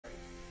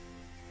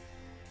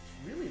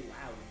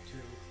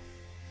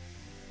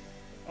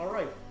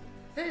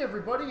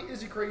everybody,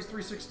 Izzy Craze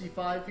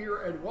 365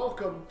 here, and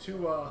welcome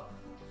to a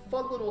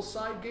fun little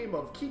side game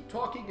of Keep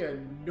Talking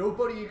and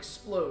Nobody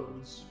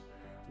Explodes,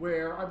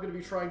 where I'm going to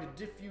be trying to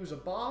defuse a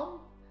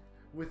bomb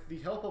with the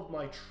help of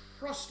my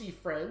trusty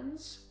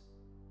friends.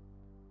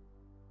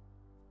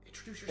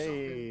 Introduce yourself.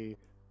 Hey.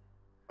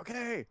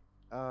 Man.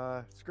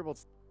 Okay. Scribbled.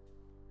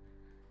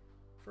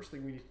 First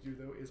thing we need to do,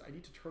 though, is I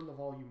need to turn the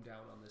volume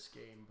down on this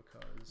game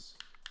because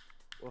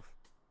Oof.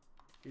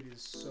 it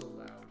is so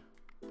loud.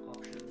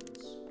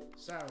 Options.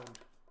 Sound.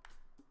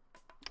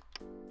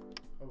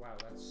 Oh wow,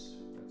 that's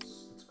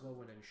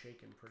glowing and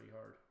shaking pretty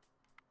hard.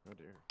 Oh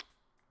dear.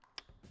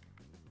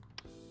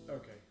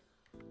 Okay.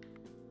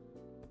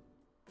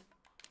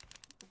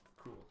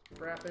 Cool.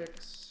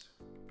 Graphics.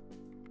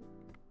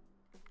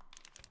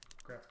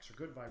 Graphics are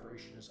good.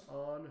 Vibration is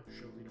on.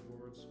 Show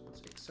leaderboards.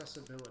 What's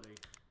accessibility?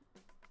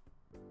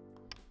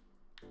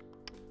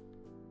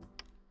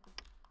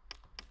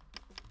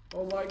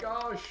 Oh my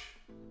gosh!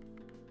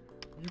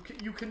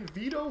 You can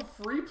veto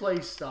free play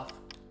stuff.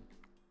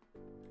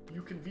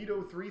 You can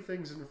veto 3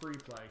 things in free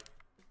play.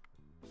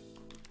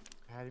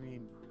 How do you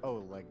mean?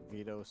 Oh, like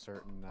veto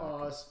certain.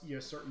 Yeah,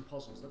 certain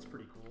puzzles. That's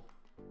pretty cool.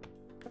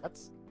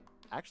 That's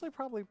actually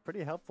probably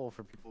pretty helpful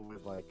for people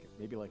with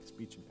maybe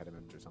speech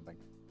impediment or something.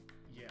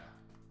 Yeah.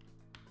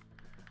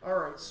 All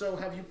right. So,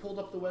 have you pulled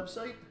up the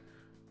website?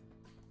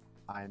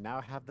 I now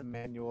have the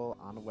manual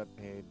on a web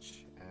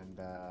page, and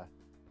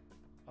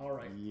all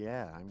right.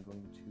 Yeah, I'm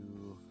going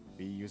to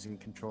be using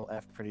Control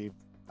F pretty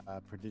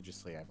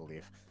prodigiously, I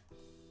believe.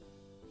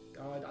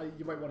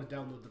 You might want to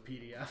download the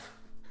PDF.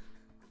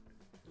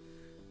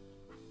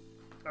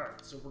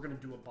 Alright, so we're going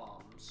to do a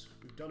bombs.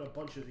 We've done a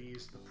bunch of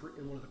these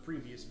in one of the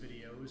previous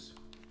videos.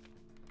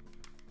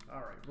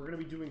 Alright, we're going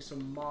to be doing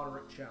some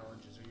moderate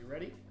challenges. Are you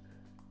ready?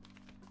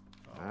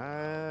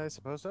 I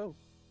suppose so.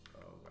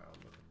 Oh wow,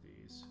 look at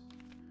these.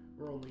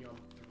 We're only on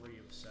 3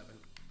 of 7.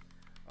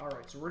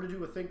 Alright, so we're going to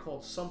do a thing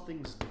called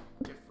Something's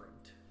Different.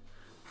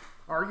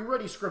 Are you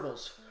ready,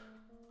 Scribbles?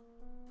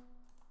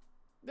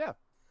 Yeah.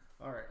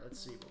 Alright, let's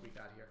see what we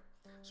got here.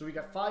 So we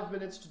got 5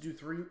 minutes to do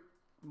 3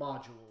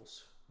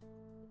 modules.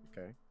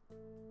 Okay.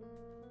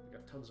 We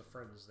got tons of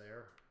friends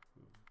there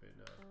who've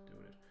been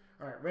doing it.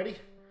 Alright, ready?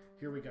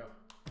 Here we go.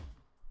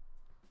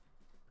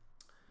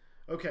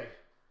 Okay.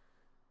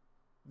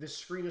 This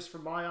screen is for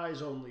my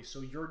eyes only,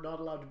 so you're not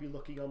allowed to be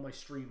looking on my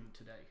stream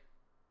today.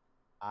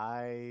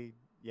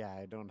 Yeah,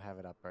 I don't have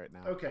it up right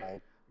now. Okay. I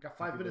got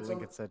 5 minutes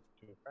on it said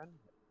to a friend.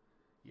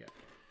 Yeah.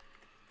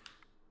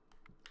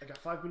 I got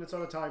 5 minutes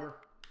on a timer.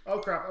 Oh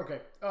crap,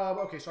 okay.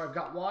 Okay, so I've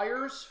got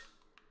wires.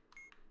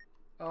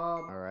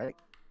 Alright.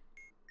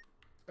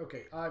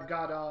 Okay, I've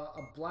got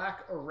a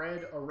black, a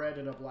red,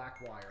 and a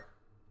black wire.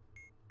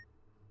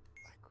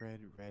 Black,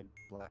 red,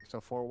 black.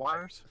 So 4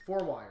 wires? 4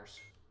 wires.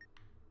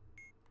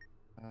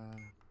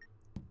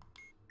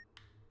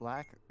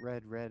 Black,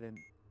 red, and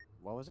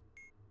what was it?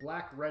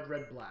 Black, red,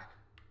 black.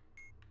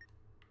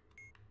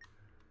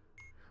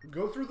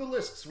 Go through the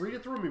lists. Read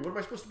it through me. What am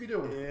I supposed to be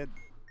doing?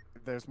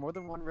 If there's more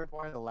than 1 red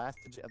wire, the last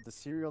digit of the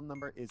serial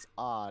number is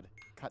odd.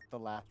 Cut the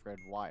last red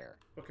wire.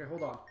 Okay,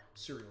 hold on.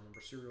 Serial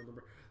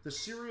number. The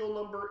serial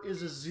number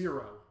is a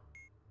 0.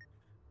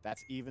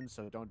 That's even,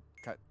 so don't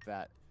cut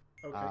that.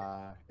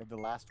 Okay. If the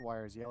last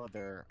wire is yellow,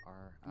 there's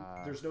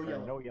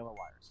no yellow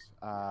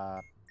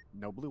wires.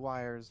 No blue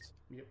wires.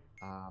 Yep.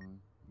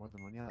 More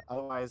than 1 yellow.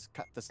 Otherwise,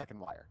 cut the second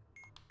wire.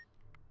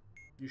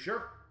 You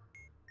sure?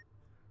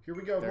 Here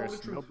we go.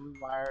 There's no blue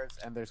wires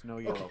and there's no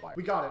yellow wires.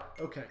 We got it.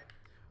 Okay.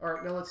 All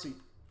right. Now let's see.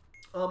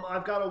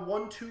 I've got a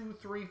 1, 2,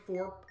 3,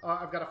 4.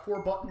 I've got a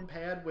 4-button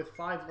pad with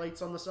 5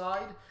 lights on the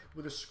side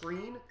with a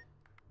screen.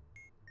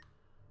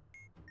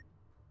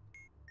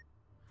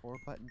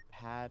 4-button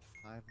pad,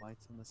 5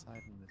 lights on the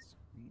side and the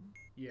screen.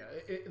 Yeah.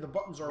 The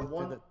buttons are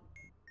 1,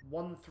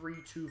 3,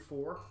 2,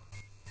 4.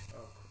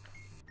 Oh.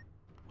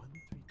 1,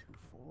 3, 2,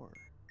 4.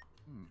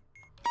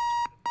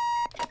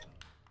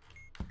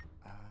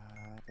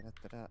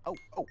 Oh,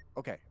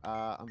 okay.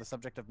 On the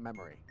subject of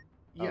memory.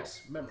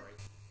 Yes, memory.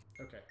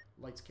 Okay,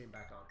 lights came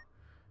back on.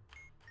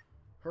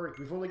 Hurry,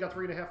 we've only got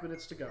 3.5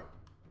 minutes to go.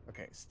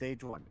 Okay,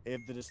 stage 1.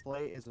 If the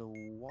display is a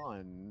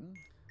 1...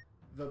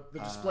 The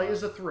display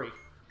is a 3.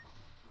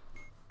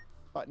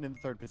 Button in the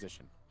 3rd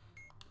position.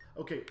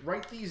 Okay,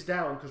 write these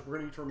down because we're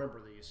going to need to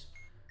remember these.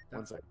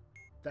 1 second.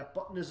 That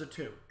button is a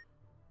 2.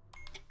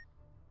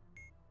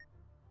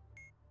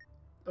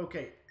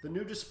 Okay, the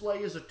new display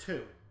is a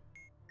 2.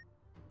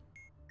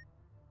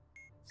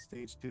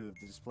 Stage 2. If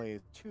the display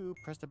is 2,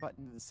 press the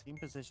button in the same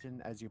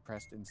position as you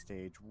pressed in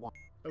stage 1.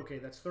 Okay,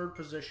 that's 3rd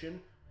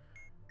position,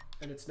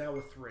 and it's now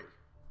a 3.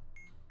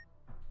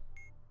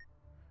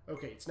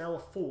 Okay, it's now a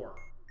 4.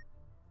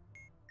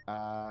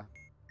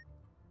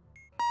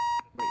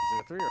 Wait, is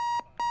it a 3 or...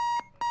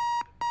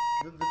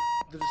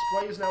 The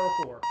display is now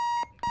a 4.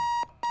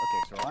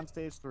 Okay, so on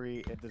stage 3,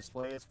 if the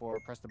display is 4,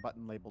 press the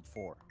button labeled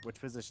 4. Which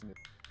position is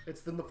it?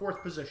 It's in the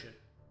 4th position.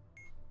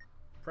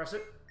 Press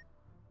it.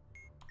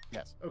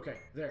 Yes. Okay,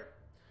 there.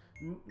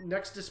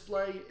 Next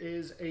display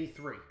is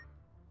A3.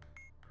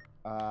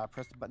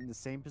 Press the button in the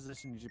same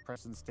position as you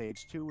press in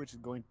stage 2, which is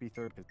going to be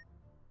third position.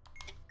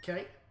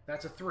 Okay,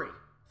 that's a 3.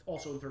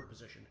 Also in third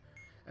position.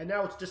 And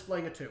now it's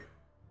displaying a 2.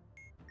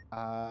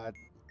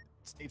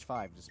 Stage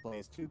 5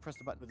 displays 2. Press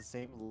the button with the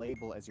same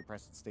label as you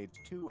press in stage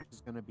 2, which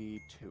is going to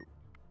be 2.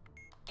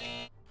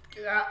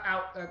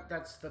 Out.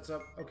 That's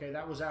a... Okay,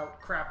 that was out.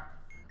 Crap.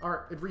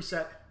 Alright, it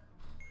reset.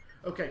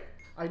 Okay,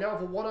 I now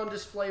have a 1 on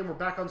display, and we're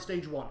back on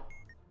stage 1.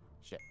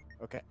 Shit.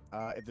 Okay,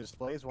 if the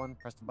display is 1,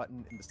 press the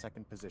button in the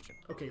second position.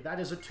 Okay, that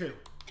is a 2.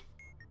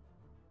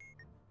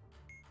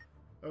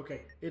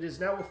 Okay, it is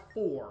now a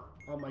 4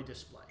 on my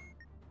display.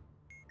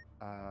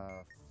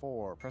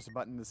 4. Press the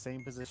button in the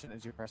same position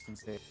as you pressed in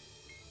stage...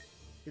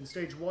 In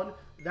stage 1,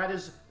 that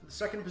is the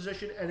second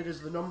position, and it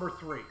is the number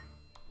 3.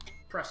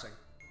 Pressing.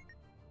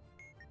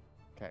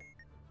 Okay.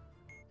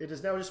 It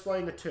is now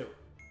displaying a 2.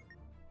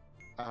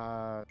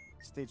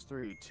 Stage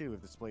 3, 2.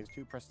 If the display is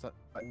 2, press the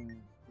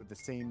button with the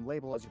same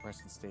label as you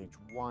pressed in stage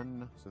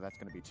 1, so that's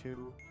going to be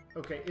 2.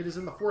 Okay, it is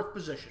in the 4th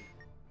position.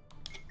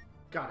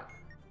 Got it.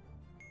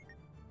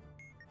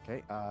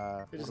 Okay,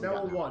 it is now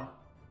a 1.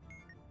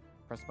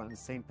 Press the button in the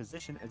same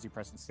position as you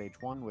press in stage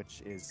 1,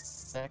 which is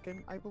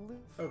 2nd, I believe.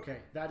 Okay,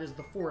 that is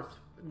the 4th.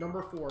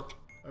 Number 4.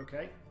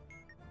 Okay.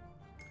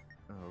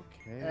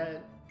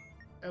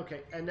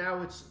 Okay. And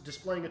now it's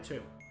displaying a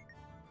 2.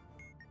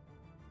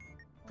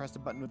 Press the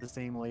button with the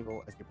same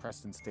label as you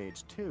pressed in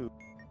stage 2.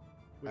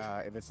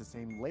 If it's the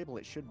same label,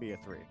 it should be a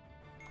 3.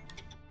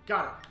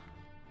 Got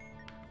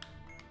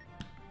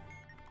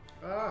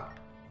it.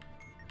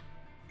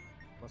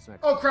 What's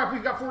next? Oh crap,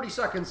 we've got 40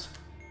 seconds.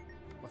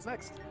 What's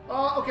next?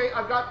 Okay,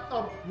 I've got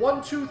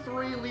 1, 2,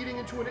 3 leading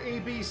into an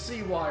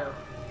ABC wire.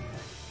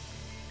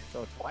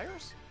 So it's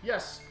wires?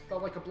 Yes,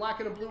 like a black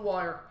and a blue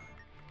wire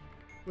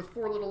with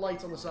 4 little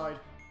lights on the side.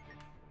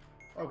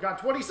 Oh god,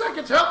 20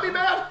 seconds! Help me,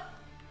 man!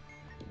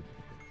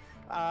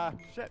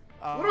 Shit.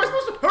 What am I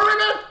supposed to... Hurry,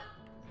 man!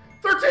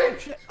 13!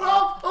 Shit.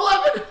 12!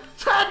 11!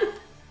 10!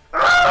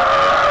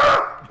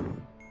 Ah! I'm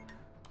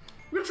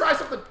gonna try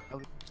something.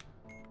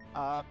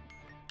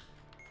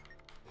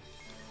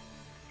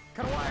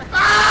 Cut a wire.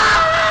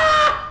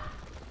 Ah!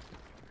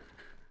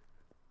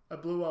 I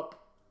blew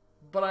up,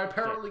 but I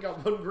apparently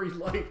got 1 green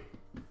light.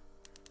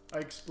 I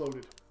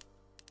exploded.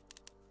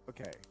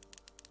 Okay.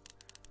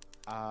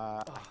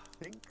 I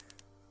think...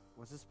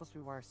 Was this supposed to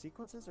be wire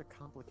sequences or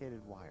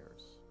complicated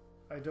wires?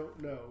 I don't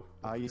know.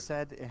 You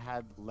said it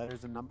had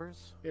letters and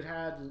numbers? It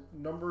had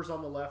numbers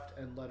on the left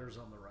and letters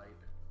on the right.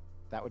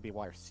 That would be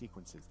wire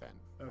sequences then.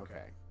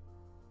 Okay.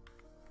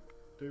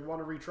 Do we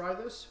want to retry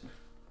this?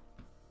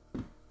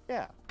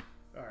 Yeah.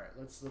 Alright,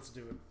 let's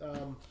do it.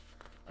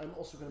 I'm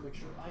also going to make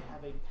sure I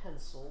have a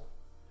pencil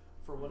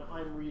for when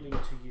I'm reading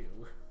to you.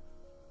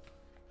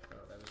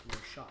 Oh, that is my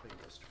shopping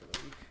list for the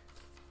week.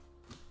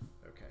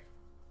 Okay.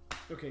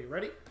 Okay, you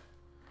ready?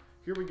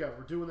 Here we go.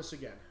 We're doing this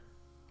again.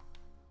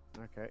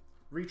 Okay.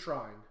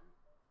 Retrying.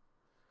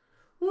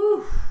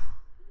 Woo!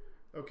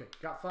 Okay,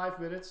 got 5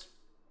 minutes.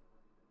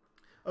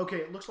 Okay,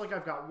 it looks like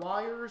I've got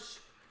wires,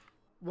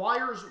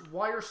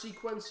 wire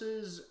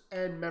sequences,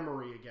 and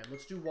memory again.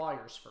 Let's do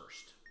wires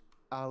first.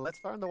 Let's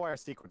start on the wire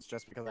sequence,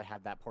 just because I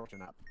had that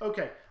portion up.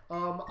 Okay,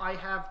 I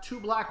have 2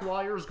 black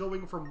wires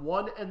going from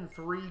 1 and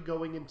 3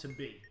 going into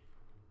B.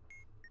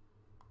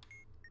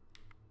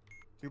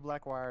 2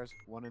 black wires,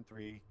 1 and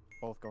 3,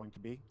 both going to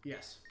B?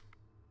 Yes.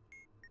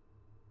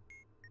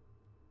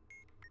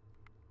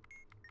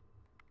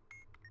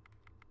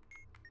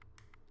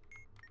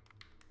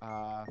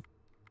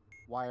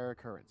 Wire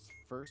occurrence.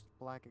 First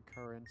black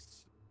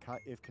occurrence, cut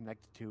if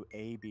connected to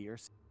A, B, or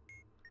C.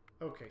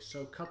 Okay,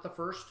 so cut the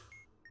first?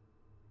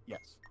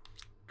 Yes.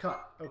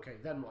 Cut. Okay,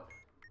 then what?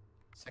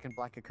 Second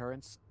black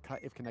occurrence, cut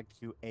if connected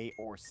to A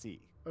or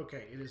C.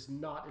 Okay, it is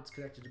not. It's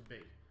connected to B.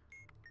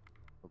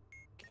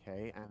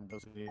 Okay, and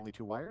those are the only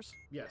 2 wires?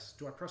 Yes.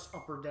 Do I press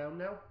up or down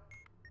now?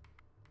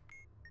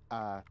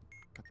 Cut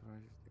the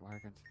wire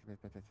against...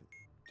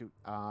 Dude,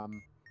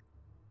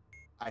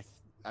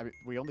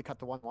 we only cut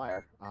the 1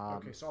 wire.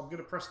 Okay, so I'm going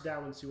to press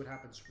down and see what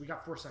happens. We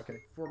got 4 seconds.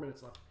 4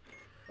 minutes left.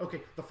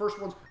 Okay, the first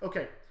one's...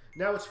 Okay,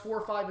 now it's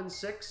 4, 5, and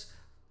 6.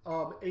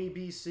 A,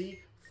 B,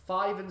 C.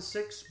 5 and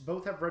 6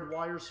 both have red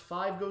wires.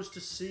 5 goes to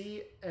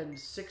C, and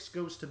 6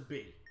 goes to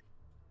B.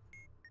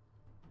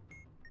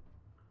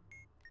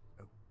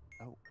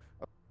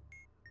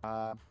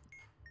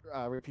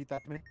 Repeat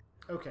that to me.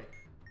 Okay.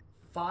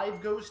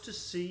 5 goes to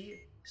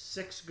C,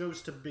 6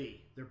 goes to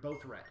B. They're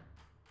both red.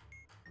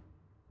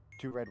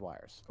 2 red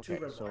wires. Okay,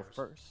 2 red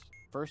wires.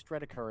 First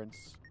red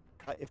occurrence,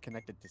 cut if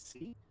connected to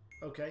C.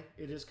 Okay,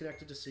 it is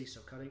connected to C,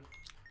 so cutting.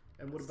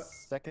 And what about...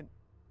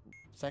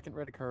 Second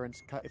red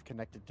occurrence, cut if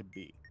connected to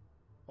B.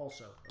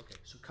 Also, okay,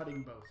 so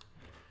cutting both.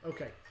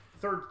 Okay,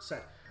 third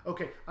set.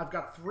 Okay, I've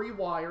got 3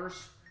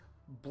 wires,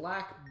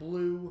 black,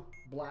 blue,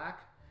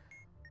 black.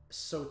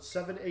 So it's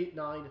 7, 8,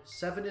 9.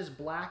 7 is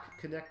black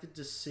connected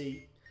to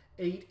C.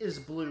 8 is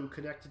blue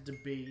connected to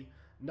B.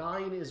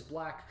 9 is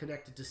black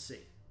connected to C.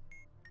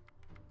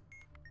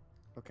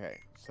 Okay,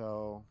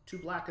 so... 2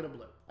 black and a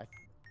blue.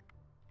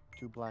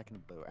 2 black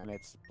and blue, and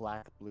it's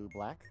black, blue,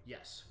 black.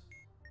 Yes.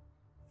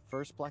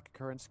 First black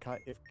occurrence cut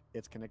if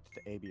it's connected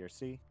to A, B, or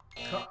C.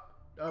 Cut.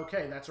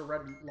 Okay, that's a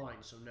red line,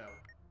 so no.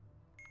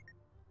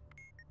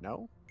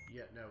 No?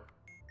 Yeah, no.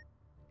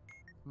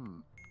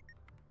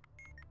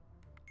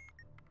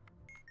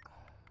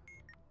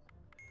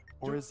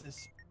 Or is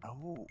this...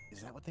 Oh,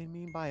 is that what they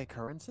mean by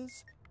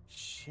occurrences?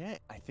 Shit,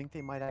 I think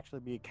they might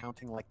actually be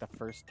counting like the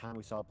first time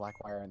we saw a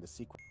black wire in the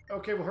sequence.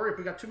 Okay, well hurry up.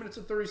 We got 2 minutes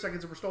and 30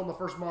 seconds and we're still in the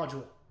first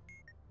module.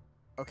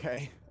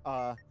 Okay,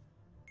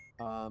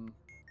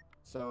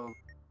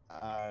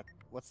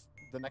 what's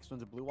the next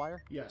one's a blue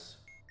wire? Yes.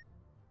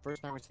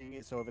 First time we're seeing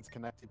it, so if it's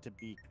connected to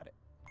B, cut it.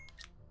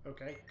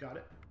 Okay, got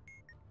it.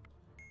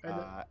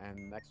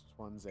 And next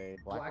one's a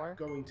black wire?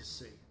 Going to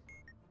C.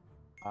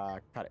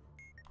 Cut it.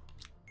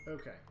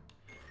 Okay.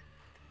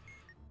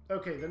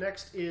 Okay, the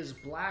next is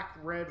black,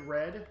 red,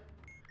 red.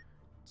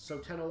 So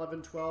 10,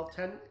 11, 12,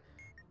 10.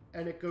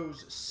 And it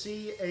goes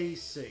C, A,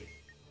 C.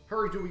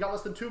 Hurry, dude, we got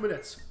less than 2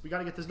 minutes. We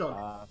gotta get this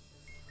done.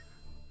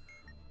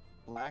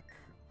 Black,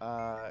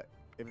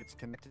 if it's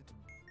connected to...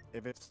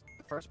 If it's...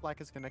 The first black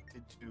is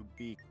connected to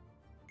B.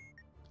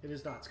 It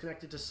is not. It's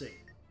connected to C.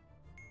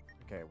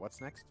 Okay,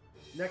 what's next?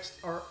 Next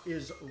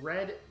is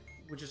red,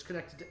 which is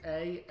connected to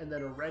A, and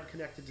then a red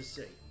connected to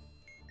C.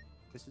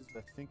 This is,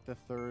 I think, the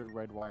third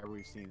red wire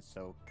we've seen,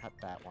 so cut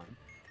that one.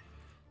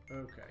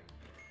 Okay.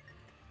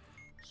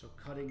 So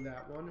cutting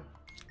that one.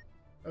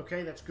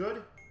 Okay, that's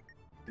good.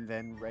 And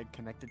then red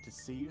connected to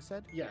C, you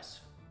said?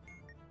 Yes.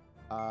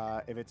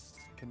 If it's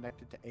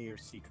connected to A or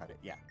C, cut it.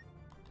 Yeah.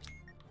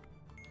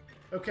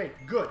 Okay,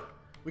 good.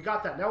 We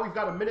got that. Now we've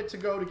got a minute to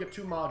go to get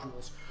 2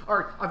 modules. All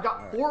right, I've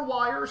got 4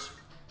 wires.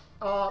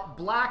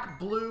 Black,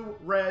 blue,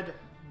 red,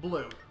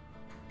 blue.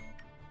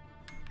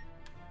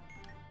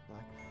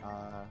 Black.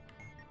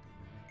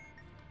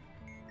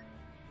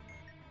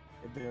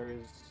 If there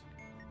is...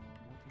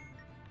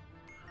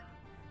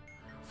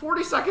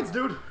 40 seconds,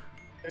 dude.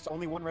 There's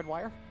only 1 red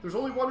wire? There's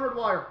only 1 red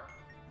wire.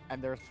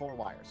 And there's 4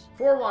 wires.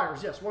 4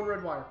 wires, yes, 1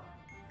 red wire.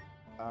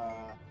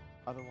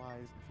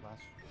 Otherwise,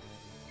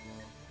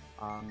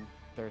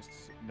 there's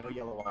no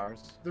yellow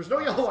wires. There's no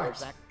yellow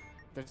wires.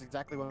 There's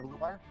exactly 1 blue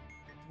wire?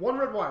 1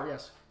 red wire,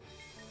 yes.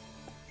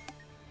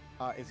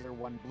 Is there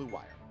 1 blue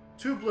wire?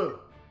 2 blue.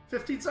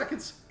 15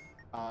 seconds.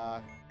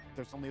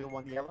 There's only the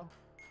 1 yellow?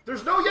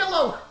 There's no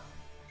yellow!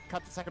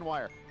 Cut the second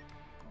wire.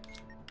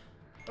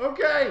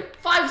 Okay,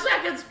 5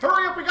 seconds!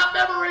 Hurry up, we got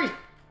memory!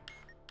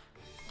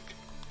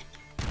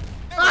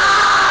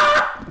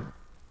 Ah!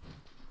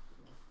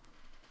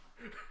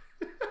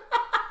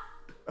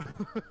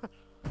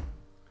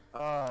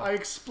 I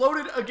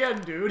exploded again,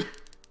 dude.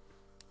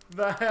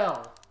 The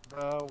hell?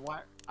 The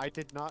wire. I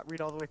did not read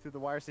all the way through the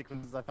wire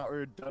sequences. I thought we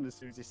were done as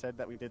soon as you said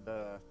that we did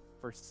the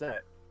first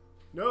set.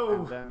 No.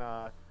 And then,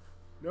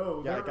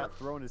 no. yeah, I got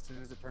thrown as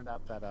soon as it turned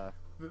out that,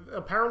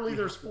 apparently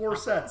there's 4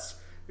 sets.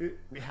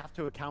 We have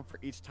to account for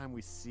each time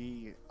we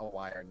see a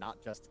wire,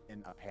 not just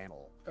in a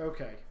panel.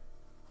 Okay.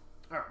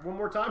 Alright, one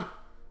more time.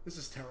 This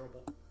is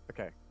terrible.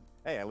 Okay.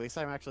 Hey, at least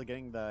I'm actually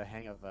getting the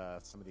hang of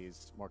some of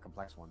these more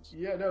complex ones.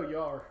 Yeah, no, you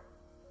are.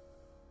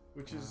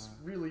 Which is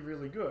really,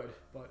 really good.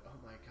 But, oh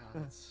my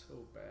god, it's so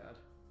bad.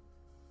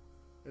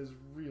 It's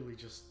really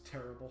just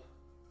terrible.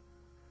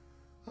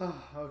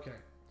 Okay,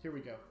 here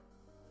we go.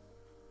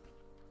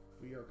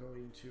 We are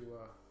going to,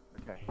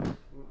 Okay. Give me 1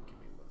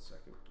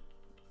 second.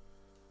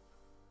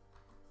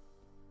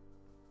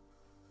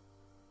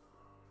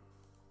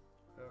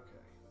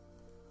 Okay.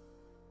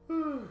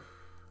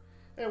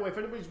 Anyway, if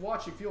anybody's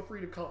watching, feel free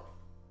to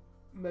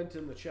comment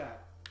in the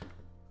chat.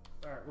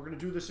 Alright, we're going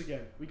to do this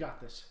again. We got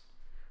this.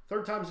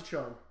 3rd time's a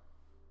charm.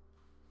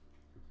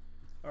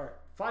 Alright,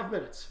 5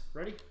 minutes.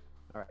 Ready?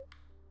 Alright.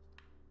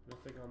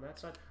 Nothing on that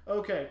side.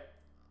 Okay.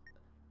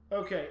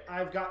 Okay,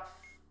 I've got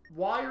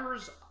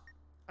wires.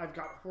 I've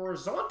got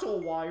horizontal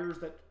wires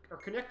that are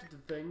connected to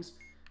things,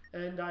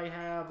 and I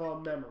have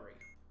memory.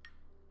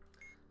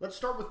 Let's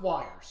start with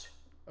wires.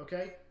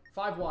 Okay?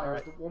 5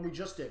 wires, the one we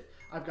just did.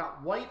 I've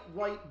got white,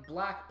 white,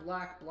 black,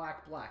 black,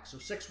 black, black. So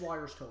 6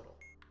 wires total.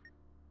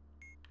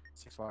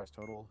 6 wires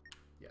total?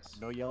 Yes.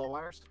 No yellow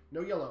wires?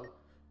 No yellow.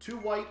 2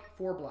 white,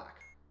 4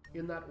 black.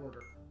 In that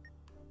order.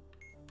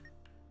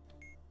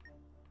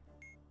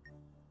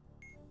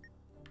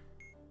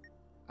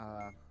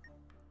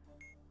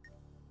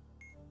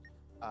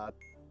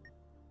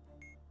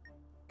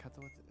 Cut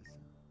the what's this?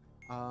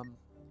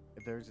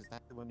 If there's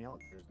exactly 1 yellow,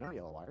 there's no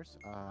yellow wires.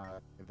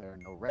 If there are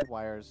no red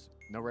wires,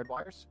 no red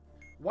wires?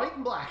 White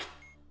and black.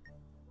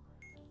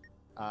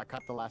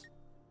 Cut the last.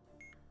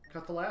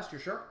 Cut the last,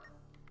 you're sure?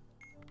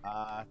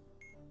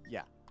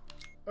 Yeah.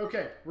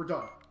 Okay, we're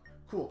done.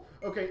 Cool.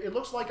 Okay, it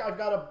looks like I've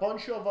got a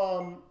bunch of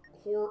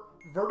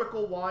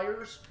vertical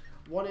wires.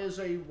 One is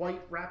a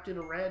white wrapped in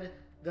a red,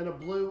 then a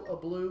blue, a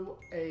blue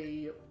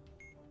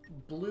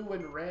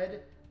and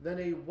red, then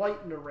a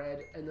white and a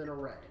red, and then a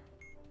red.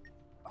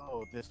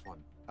 Oh, this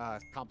one.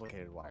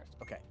 Complicated wires.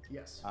 Okay.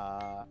 Yes.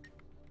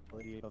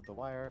 Quality of the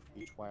wire.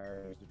 Each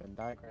wire is a Venn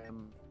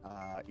diagram.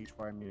 Each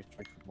wire may be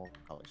traced with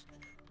multiple colors.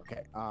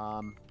 Okay.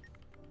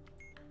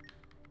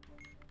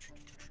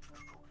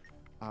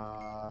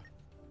 3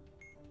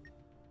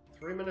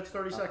 minutes,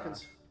 30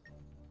 seconds.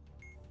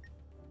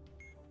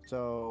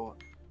 So,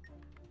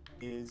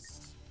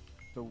 is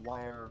the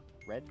wire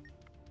red?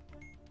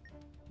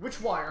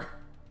 Which wire?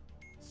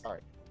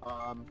 Sorry.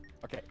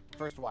 Okay,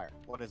 first wire.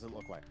 What does it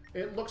look like?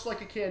 It looks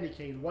like a candy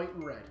cane, white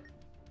and red.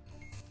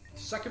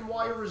 Second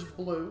wire is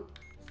blue.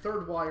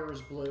 Third wire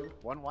is blue.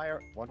 One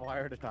wire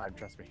at a time,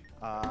 trust me.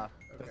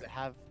 Does it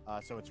have,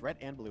 so it's red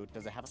and blue.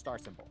 Does it have a star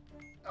symbol?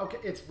 Okay,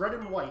 it's red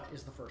and white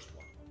is the first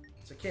one.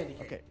 It's a candy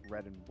cane. Okay,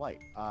 red and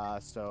white.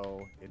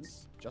 So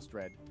it's just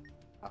red.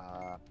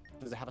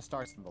 Does it have a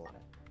star symbol on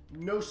it?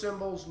 No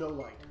symbols, no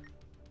light.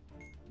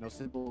 No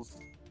symbols,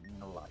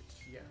 no light.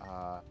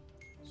 Yeah.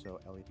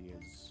 So LED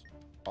is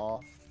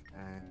off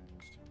and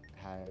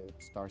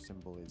star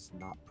symbol is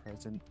not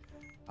present.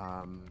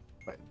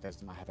 But it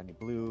does not have any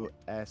blue.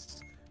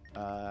 S.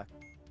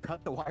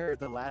 Cut the wire.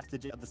 The last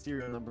digit of the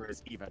serial number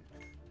is even.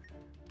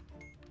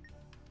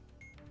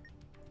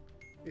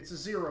 It's a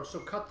 0, so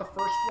cut the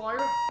first wire.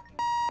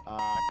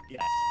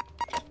 Yes.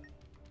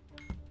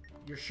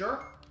 You're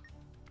sure?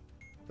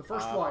 The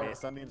first wire.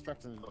 Based on the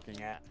instructions I'm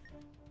looking at.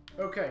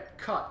 Okay,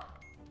 cut.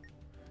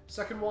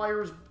 Second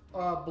wire is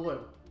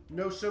blue.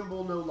 No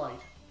symbol, no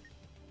light.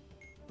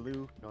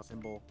 Blue, no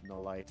symbol, no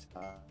light.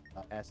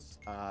 S.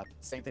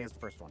 Same thing as the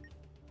first one.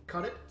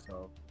 Cut it?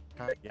 So,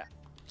 cut it, yeah.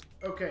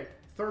 Okay,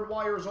 third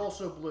wire is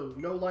also blue.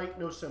 No light,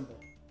 no symbol.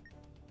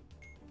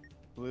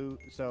 Blue,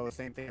 so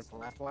same thing as the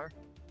last wire?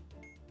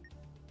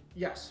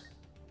 Yes.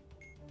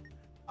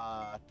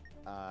 Cut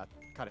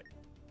it.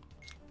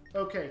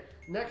 Okay,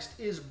 next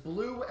is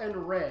blue and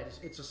red.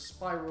 It's a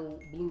spiral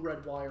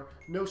blue-red wire.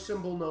 No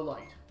symbol, no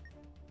light.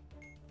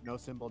 No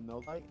symbol,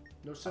 no light?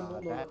 No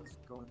symbol, no light. That's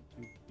going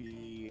to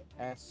be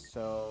S,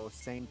 so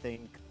same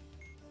thing.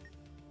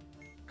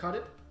 Cut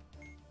it?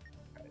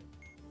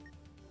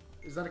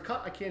 Is that a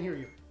cut? I can't hear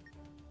you.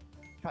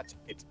 Cut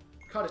it.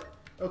 Cut it.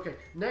 Okay,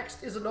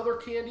 next is another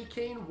candy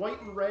cane,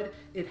 white and red.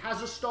 It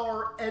has a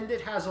star and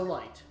it has a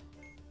light.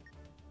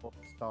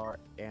 Star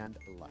and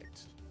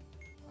light.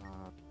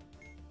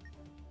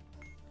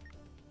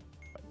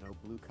 But no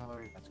blue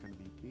color. That's going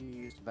to be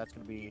B. So that's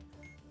going to be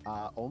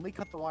only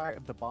cut the wire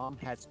if the bomb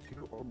has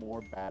 2 or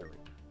more battery.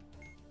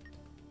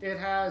 It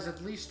has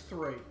at least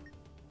 3.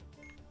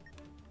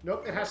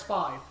 Nope, it has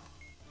 5.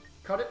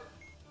 Cut it?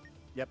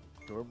 Yep,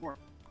 2 or more.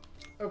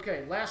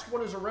 Okay, last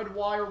one is a red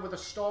wire with a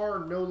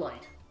star, no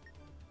light.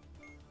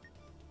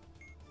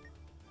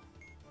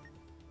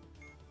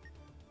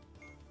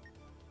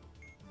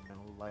 No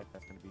light,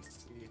 that's going to be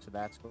C, so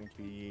that's going to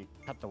be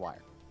cut the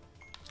wire.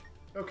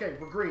 Okay,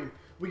 we're green.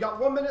 We got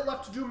 1 minute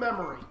left to do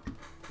memory.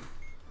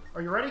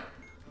 Are you ready?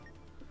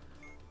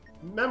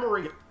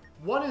 Memory.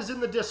 1 is in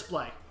the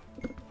display.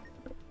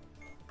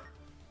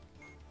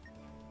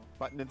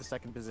 Button in the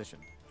second position.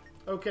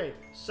 Okay,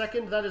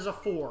 second, that is a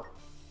 4.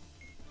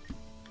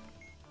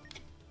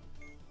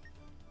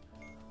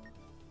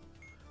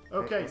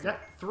 Okay,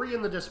 3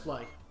 in the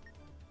display.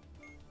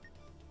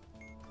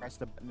 Press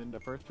the button in the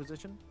first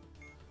position.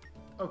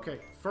 Okay,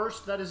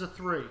 first, that is a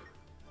 3.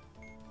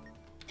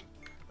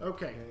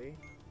 Okay.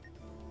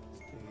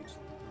 Stage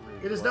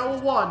 3. It is now a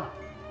 1.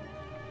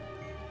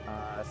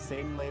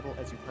 Same label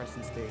as you press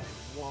in stage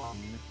 1.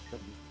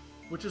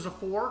 Which is a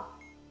 4.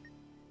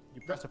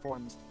 You press a 4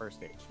 in the first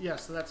stage.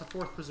 Yes, so that's a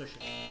 4th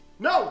position.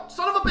 No!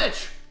 Son of a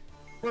bitch!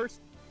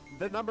 First,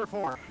 the number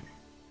 4.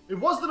 It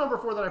was the number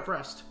 4 that I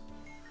pressed.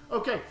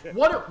 Okay,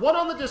 one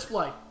on the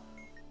display.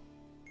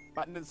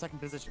 Button in the second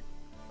position.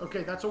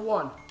 Okay, that's a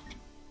 1.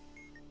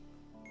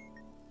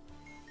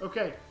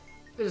 Okay,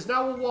 it is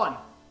now a 1.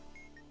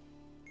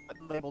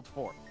 Button labeled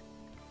 4.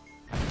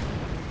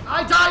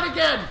 I died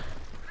again!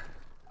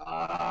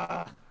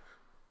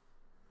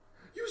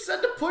 You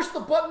said to push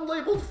the button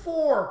labeled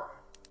 4!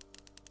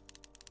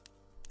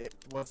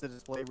 Was the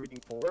display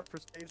reading 4 for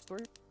stage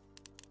 3?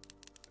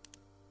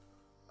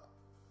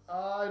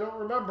 I don't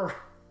remember.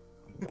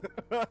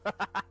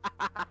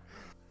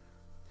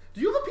 Do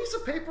you have a piece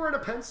of paper and a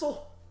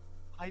pencil?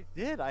 I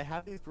did. I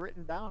have these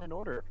written down in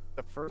order.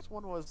 The first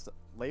one was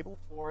label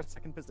 4,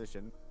 second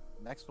position.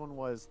 The next one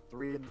was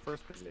 3 in the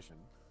first position.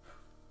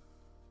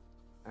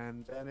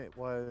 And then it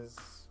was...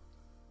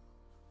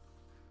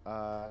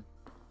 4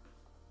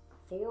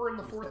 in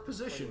the 4th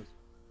position.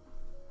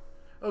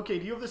 Okay,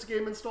 do you have this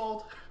game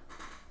installed?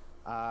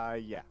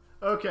 Yeah.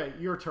 Okay,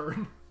 your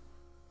turn.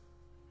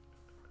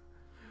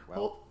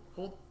 Well,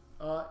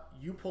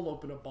 you pull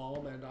open a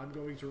bomb, and I'm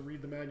going to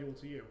read the manual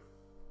to you.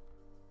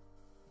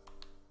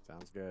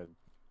 sounds good.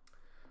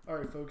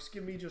 Alright, folks,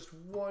 give me just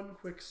 1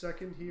 quick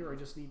second here. I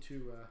just need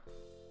to,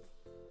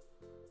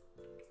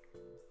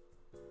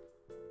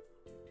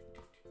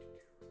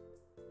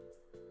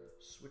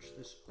 switch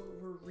this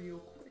over real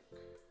quick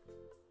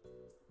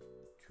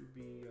to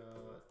be,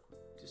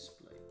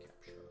 display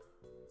capture.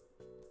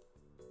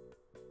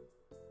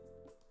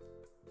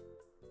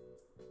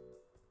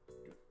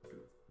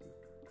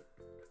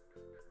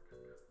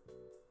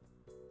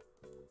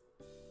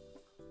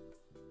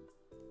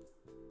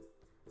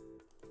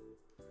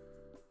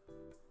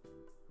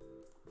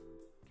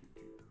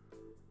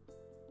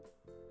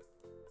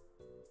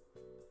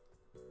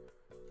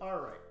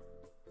 Alright.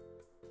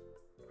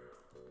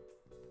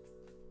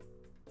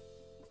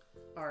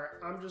 Alright,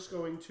 I'm just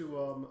going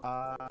to,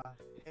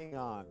 Hang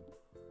on.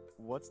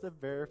 What's the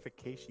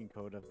verification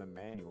code of the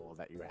manual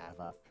that you have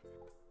up?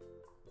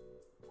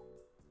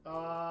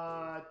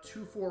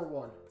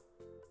 241.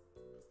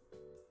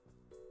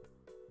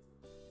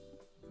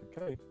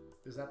 Okay.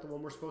 Is that the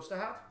one we're supposed to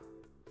have?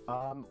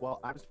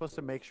 Well, I'm supposed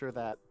to make sure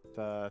that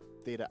the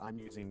data I'm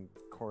using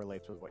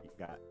correlates with what you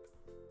got.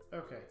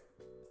 Okay.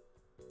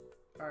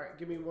 Alright,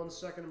 give me 1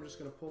 second. I'm just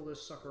going to pull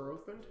this sucker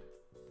opened.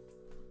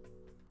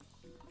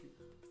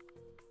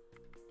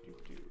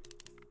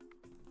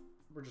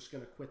 We're just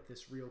going to quit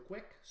this real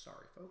quick.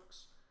 Sorry,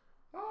 folks.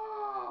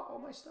 Ah,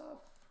 all my stuff.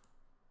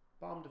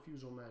 Bomb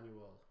defusal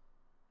manual.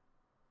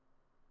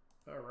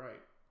 Alright.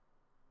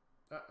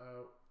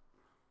 Uh-oh.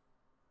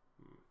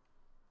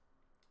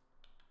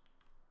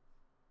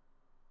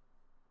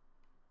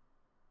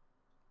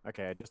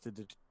 Okay, I just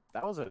did.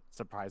 That was a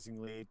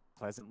surprisingly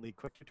pleasantly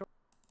quick tutorial.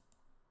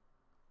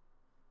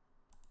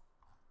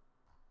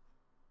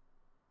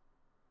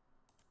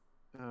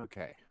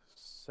 Okay,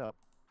 so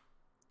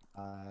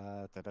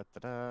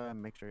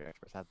make sure your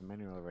experts have the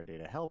manual ready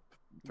to help.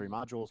 3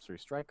 modules, 3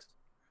 strikes.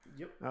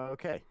 Yep.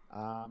 Okay,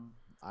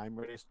 I'm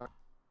ready to start.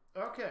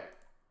 Okay,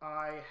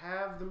 I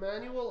have the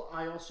manual.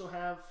 I also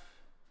have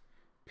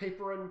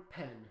paper and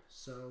pen,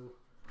 so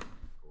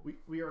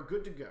we are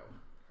good to go.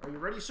 Are you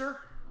ready, sir?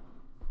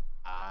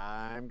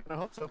 I'm gonna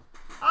hope so.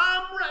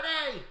 I'm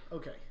ready!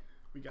 Okay,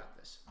 we got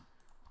this.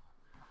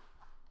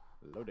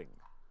 Loading.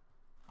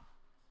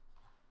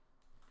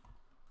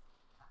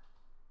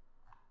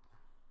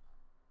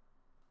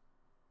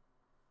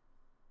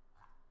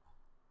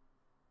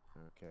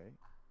 Okay,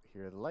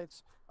 here are the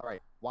lights. All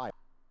right, wire.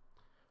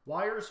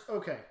 Wires?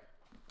 Okay.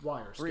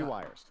 Wires. 3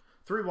 wires.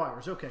 3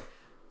 wires, okay.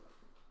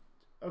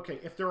 Okay,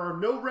 if there are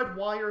no red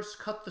wires,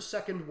 cut the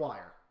second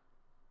wire.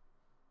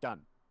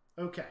 Done.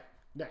 Okay,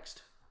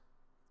 next.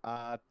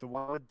 The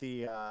one with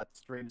the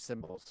strange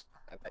symbols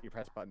that you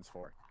press buttons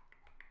for.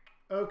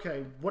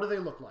 Okay, what do they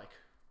look like?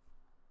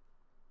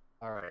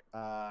 All right.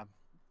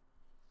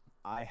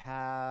 I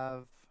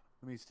have.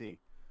 Let me see.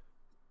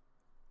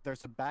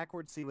 There's a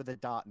backward C with a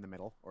dot in the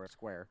middle, or a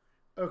square.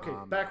 Okay,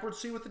 backward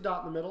C with the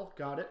dot in the middle.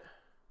 Got it.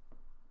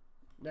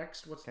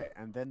 Next, what's okay?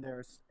 And then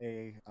there's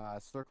a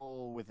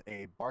circle with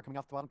a bar coming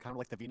off the bottom, kind of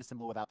like the Venus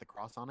symbol without the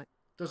cross on it.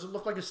 Does it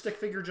look like a stick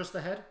figure, just the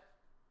head?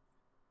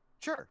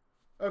 Sure.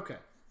 Okay,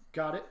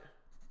 got it.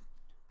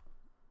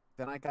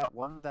 Then I got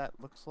one that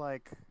looks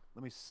like.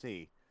 Let me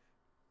see.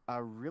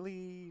 A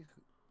really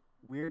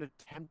weird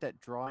attempt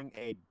at drawing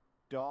a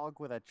dog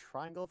with a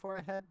triangle for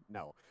a head?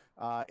 No.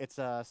 It's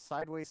a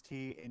sideways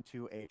T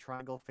into a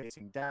triangle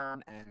facing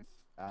down and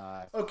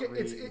okay,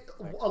 it's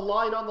a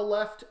line on the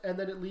left and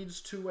then it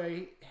leads to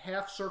a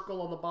half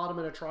circle on the bottom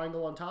and a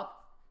triangle on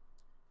top?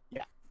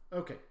 Yeah.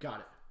 Okay, got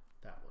it.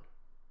 That one.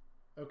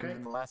 Okay. And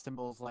then the last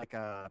symbol is like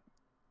a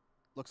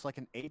looks like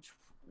an H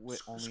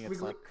with only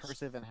it's like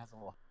cursive and has a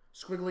little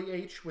squiggly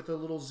H with a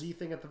little Z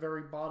thing at the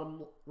very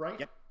bottom right?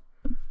 Yep.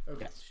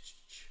 Okay. Yes.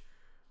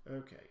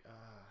 Okay.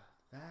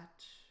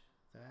 That.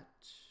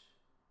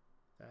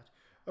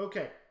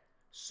 Okay.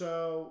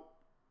 So.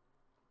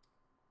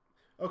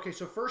 Okay.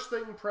 So first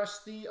thing,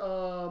 press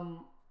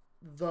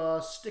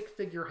the stick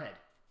figure head.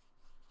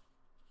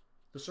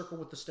 The circle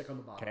with the stick on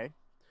the bottom. Okay.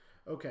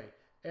 Okay.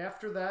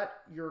 After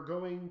that, you're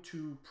going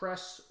to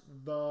press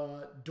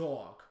the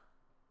dog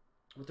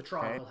with the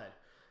triangle head.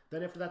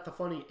 Then after that, the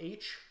funny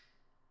H.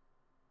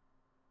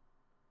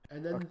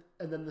 And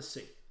then the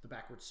C, the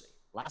backward C.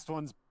 Last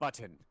one's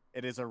button.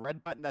 It is a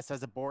red button that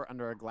says abort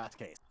under a glass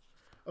case.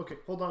 Okay,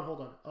 hold on.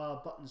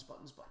 Buttons.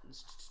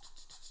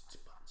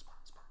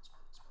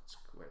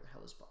 Where the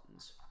hell is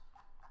buttons?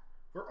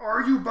 Where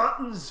are you,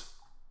 buttons?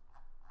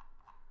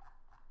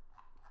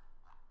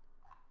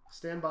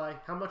 Stand by.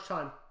 How much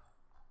time?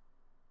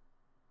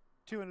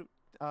 2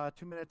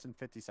 minutes and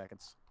 50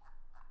 seconds.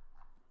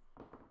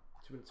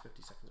 2 minutes,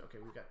 50 seconds. Okay,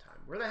 we've got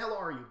time. Where the hell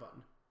are you,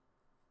 button?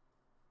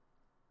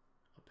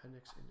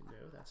 Appendix.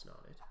 No, that's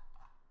not it.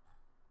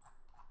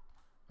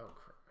 Oh,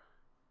 crap.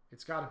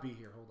 It's got to be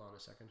here. Hold on a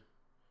second.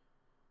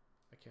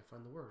 I can't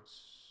find the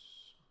words.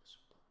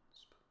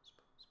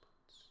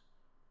 Buttons.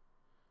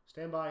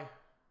 Stand by.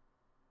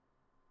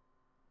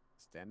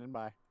 Standing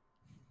by.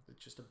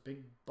 It's just a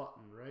big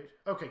button, right?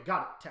 Okay,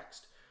 got it.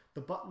 Text.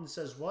 The button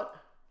says what?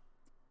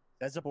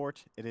 Says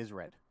abort. It is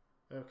red.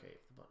 Okay,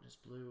 if the button is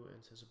blue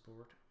and says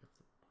abort, if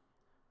the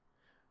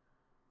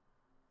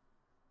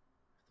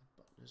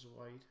button is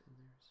white and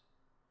there's...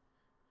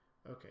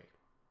 Okay.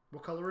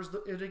 What color is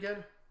it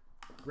again?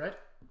 Red?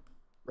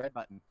 Red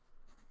button.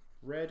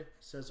 Red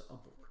says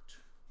abort.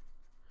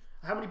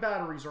 How many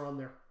batteries are on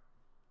there?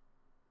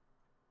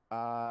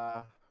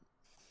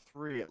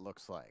 3 it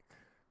looks like.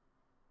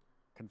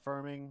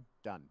 Confirming.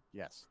 Done.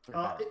 Yes. 3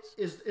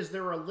 is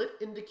there a lit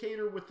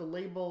indicator with the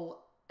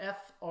label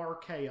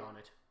FRK on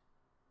it?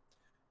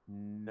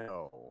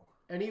 No.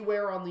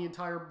 Anywhere on the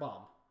entire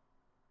bomb?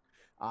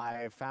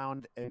 I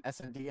found an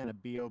SND and a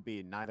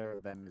BOB. Neither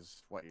of them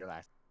is what you're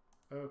asking.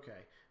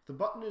 Okay. The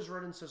button is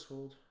red and says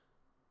hold.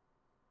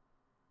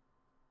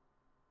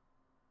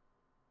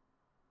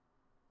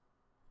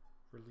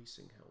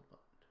 Releasing held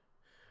button.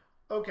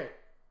 Okay.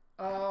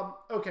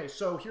 Okay,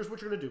 so here's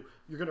what you're going to do.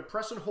 You're going to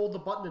press and hold the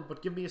button,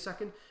 but give me a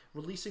second.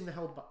 Releasing the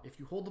held button. If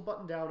you hold the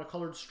button down, a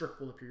colored strip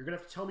will appear. You're going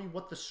to have to tell me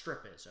what the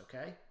strip is,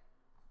 okay?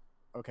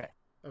 Okay.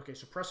 Okay,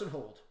 so press and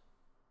hold.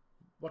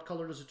 What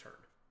color does it turn?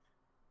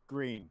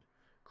 Green.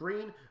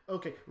 Green.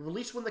 Okay,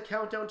 release when the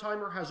countdown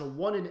timer has a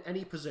 1 in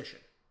any position.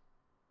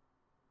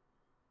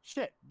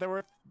 Shit, there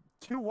were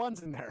 2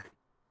 1s in there.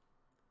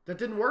 That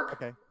didn't work?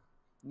 Okay.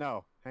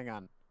 No, hang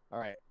on. All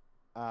right.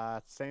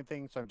 Same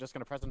thing, so I'm just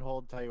going to press and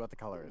hold, tell you what the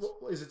color is.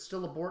 Well, is it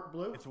still abort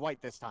blue? It's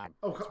white this time.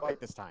 Oh, it's white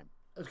this time.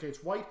 Okay,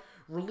 it's white.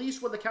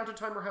 Release when the countdown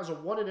timer has a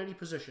 1 in any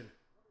position.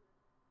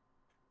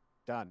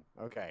 Done.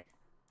 Okay.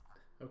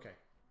 Okay,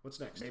 what's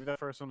next? Maybe the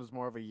first one was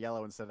more of a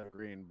yellow instead of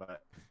green,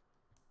 but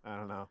I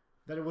don't know.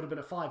 Then it would have been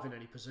a 5 in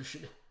any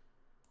position.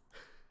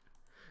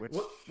 Which...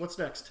 What's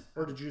next?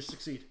 Or did you just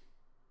succeed?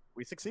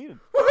 We succeeded.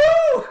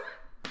 Woohoo!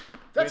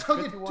 That's how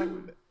you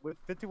do it. With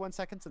 51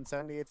 seconds and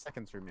 78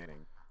 seconds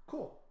remaining.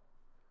 Cool.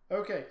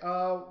 Okay,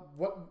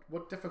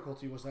 what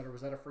difficulty was that, or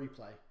was that a free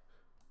play?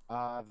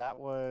 That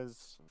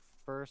was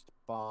first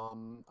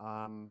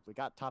bomb. We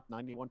got top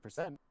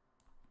 91%.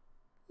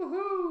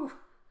 Woohoo!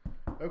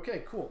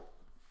 Okay, cool.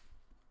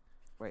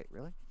 Wait,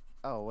 really?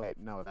 Oh, wait,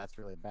 no, that's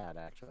really bad,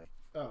 actually.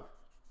 Oh,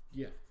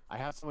 yeah. I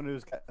have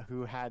someone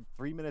who had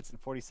 3 minutes and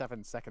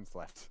 47 seconds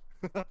left.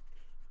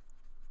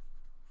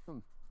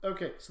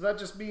 Okay, so that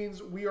just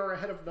means we are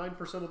ahead of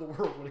 9% of the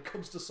world when it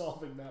comes to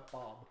solving that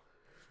bomb.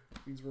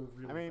 It means we're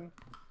really... I mean,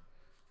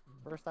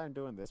 first time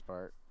doing this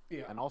part.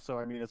 Yeah. And also,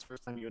 I mean, it's the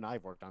first time you and I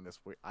have worked on this.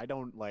 I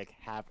don't, like,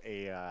 have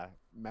a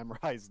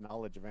memorized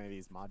knowledge of any of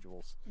these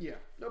modules. Yeah,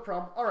 no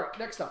problem. All right,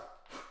 next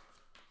up.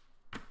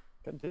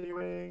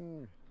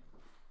 Continuing.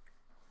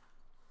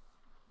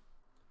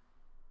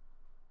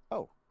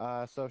 Oh,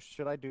 so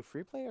should I do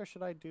free play or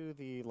should I do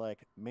the,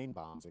 like, main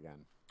bombs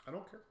again? I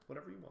don't care.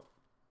 Whatever you want.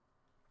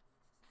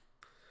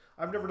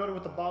 I've never done it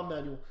with the bomb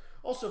manual.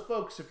 Also,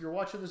 folks, if you're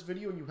watching this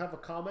video and you have a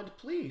comment,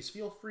 please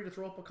feel free to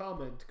throw up a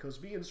comment,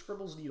 because me and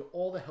Scribbles need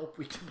all the help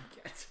we can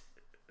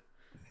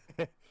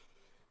get.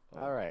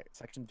 All right,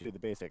 section 2, the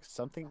basics.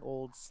 Something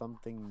old,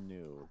 something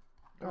new.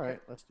 All Okay. right,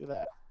 let's do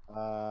that.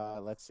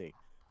 Let's see.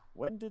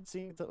 When did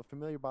seeing the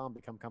familiar bomb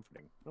become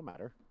comforting? No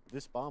matter.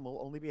 This bomb will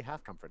only be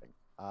half comforting.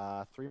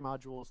 3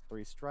 modules,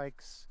 3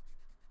 strikes.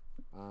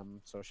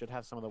 So it should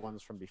have some of the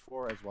ones from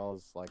before, as well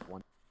as, like,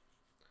 1.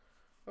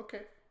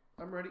 Okay,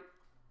 I'm ready.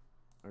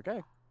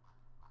 Okay.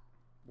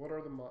 What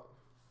are the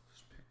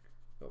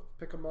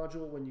pick a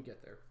module when you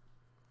get there.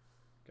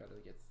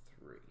 Gotta get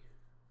 3.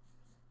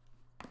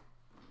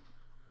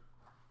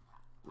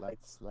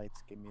 Lights,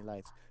 lights, give me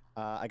lights.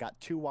 I got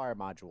 2 wire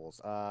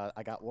modules.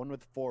 I got one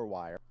with 4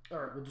 wire. All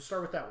right, we'll just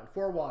start with that one.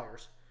 4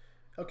 wires.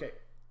 Okay.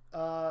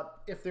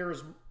 If there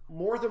is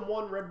more than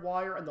 1 red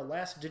wire and the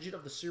last digit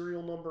of the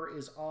serial number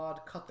is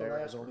odd, cut the last.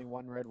 There is only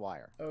 1 red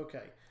wire.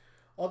 Okay.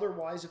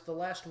 Otherwise, if the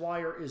last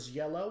wire is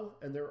yellow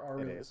and there are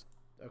It no... is.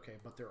 Okay,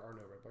 but there are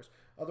no red wires.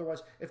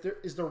 Otherwise, if there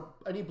is there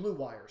any blue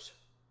wires?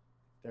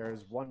 There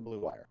is 1 blue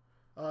wire.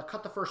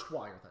 Cut the first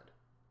wire then.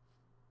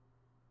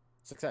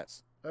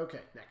 Success.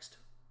 Okay, next.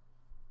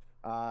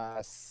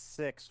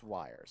 6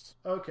 wires.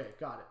 Okay,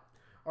 got it.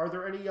 Are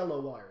there any yellow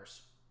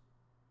wires?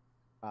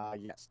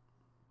 Yes.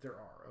 There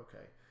are,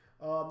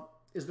 okay.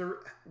 Is there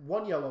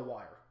 1 yellow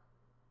wire?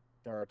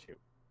 There are 2.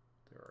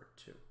 There are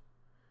 2.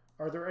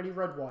 Are there any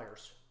red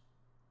wires?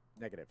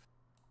 Negative.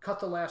 Cut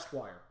the last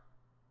wire.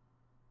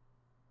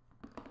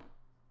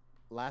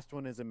 Last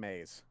one is a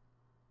maze.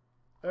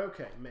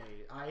 Okay,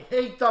 maze. I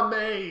hate the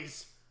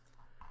maze!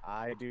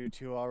 I do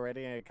too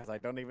already, because I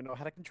don't even know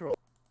how to control.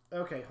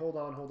 Okay, hold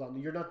on, hold on.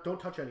 You're not...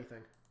 Don't touch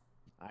anything.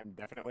 I'm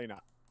definitely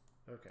not.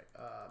 Okay,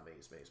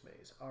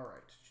 maze. All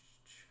right.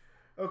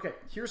 Okay,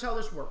 here's how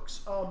this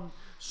works.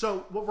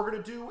 So what we're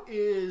going to do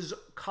is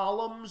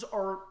columns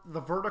are the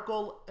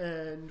vertical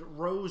and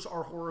rows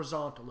are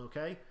horizontal,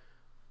 okay?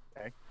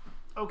 Okay.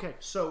 Okay,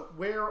 so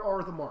where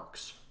are the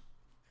marks?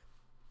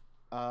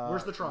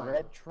 Where's the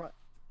triangle?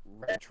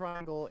 Red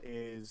triangle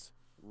is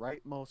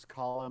rightmost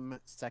column,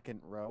 2nd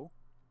row.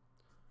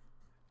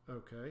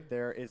 Okay.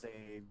 There is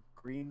a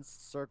green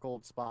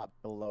circled spot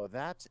below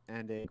that,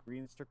 and a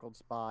green circled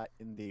spot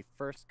in the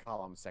 1st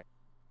column section.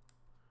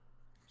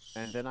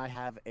 And then I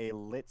have a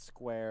lit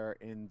square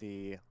in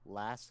the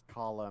last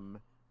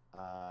column,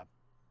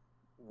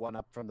 1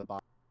 up from the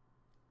bottom.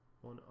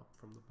 1 up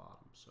from the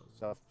bottom, so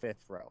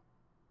 5th row.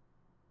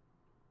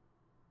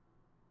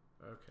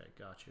 Okay,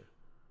 gotcha.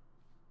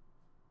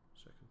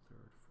 2nd,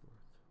 3rd,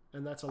 4th,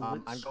 and that's a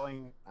lit.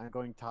 I'm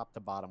going top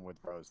to bottom with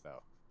rows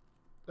though.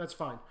 That's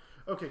fine.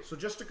 Okay, so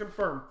just to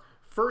confirm,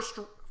 first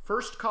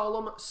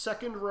column,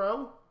 2nd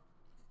row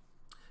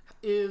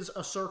is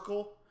a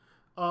circle.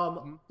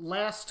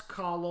 Last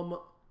column,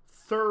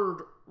 3rd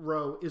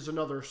row is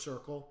another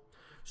circle.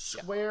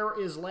 Square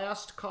is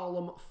last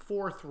column,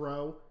 4th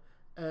row,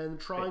 and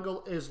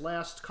triangle is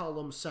last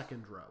column,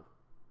 2nd row.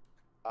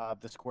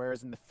 The square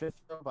is in the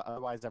fifth row, but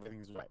otherwise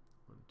everything's right.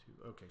 1,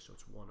 2. Okay, so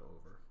it's 1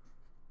 over.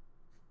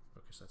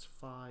 Okay, so that's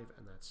 5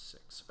 and that's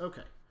 6.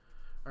 Okay.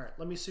 All right,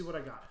 let me see what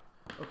I got.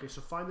 Okay,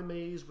 so find the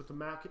maze with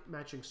the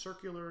matching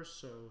circulars.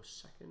 So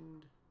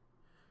second.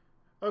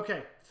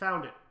 Okay,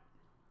 found it.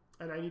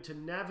 And I need to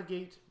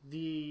navigate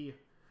the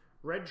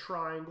red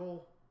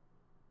triangle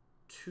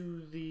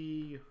to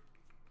the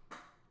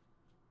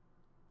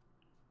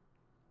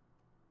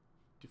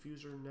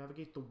diffuser.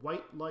 Navigate the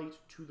white light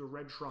to the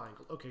red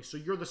triangle. Okay, so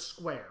you're the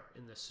square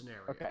in this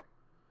scenario. Okay.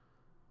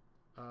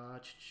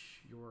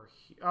 You're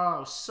here.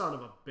 Oh, son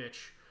of a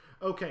bitch.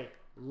 Okay,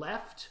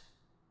 left.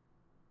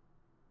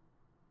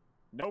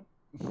 Nope.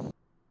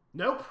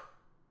 Nope.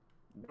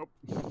 Nope.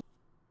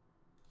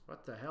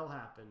 What the hell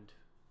happened?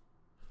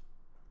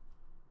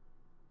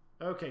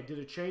 Okay, did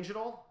it change at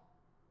all?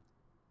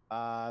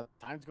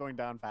 Time's going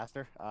down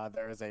faster.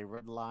 There is a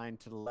red line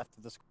to the left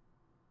of the square.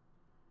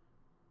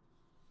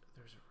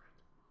 There's a red.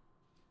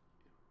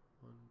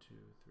 1, 2,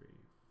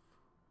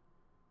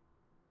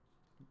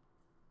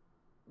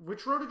 3.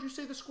 Which row did you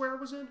say the square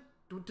was in?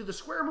 Did the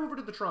square move or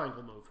did the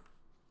triangle move?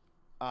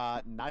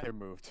 Neither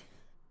moved.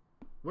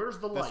 Where's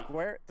the light?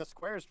 The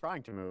square is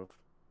trying to move.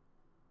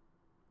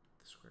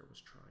 The square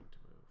was trying to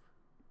move.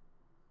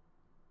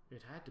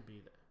 It had to be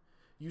that.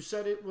 You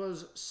said it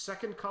was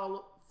second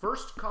column,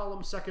 first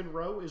column, second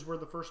row is where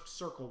the first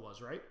circle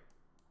was, right?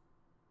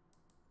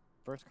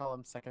 First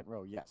column, second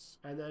row, yes.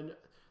 And then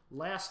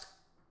last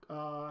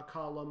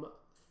column,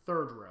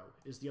 third row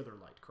is the other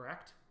light,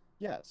 correct?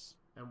 Yes.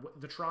 And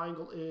the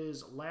triangle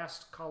is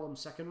last column,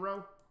 second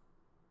row?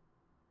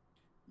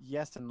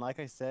 Yes, and like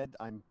I said,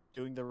 I'm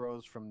doing the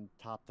rows from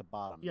top to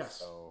bottom. Yes.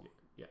 So...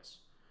 Yes.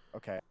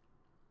 Okay.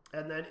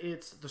 And then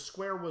it's the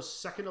square was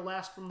second to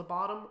last from the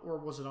bottom, or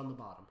was it on the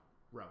bottom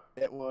row?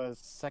 It was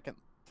second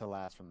to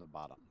last from the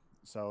bottom.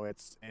 So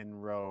it's in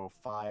row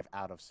 5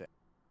 out of 6.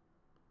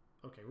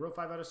 Okay, row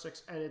 5 out of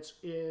 6, and it's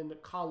in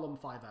column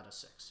 5 out of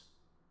 6.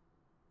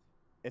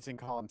 It's in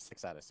column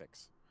 6 out of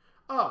 6.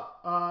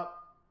 Oh,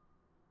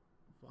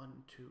 1,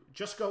 2.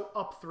 Just go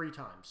up 3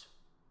 times.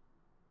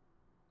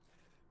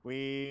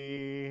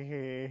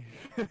 I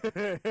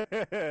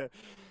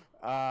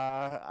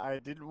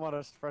didn't want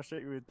to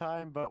frustrate you with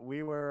time, but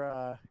we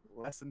were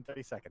less than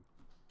 30 seconds.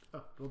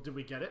 Oh, well, did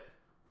we get it?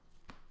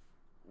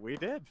 We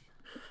did.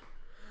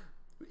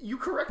 You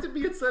corrected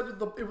me and said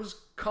it was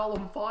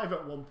column 5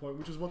 at one point,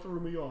 which is what threw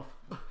me off.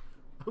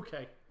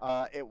 Okay.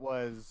 It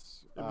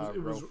was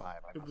row 5.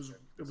 It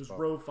was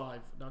row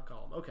 5, not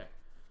column. Okay.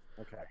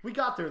 Okay. We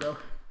got there though.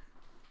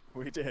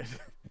 We did.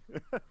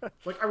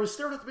 Like I was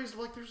staring at the base,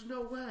 like there's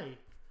no way.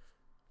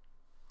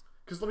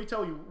 Because let me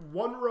tell you,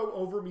 1 row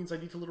over means I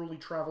need to literally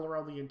travel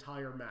around the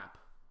entire map.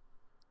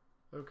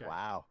 Okay.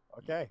 Wow.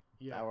 Okay.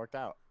 Yeah. That worked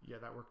out. Yeah,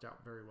 that worked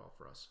out very well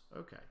for us.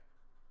 Okay.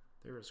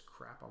 There is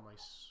crap on my...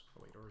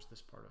 Oh, wait, or is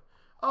this part of...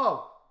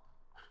 Oh!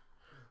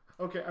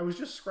 Okay, I was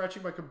just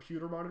scratching my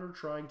computer monitor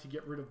trying to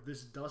get rid of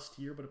this dust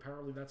here, but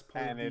apparently that's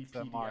part of the PDF. And it's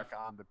a mark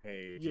on the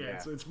page. Yeah,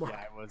 it's marked.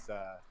 Yeah, it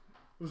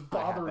was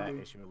bothering I had that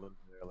me. issue a little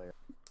bit earlier.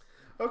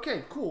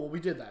 Okay, cool. We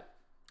did that.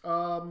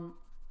 Do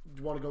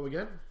you want to go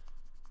again?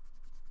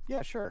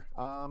 Yeah, sure.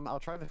 I'll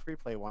try the free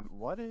play one.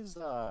 What's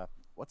a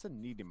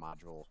needy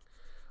module?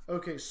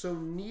 Okay, so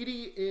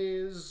needy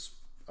is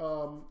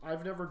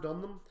I've never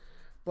done them,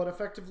 but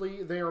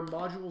effectively they are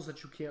modules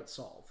that you can't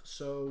solve.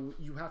 So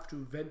you have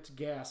to vent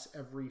gas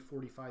every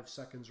 45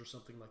 seconds or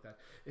something like that.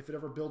 If it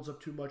ever builds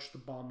up too much, the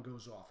bomb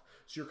goes off.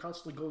 So you're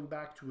constantly going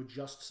back to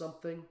adjust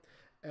something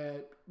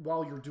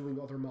while you're doing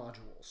other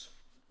modules.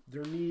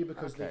 They're needy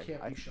because they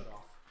can't be shut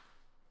off.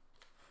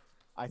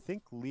 I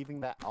think leaving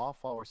that off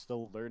while we're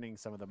still learning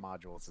some of the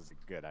modules is a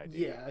good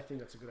idea. Yeah, I think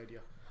that's a good idea.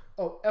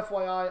 Oh,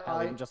 FYI,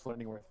 I'm just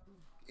learning where.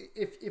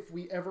 If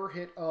we ever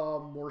hit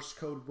Morse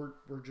code,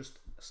 we're just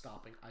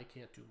stopping. I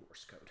can't do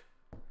Morse code.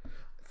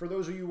 For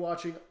those of you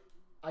watching,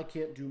 I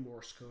can't do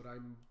Morse code.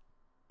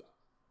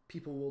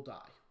 People will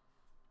die.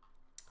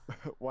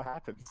 What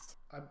happens?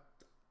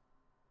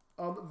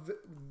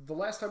 The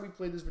last time we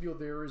played this video,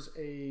 there is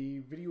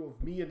a video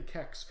of me and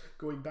Kex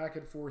going back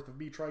and forth of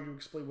me trying to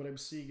explain what I'm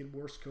seeing in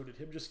Morse code and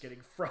him just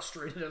getting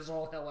frustrated as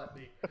all hell at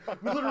me.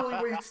 We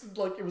literally wasted,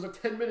 like, it was a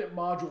 10-minute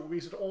module. We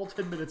wasted all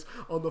 10 minutes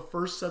on the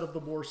first set of the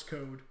Morse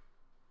code.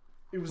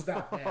 It was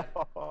that bad.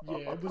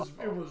 Yeah,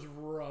 it was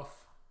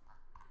rough.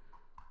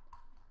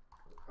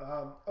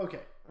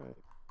 Okay. Right.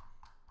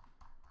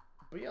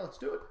 But yeah, let's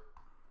do it.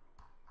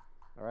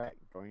 All right,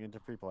 going into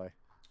free play.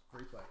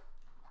 Free play.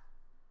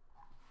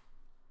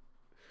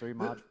 3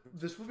 modules.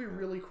 This would be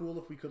really cool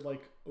if we could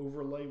like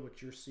overlay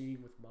what you're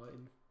seeing with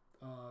mine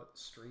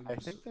streams. I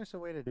think there's a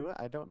way to do it.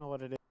 I don't know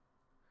what it is.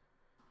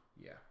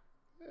 Yeah.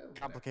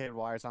 Complicated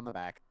wires on the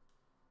back.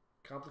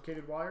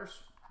 Complicated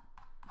wires?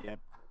 Yep.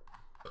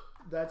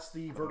 That's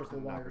the vertical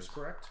wires,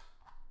 correct?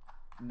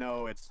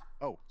 No, it's...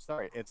 Oh,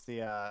 sorry. It's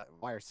the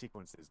wire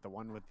sequences. The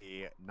one with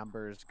the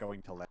numbers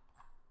going to left.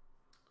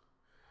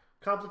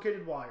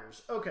 Complicated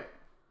wires. Okay.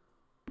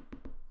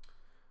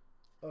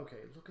 Okay,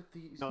 look at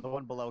these. No, the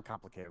one below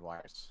complicated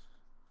wires.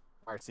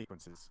 Wire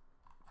sequences.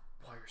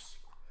 Wire sequence.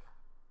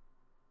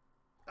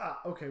 Ah,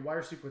 okay.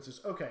 Wire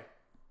sequences. Okay.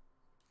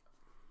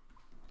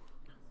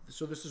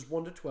 So this is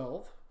 1 to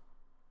 12.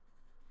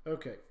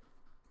 Okay.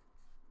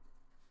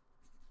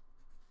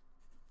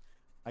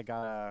 I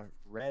got a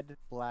red,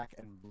 black,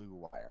 and blue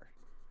wire.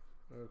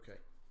 Okay.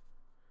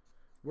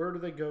 Where do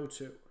they go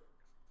to?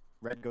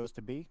 Red goes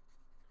to B.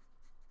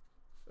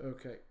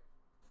 Okay.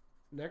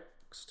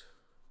 Next.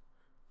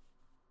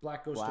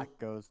 Black goes Black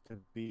goes to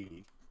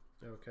B.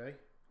 Okay.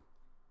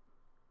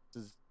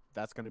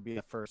 That's going to be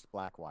the first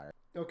black wire.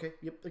 Okay.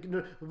 Yep.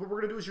 No, what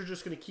we're gonna do is you're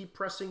just gonna keep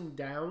pressing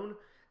down,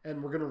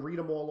 and we're gonna read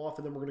them all off,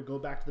 and then we're gonna go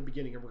back to the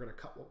beginning, and we're gonna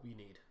cut what we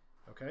need.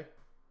 Okay.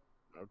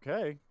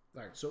 Okay.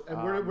 All right. So,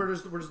 and where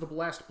does the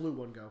last blue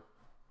one go?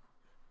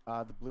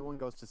 The blue one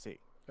goes to C.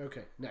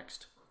 Okay.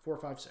 Next. 4,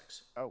 5,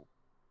 6. Oh,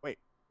 wait.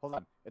 Hold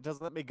on. It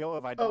doesn't let me go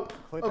if I don't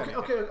click okay,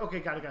 anything. okay,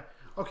 got it.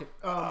 Okay,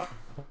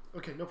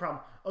 okay, no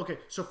problem. Okay,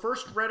 so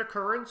first red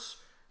occurrence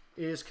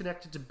is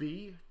connected to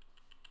B.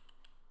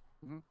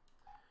 Mm-hmm.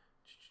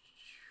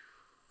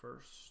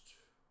 First.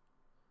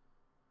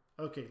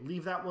 Okay,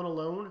 leave that one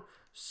alone.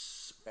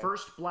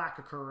 First black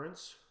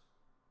occurrence.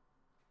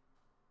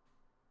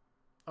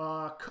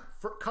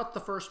 Cut the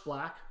first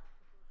black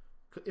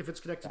if it's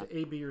connected to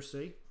A, B, or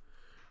C.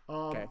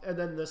 Okay. And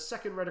then the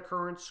second red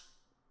occurrence.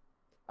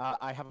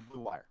 I have a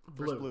blue wire.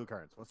 First blue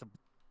occurrence. What's the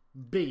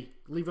B?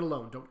 Leave it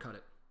alone. Don't cut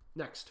it.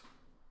 Next.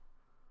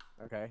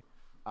 Okay.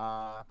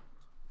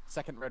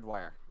 Second red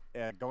wire.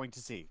 Going to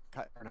C.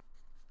 Cut or not.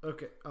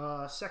 Okay.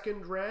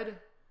 Second red.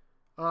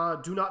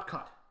 Do not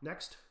cut.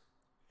 Next.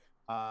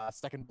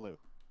 Second blue.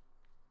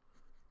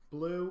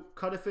 Blue.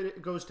 Cut if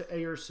it goes to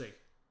A or C.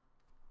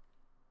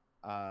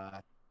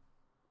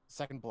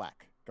 Second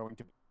black. Going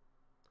to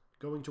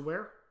Going to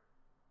where?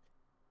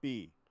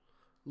 B.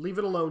 Leave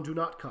it alone. Do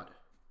not cut.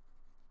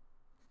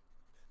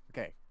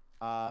 Okay.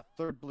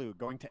 Third blue.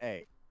 Going to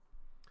A.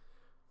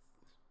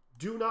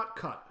 Do not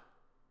cut.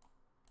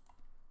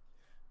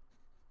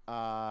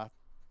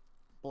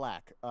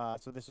 Black.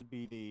 So this would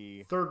be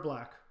the Third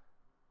black.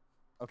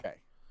 Okay.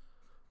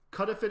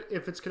 Cut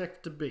if it's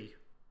connected to B.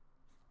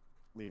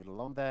 Leave it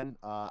alone then.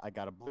 I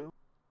got a blue.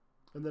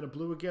 And then a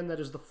blue again. That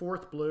is the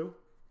fourth blue.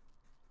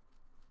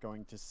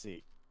 Going to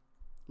C.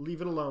 Leave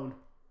it alone.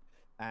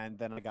 And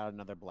then I got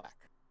another black.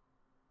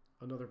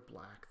 Another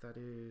black. That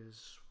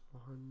is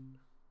 1,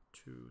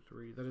 2,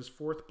 3. That is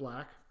fourth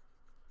black.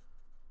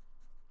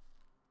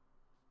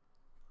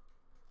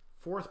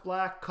 Fourth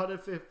black. Cut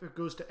if it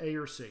goes to A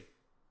or C.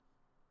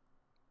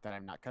 Then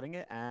I'm not cutting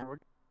it, and we're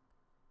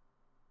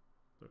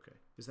Okay.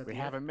 Is that we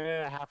have a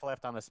minute and a half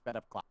left on a sped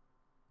up clock.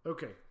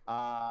 Okay.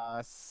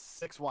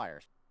 6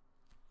 wires.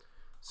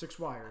 6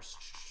 wires.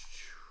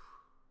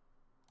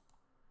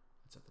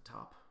 It's at the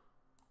top.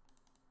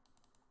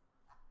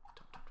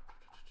 Come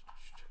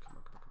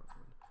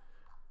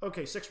on.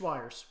 Okay, 6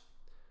 wires.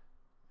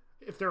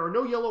 If there are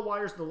no yellow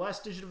wires, the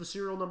last digit of the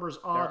serial number is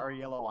odd. There are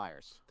yellow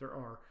wires. There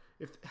are.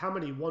 How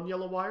many? 1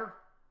 yellow wire?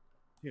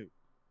 2.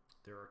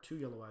 There are 2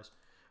 yellow wires.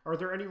 Are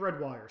there any red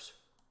wires?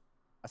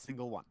 A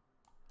single one.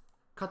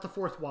 Cut the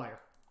 4th wire.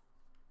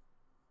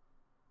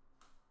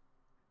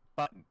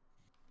 Button.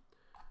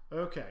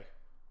 Okay.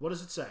 What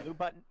does it say? Blue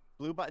button.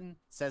 Blue button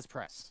says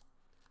press.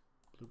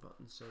 Blue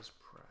button says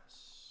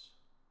press.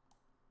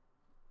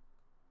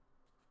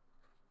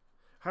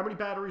 How many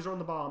batteries are on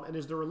the bomb? And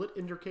is there a lit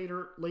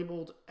indicator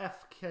labeled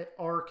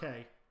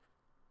FRK?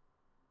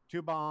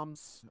 2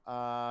 bombs.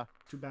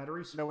 2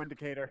 batteries? No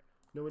indicator.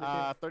 No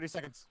indicator? 30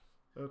 seconds.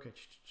 Okay.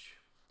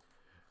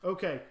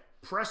 Okay.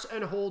 Press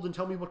and hold and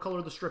tell me what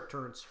color the strip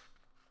turns.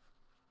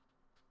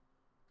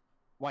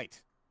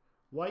 White.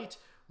 White.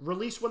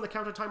 Release when the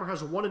counter timer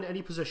has 1 in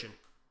any position.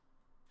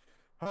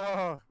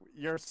 Oh,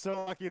 you're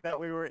so lucky that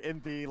we were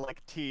in the,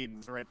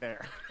 teens right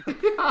there.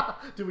 Yeah.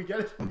 Did we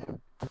get it?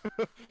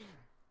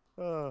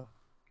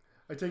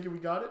 I I take it we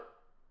got it?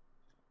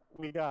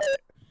 We got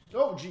it.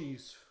 Oh,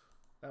 jeez.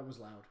 That was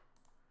loud.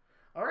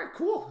 All right,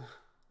 cool.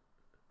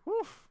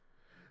 Whew.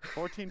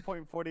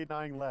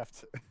 14.49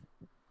 left.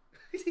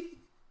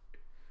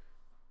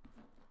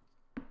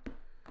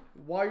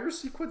 Wire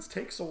sequence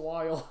takes a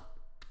while.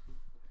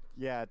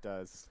 Yeah, it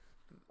does.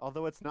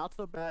 Although it's not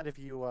so bad if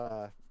you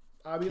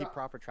keep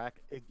proper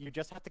track. You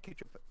just have to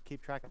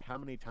keep track of how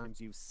many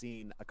times you've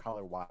seen a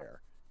color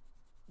wire.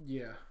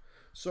 Yeah.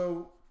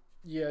 So,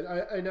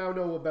 yeah, I now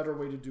know a better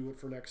way to do it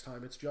for next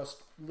time. It's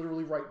just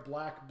literally write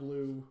black,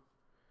 blue,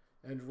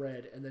 and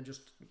red, and then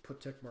just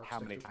put tick marks. How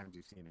many times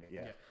you've seen it,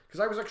 yeah. Because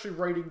I was actually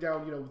writing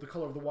down, the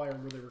color of the wire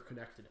and where they were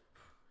connected.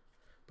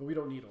 But we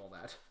don't need all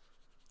that.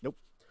 Nope.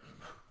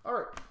 All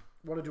right.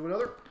 Want to do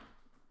another?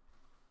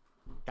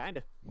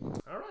 Kinda.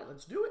 All right,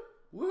 let's do it.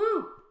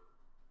 Woohoo!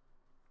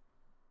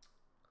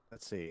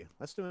 Let's see.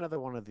 Let's do another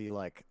one of the,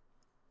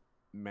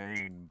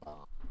 main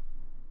bomb.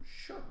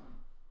 Sure.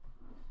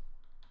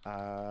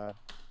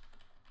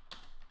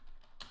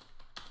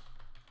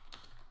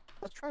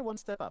 Let's try one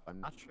step up. I'm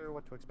not sure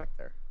what to expect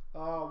there.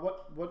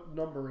 What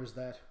number is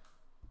that?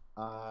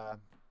 Well,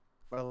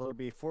 it'll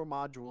be 4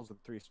 modules and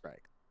 3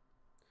 strikes.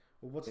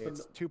 Well,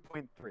 It's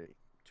 2.3.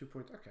 2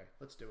 point. Okay,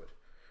 let's do it.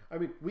 I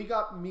mean, we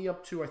got me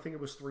up to, I think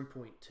it was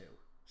 3.2.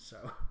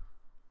 So,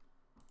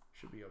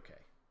 should be okay.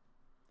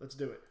 Let's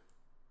do it.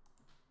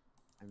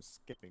 I'm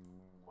skipping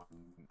one,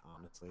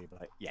 honestly,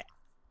 but yeah.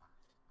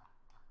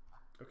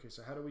 Okay,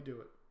 so how do we do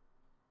it?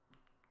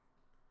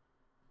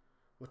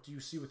 What do you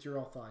see with your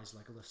elf eyes,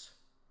 Legolas?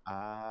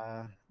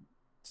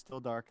 Still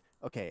dark.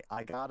 Okay,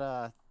 I got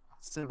a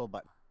symbol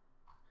button.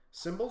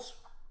 Symbols?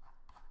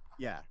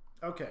 Yeah.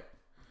 Okay,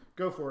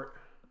 go for it.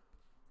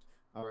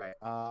 All right.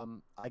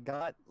 I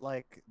got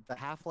like the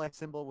Half-Life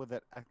symbol with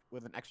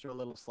an extra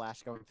little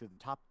slash going through the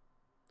top.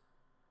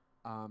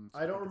 So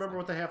I don't remember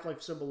what the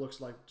Half-Life symbol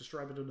looks like.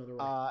 Describe it another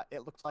way.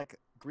 It looks like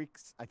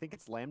Greeks. I think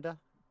it's lambda.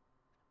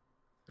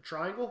 A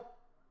triangle?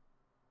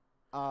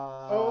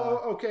 Uh,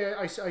 Okay.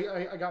 I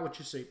got what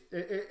you see.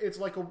 It's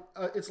like a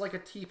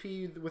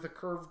TP with a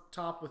curved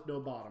top with no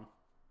bottom.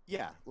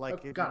 Yeah, like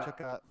if you got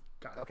took it. a.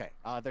 Got it. Okay.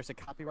 There's a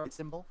copyright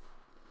symbol.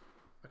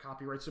 A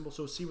copyright symbol.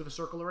 So C with a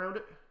circle around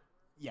it.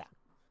 Yeah.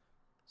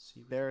 C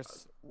with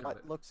There's got what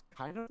it. looks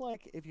kind of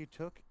like if you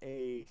took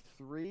a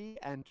 3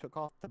 and took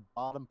off the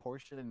bottom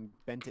portion and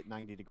bent it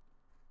 90 degrees.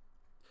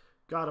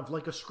 Got it.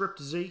 Like a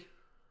script Z.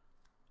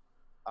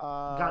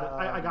 Got it.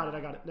 I got it. I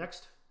got it.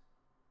 Next.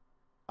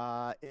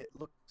 It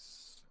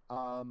looks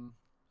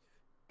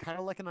kind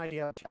of like an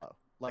idea of a cello,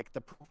 like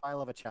the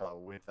profile of a cello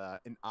with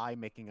an eye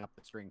making up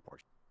the string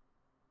portion.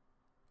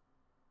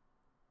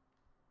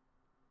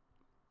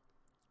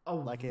 Oh,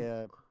 Like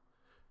a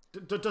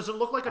does it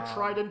look like a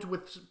trident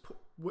with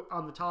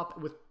on the top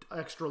with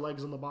extra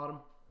legs on the bottom?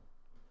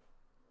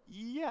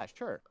 yeah,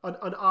 sure.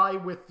 An eye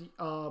with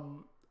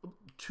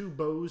two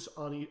bows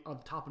on the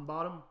top and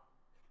bottom.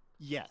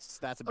 Yes,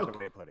 that's a better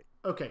way to put it.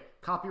 Okay,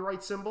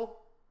 copyright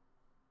symbol.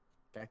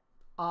 Okay.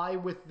 Eye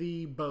with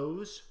the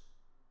bows.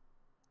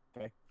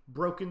 Okay.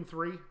 Broken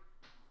 3. And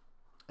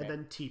Okay.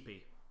 then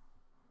teepee.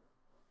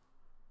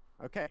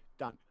 Okay,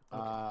 done.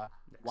 Okay,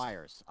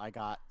 Wires. I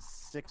got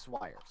 6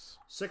 wires.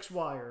 6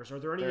 wires. Are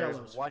there any There's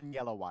yellows? 1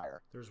 yellow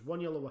wire. There's 1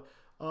 yellow wire.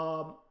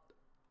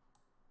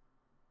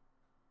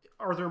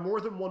 Are there more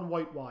than 1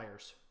 white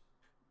wires?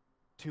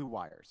 2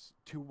 wires.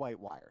 2 white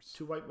wires.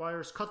 2 white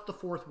wires. Cut the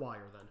 4th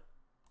wire then.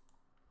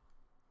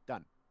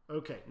 Done.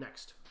 Okay,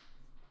 next.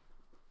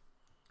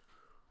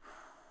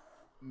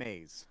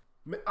 Maze.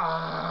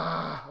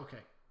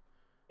 Okay.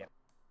 Yep.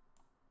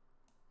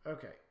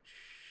 Okay.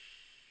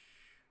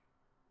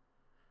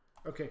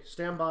 Okay,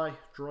 stand by.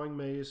 Drawing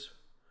maze.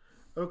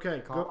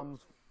 Okay,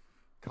 Columns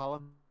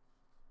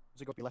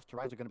are going to be left to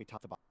right. Are going to be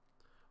top to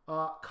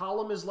bottom.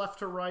 Column is left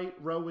to right.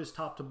 Row is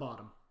top to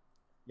bottom.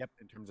 Yep,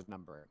 in terms of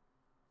numbering.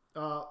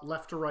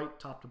 Left to right,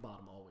 top to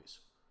bottom, always.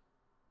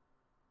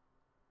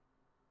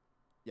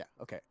 Yeah.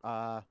 Okay.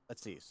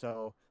 Let's see.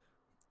 So,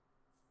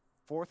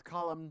 4th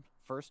column,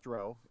 1st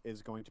row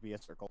is going to be a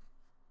circle.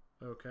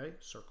 Okay,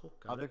 circle.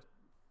 Got it.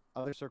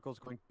 Other circle is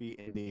going to be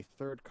in the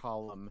 3rd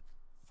column,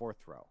 4th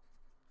row.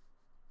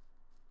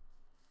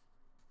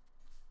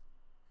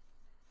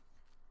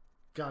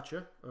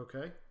 Gotcha.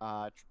 Okay.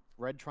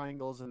 Red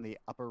triangles in the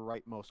upper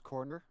rightmost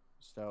corner.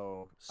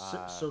 So.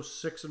 So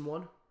 6 and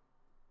 1.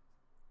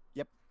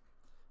 Yep.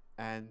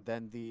 And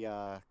then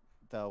the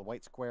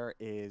white square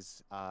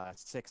is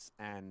 6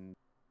 and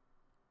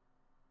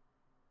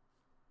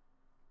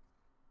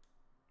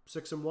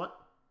 6 and what?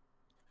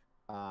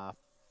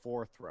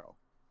 4th row.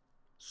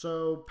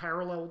 So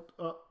parallel.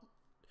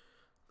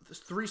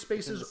 3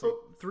 spaces.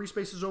 3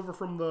 spaces over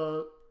from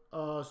the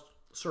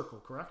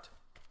circle. Correct.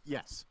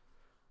 Yes.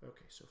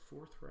 Okay, so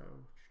 4th row.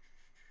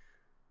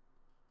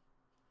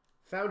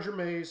 Found your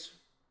maze.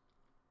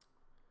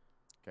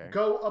 Okay.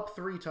 Go up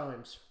 3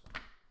 times.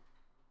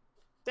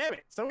 Damn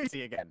it! So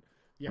easy again.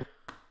 Yeah.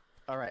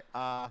 All right.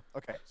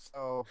 Okay.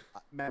 So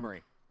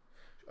memory.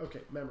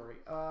 Okay, memory.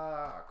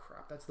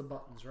 Crap. That's the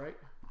buttons, right?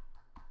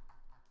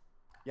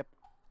 Yep.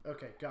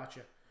 Okay,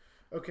 gotcha.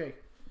 Okay,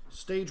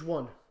 stage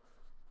 1.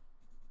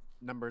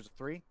 Numbers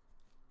 3.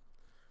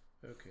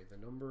 Okay, the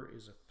number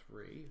is a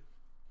 3.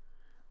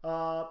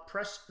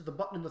 Press the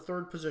button in the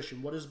 3rd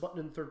position. What is button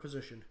in the 3rd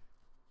position?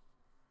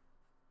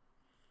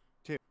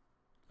 2.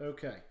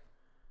 Okay.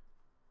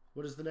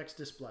 What is the next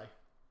display?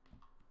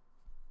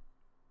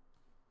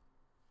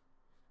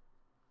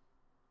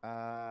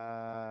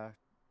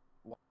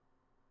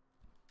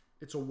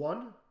 It's a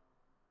 1?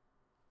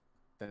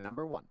 The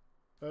number 1.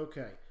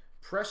 Okay.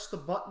 Press the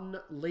button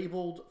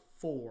labeled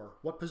 4.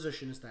 What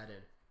position is that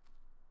in?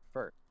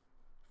 1st.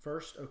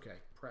 1st? Okay.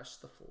 Press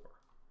the 4.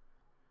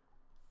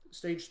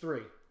 Stage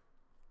 3.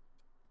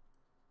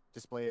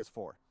 Display is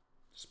 4.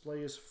 Display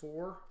is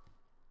 4.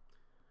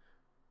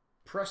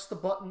 Press the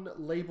button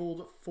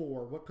labeled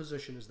 4. What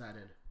position is that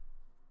in?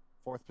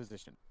 4th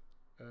position.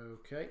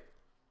 Okay.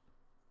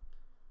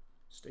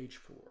 Stage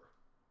 4.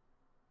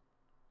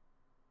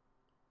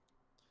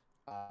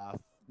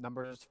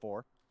 Number is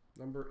 4.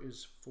 Number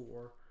is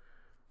 4.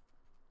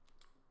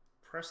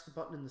 Press the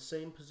button in the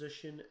same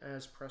position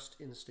as pressed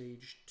in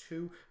stage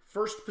 2.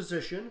 1st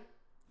position.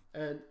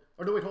 And...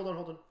 Oh, no, wait, hold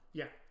on.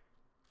 Yeah.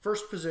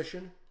 1st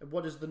position. And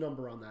what is the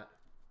number on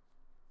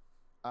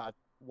that?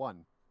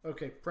 1.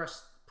 Okay,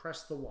 press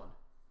the 1.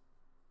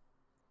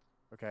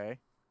 Okay.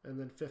 And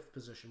then 5th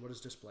position. What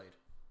is displayed?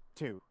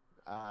 2.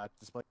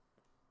 Display.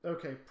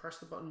 Okay, press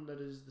the button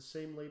that is the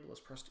same label as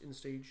pressed in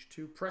stage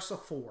 2. Press a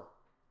 4.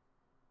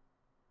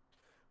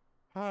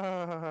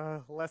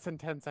 Less than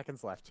 10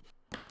 seconds left.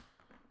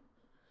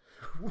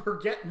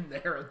 We're getting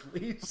there at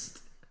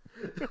least.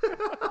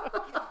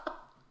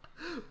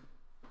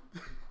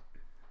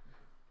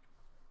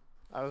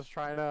 I was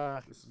trying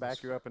to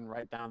back you up and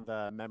write down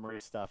the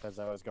memory stuff as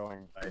I was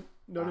going, but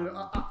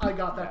No. I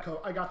got that.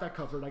 I got that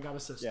covered. I got a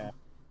system. Yeah,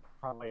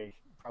 probably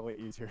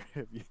easier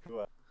if you.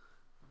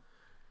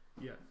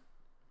 Yeah.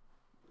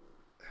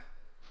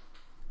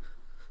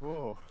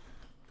 Whoa.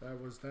 That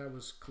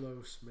was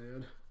close,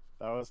 man.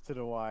 That was to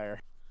the wire.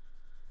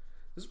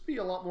 This would be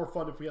a lot more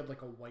fun if we had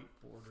like a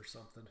whiteboard or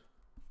something.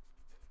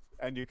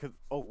 And you could.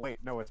 Oh wait,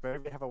 no. It's better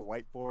if you have a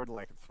whiteboard.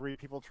 Like 3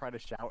 people try to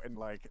shout and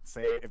like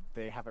say if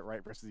they have it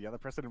right versus the other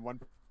person, and one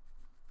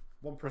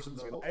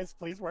person's like, guys,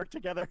 please work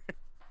together.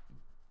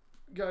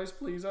 Guys,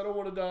 please, I don't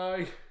want to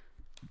die.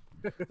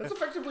 That's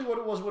effectively what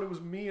it was when it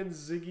was me and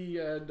Ziggy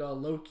and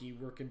Loki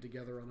working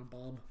together on a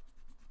bomb.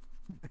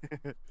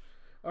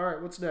 All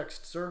right, what's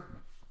next, sir?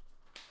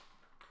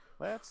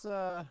 Let's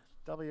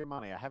double your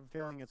money. I have a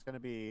feeling it's going to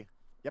be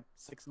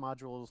 6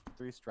 modules,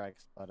 3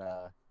 strikes, but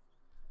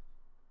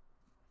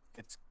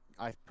it's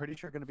I'm pretty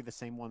sure going to be the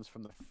same ones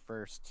from the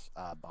first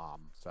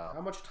bomb. So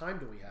how much time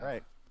do we have?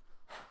 Right,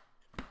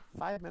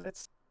 5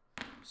 minutes.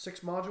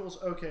 6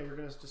 modules. Okay, we're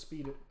gonna have to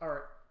speed it. All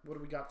right, what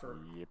do we got for?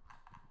 Yep.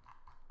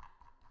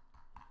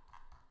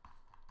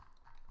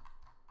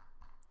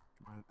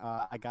 Come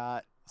on. I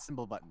got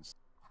symbol buttons.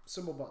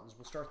 Symbol buttons.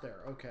 We'll start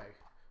there. Okay,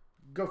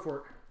 go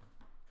for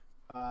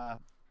it.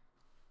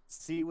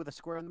 C with a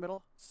square in the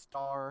middle,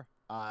 star,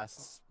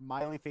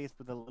 smiley face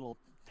with a little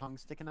tongue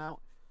sticking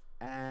out,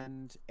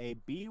 and a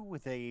B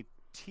with a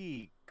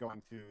T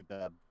going through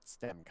the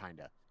stem,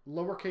 kinda.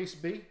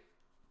 Lowercase b?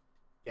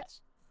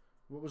 Yes.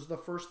 What was the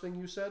first thing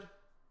you said?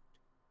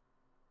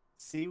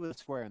 C with a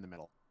square in the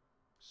middle.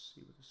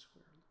 C with a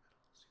square in the middle.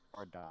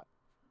 Or dot.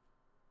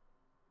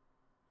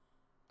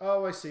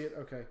 Oh, I see it.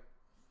 Okay.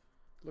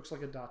 Looks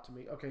like a dot to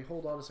me. Okay,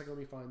 hold on a second. Let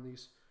me find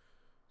these.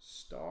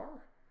 Star.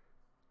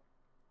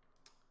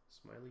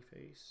 Smiley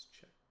face.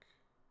 Check.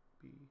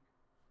 B.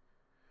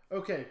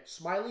 Okay,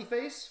 smiley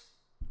face.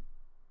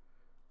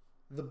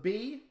 The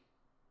B.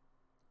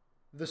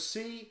 The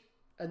C.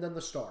 And then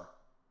the star.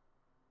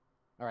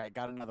 All right,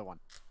 got another one.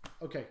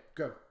 Okay,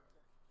 go.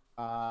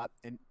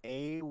 An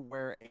A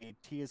where a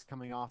T is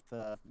coming off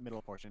the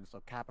middle portion,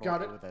 so capital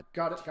Got A it. with a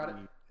Got it. T. Got it.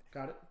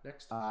 Got it.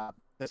 Next.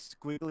 The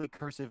squiggly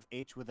cursive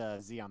H with a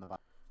Z on the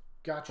bottom.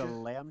 Gotcha. The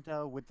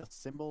lambda with the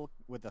symbol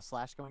with the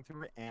slash going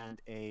through it,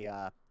 and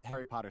a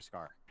Harry Potter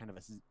scar, kind of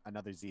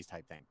another Z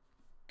type thing.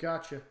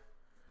 Gotcha.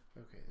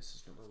 Okay, this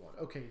is number 1.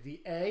 Okay,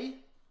 the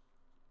A.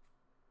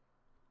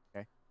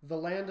 Okay. The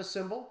lambda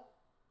symbol.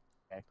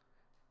 Okay.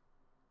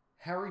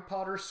 Harry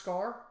Potter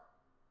scar.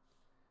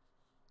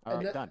 All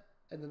right, done.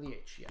 And then the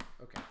H, yeah.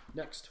 Okay,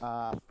 next.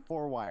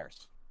 4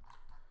 wires.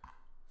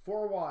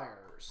 4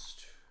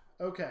 wires.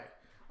 Okay.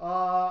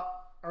 Are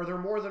there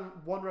more than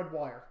 1 red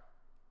wire?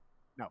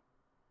 No.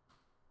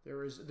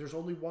 There's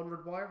only 1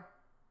 red wire?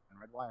 1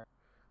 red wire.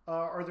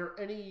 Are there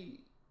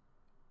any...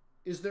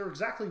 Is there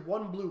exactly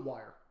 1 blue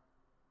wire?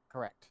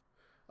 Correct.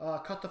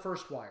 Cut the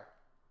first wire.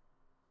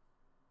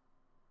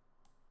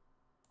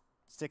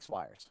 6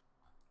 wires.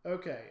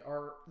 Okay.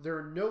 Are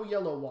there no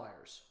yellow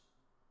wires?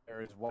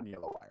 There is 1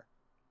 yellow wire.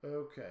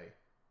 Okay.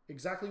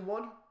 Exactly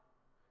 1?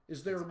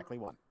 Is there Exactly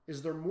 1.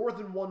 Is there more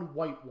than 1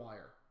 white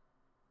wire?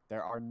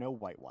 There are no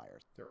white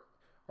wires.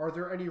 Are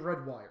there any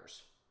red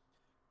wires?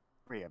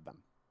 3 of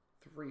them.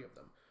 3 of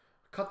them.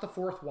 Cut the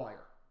 4th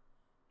wire.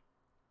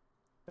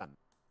 Done.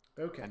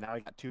 Okay. And now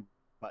I got 2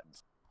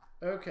 buttons.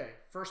 Okay.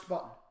 First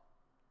button.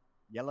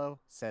 Yellow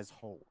says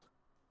hold.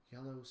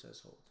 Yellow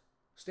says hold.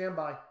 Stand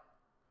by.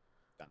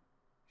 Done.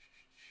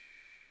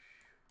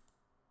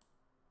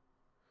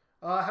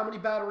 How many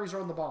batteries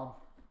are on the bomb?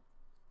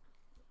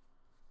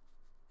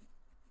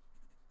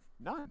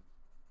 None.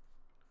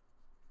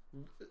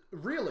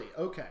 Really?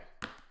 Okay.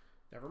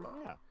 Never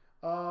mind.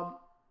 Yeah.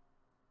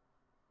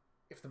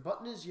 If the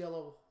button is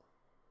yellow...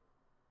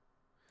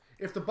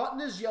 If the button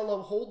is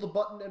yellow, hold the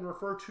button and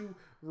refer to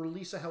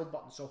release a held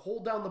button. So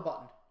hold down the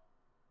button.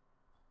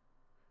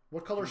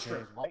 What color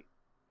strip? White.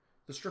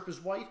 The strip is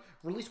white.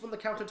 Release when the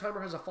counted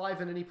timer has a 5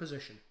 in any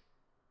position.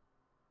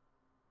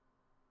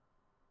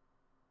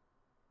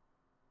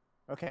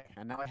 Okay,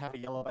 and now I have a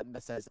yellow button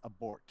that says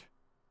abort.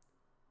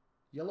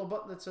 Yellow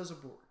button that says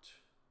abort.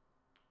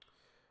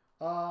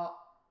 Hold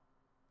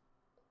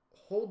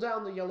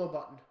down the yellow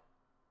button.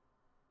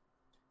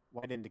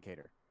 White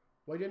indicator.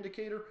 White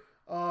indicator.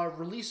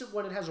 Release it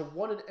when it has a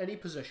 1 in any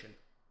position.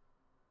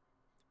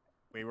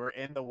 We were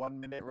in the 1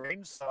 minute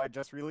range, so I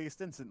just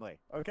released instantly.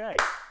 Okay,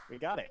 we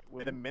got it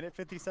with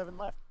 1:57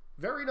 left.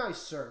 Very nice,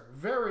 sir.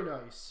 Very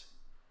nice.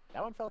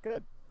 That one felt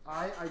good.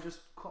 I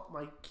just caught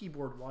my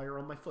keyboard wire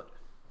on my foot.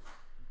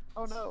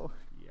 Oh no.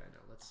 Yeah, I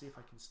know. Let's see if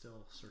I can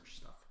still search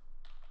stuff.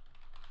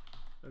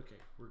 Okay,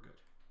 we're good.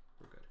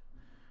 We're good.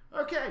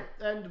 Okay,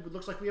 and it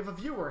looks like we have a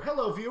viewer.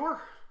 Hello,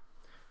 viewer.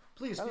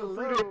 Please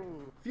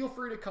feel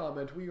free to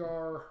comment. We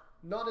are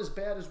not as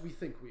bad as we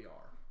think we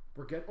are.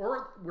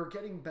 We're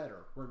getting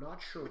better. We're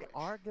not sure. We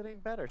are getting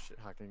better,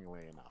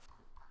 shockingly enough.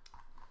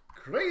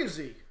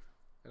 Crazy!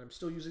 And I'm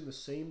still using the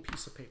same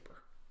piece of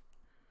paper.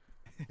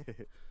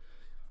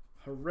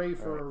 Hooray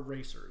for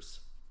erasers.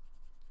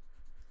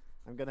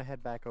 I'm gonna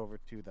head back over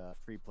to the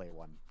free play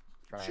one.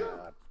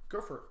 Sure,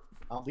 go for it.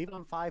 I'll leave it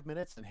on 5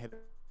 minutes and hit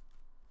it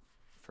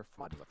for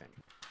fun, I think.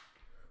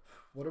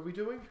 What are we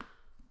doing?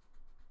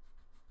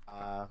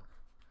 4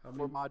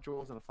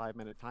 modules and a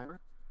 5-minute timer.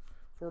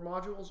 4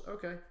 modules?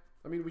 Okay.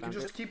 I mean, we can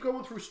just keep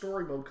going through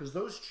story mode because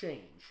those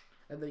change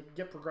and they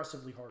get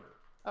progressively harder.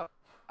 Oh,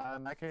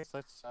 in that case,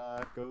 let's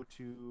go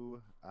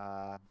to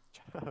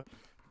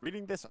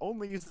reading this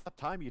only uses up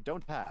time you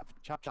don't have.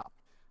 Chop chop.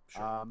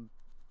 Sure.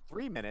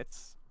 3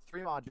 minutes,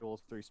 3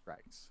 modules, 3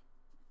 strikes.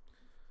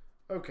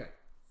 Okay.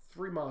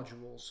 3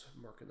 modules.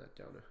 I'm marking that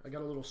down. I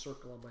got a little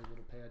circle on my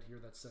little pad here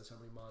that says how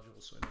many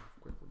modules, so I know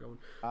how quick we're going.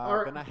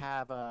 I'm gonna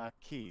have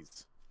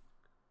keys.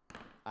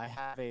 I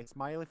have a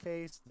smiley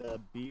face, the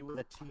B with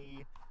a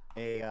T,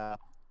 a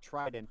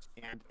trident,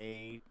 and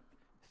a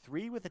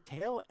 3 with a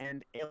tail,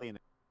 and alien.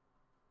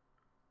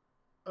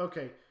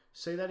 Okay,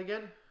 say that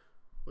again.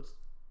 What's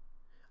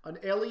an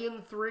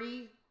alien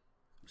 3?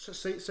 So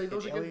say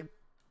those again.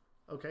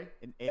 Okay.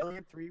 An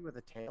alien 3 with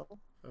a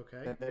tail.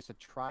 Okay. Then there's a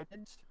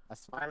trident, a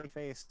smiley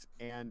face,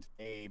 and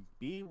a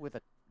B with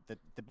a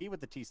the B with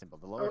the T symbol,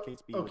 the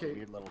lowercase B with a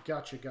weird little.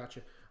 Gotcha.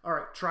 All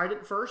right,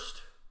 trident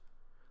first,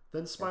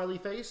 then smiley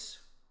face.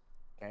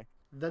 Okay.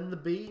 Then the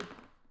B,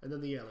 and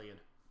then the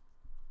alien.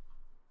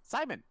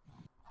 Simon.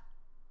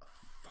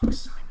 Fuck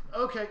Simon.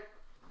 Okay.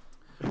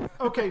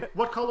 Okay.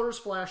 What color is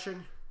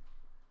flashing?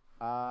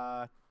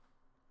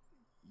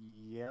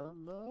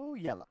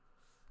 Yellow.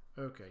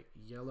 Okay,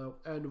 yellow.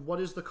 And what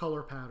is the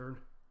color pattern?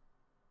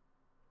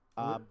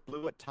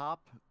 Blue at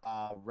top,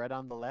 red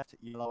on the left,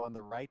 yellow on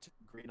the right,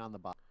 green on the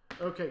bottom.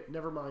 Okay,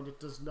 never mind. It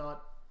does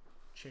not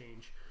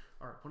change.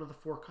 All right, one of the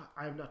 4.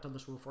 I have not done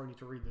this one before. I need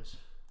to read this.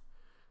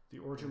 The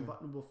origin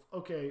button will.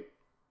 Okay.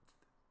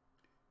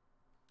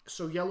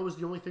 So yellow is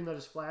the only thing that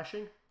is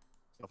flashing?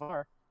 So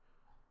far.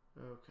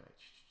 Okay.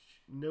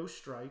 No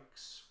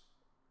strikes.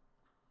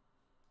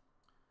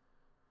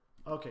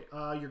 Okay,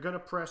 you're going to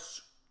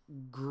press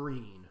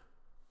green.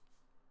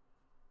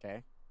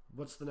 Okay.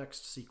 What's the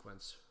next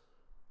sequence?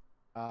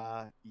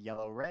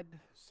 Yellow, red.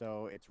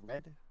 So it's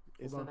red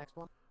is the next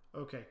one.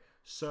 Okay,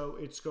 so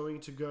it's going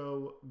to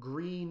go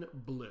green,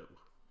 blue.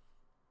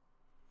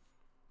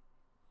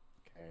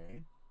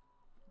 Okay.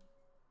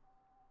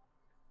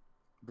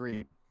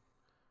 Green.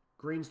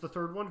 Green's the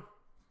third one?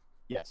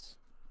 Yes.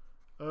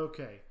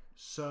 Okay,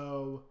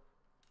 so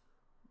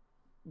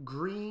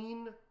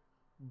green,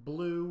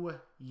 blue,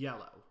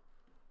 yellow.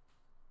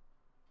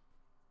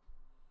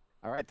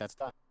 All right, that's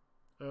done.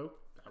 Oh.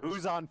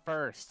 Who's on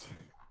first?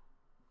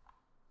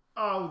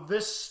 Oh,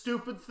 this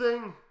stupid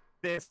thing?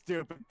 This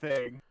stupid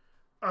thing.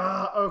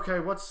 Okay,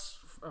 what's...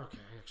 Okay,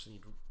 I actually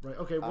need to... Right,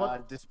 okay,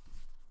 what...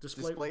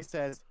 Display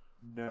says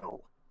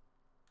no.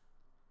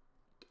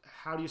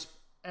 How do you...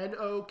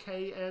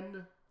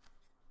 N-O-K-N?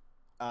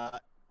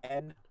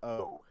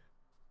 N-O.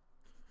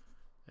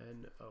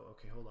 N-O,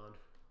 okay, hold on.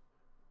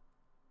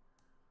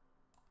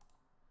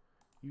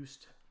 Use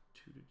step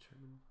 2 to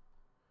determine...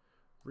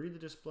 Read the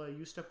display.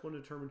 Use step 1 to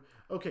determine...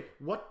 Okay,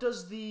 what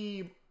does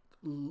the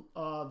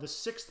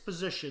 6th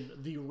position,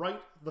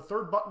 the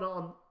third button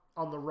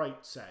on the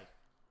right say?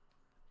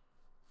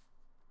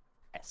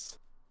 S.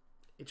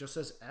 It just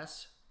says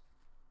S?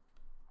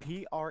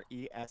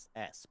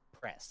 P-R-E-S-S.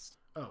 Press.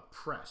 Oh,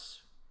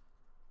 press.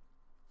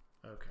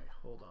 Okay,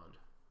 hold on.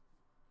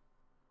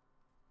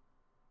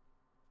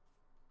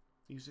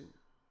 Using...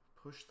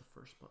 Push the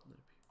first button.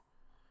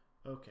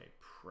 Okay,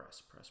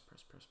 press.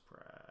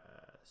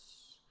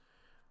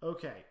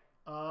 Okay,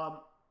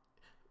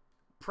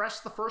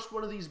 press the first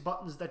one of these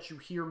buttons that you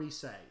hear me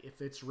say,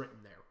 if it's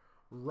written there.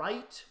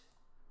 Right,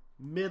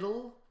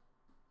 middle,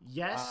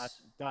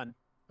 yes. Done.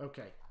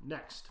 Okay,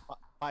 next.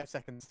 5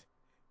 seconds.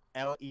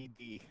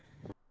 L-E-D.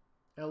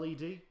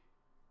 LED?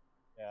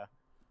 Yeah.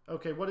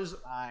 Okay, what is...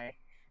 I.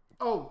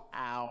 Oh!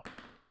 Ow.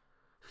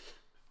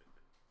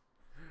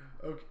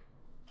 Okay.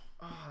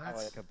 Oh,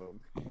 that's... Like a boom.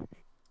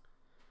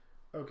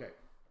 Okay.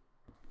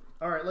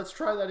 Alright, let's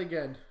try that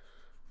again.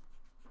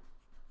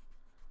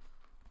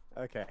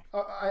 Okay.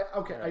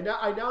 Okay. Right.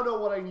 I now know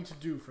what I need to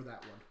do for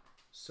that one.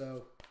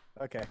 So.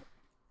 Okay.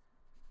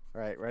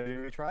 All right. Ready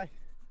to try?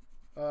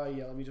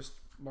 Yeah. Let me just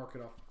mark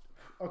it off.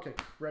 Okay.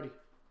 Ready.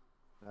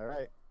 All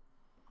right.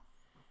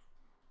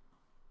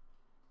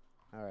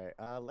 All right.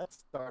 Let's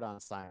start on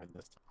Simon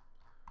this time.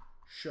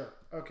 Sure.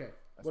 Okay.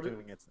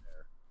 Assuming it's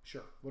there.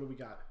 Sure. What do we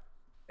got?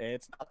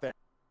 It's not there.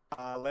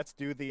 Let's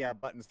do the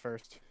buttons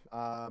first.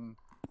 I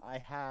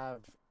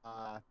have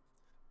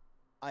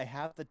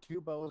the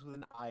 2 bows with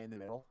an I in the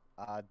middle.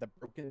 The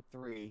broken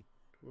 3.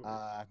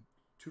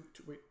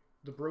 Wait.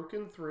 The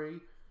broken 3.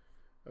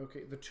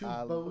 Okay, the two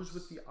bows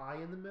with the eye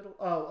in the middle.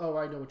 Oh,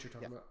 I know what you're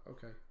talking about.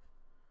 Okay.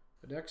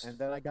 The next. And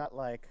then I got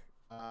like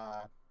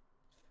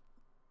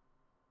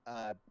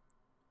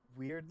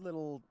weird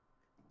little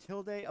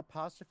tilde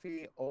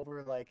apostrophe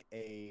over like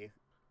a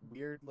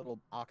weird little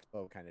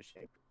oxbow kind of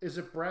shape. Is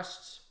it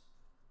breasts?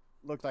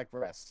 Looked like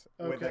breasts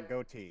with Okay. a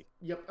goatee.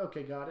 Yep.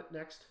 Okay, got it.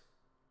 Next.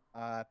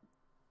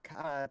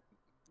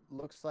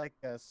 Looks like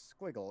a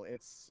squiggle.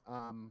 It's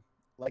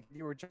like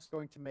you were just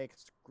going to make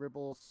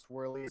scribble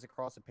swirlies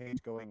across a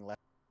page going left.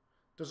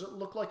 Does it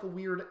look like a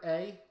weird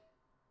A?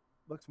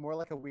 Looks more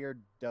like a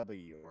weird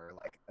W, or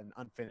like an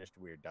unfinished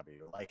weird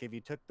W. Like if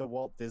you took the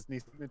Walt Disney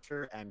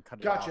signature and cut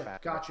it off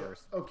after Gotcha.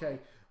 first. Okay.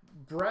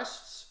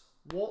 Breasts,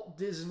 Walt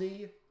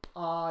Disney,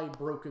 I,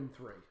 broken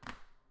 3.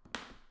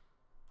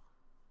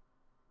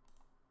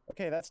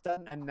 Okay, that's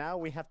done, and now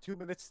we have 2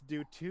 minutes to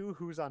do 2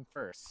 Who's on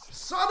First.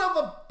 Son of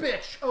a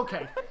bitch!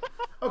 Okay.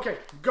 Okay,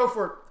 go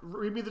for it.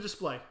 Read me the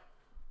display.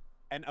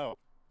 N-O.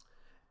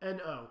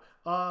 N-O.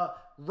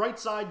 Right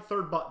side,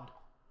 third button.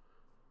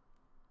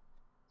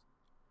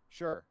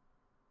 Sure.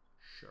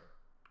 Sure.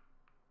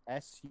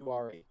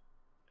 S-U-R-E.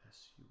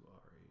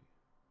 S-U-R-E.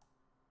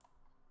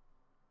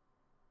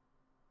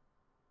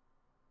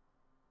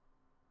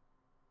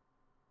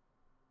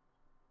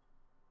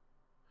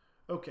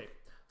 Okay.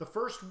 The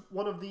first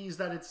one of these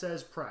that it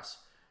says press.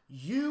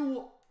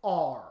 You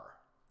are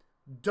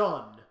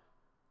done.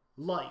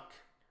 Like.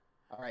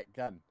 All right,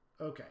 done.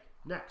 Okay.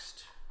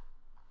 Next.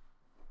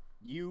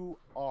 You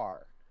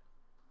are.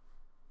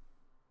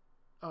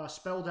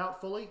 Spelled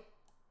out fully.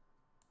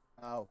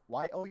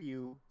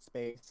 Y-O-U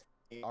space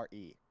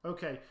A-R-E.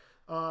 Okay.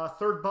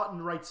 Third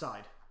button, right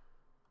side.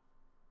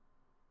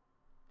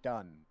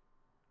 Done.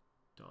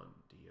 Done.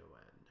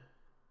 D-O-N.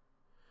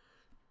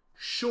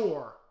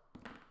 Sure.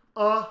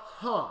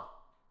 Uh-huh.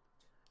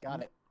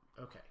 Got it.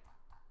 Okay.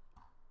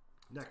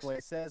 Next. Well,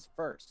 it says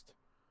first.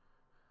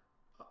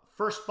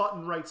 First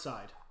button, right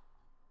side.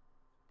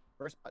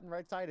 First button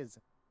right side is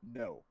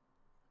no.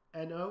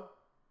 N-O?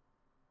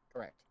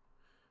 Correct.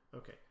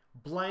 Okay.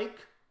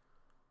 Blank.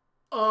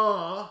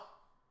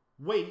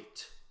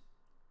 Wait.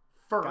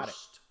 First. Got it.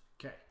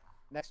 Okay.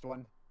 Next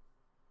one.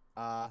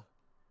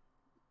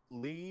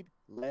 Lead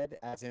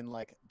as in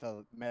like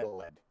the metal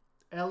lead.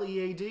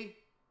 L-E-A-D?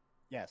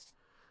 Yes.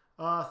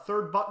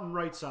 Third button,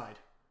 right side.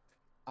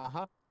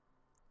 Uh-huh.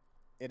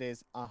 It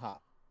is uh-huh.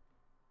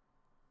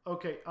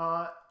 Okay.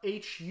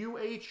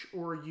 H-U-H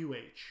or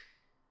U-H?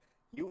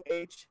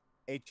 U-H,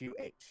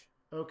 H-U-H.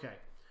 Okay.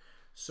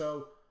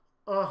 So,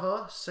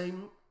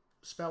 same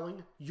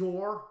spelling.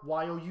 Your,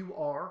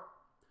 Y-O-U-R.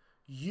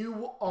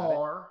 You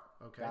are.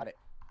 Okay. Got it.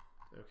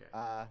 Okay.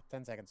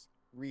 10 seconds.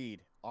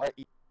 Read.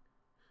 R-E.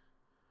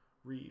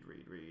 Read.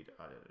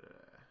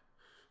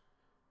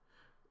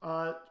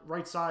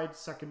 Right side,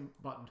 second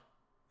button.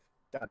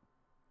 Done.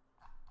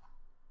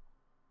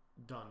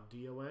 Done.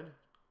 D-O-N?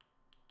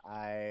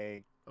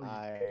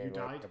 You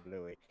died?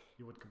 Kablooey.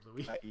 You went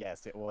kablooey?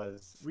 Yes, it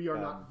was. We are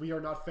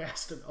not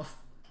fast enough.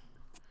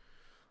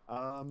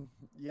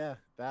 Yeah,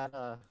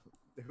 that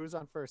Who's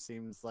on First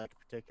seems like a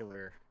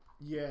particular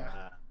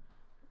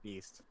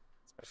beast,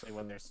 especially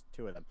when there's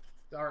 2 of them.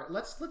 All right,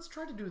 let's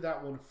try to do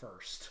that one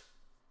first.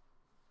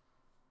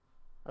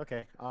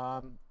 Okay.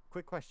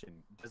 Quick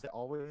question: does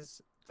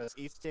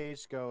each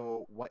stage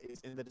go what is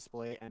in the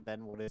display and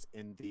then what is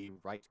in the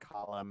right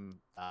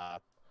column?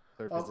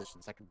 Third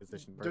position, second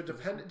position.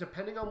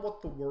 Depending on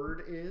what the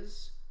word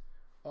is,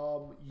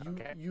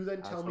 you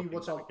then tell me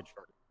what's on.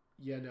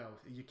 Yeah, no,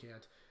 you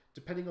can't.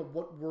 Depending on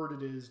what word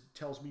it is,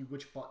 tells me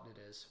which button it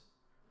is.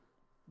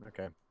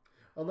 Okay.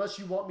 Unless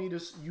you want me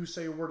to, you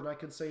say a word and I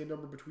can say a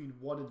number between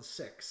 1 and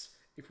 6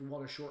 if we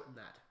want to shorten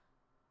that.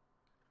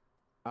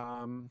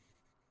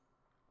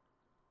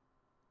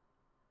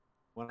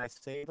 When I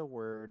say the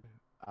word,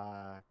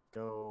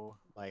 go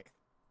like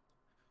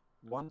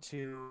 1,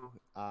 2,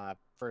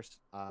 first,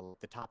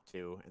 the top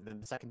 2, and then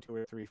the second 2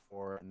 are 3,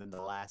 4, and then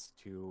the last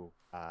 2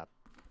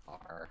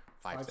 are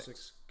 5,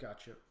 6.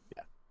 Gotcha.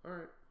 Yeah. All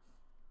right.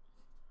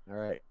 All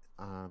right.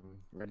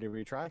 Ready to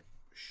retry?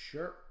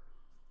 Sure.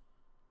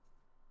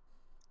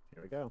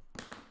 Here we go.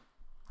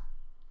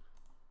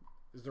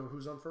 Is there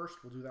Who's on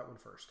First? We'll do that one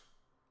first.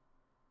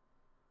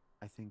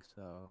 I think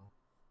so.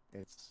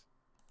 It's...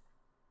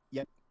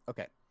 Yep.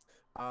 Okay.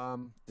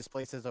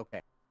 Display says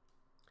okay.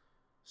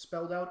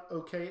 Spelled out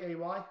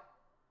O-K-A-Y?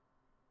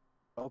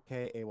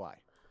 O-K-A-Y.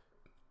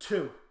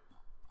 2.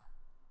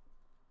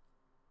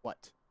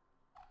 What?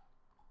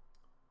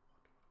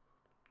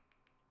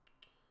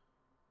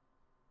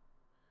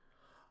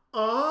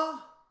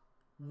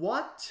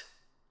 What?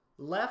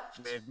 Left?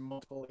 With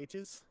multiple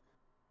H's?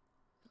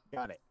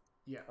 Got it.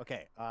 Yeah.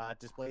 Okay.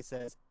 Display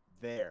says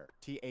there.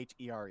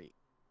 T-H-E-R-E.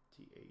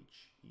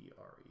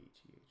 T-H-E-R-E.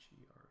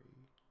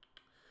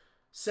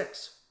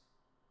 6.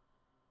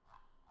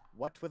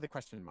 What with a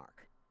question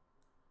mark?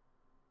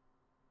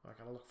 I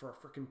gotta look for a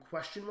freaking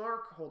question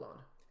mark. Hold on.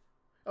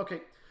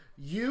 Okay.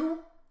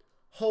 You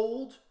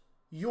hold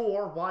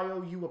your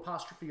Y-O-U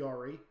apostrophe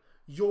R-E.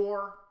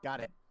 Your. Got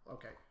it.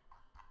 Okay.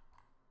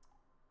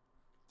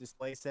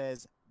 Display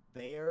says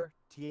there,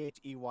 THEY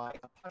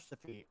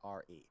apostrophe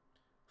RE.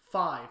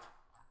 5.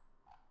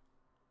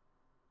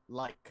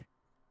 Like.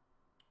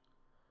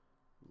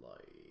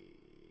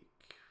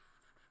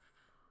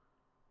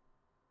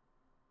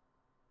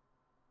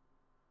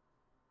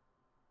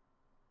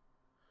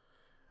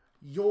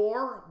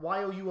 Your,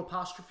 Y-O-U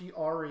apostrophe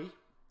R-E.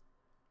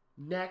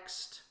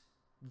 Next,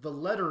 the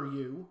letter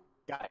U.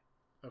 Got it.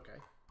 Okay.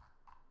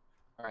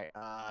 All right.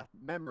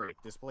 Memory.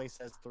 Display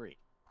says 3.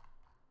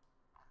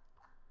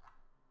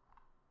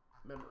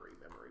 Memory.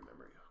 Oh,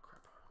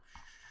 crap.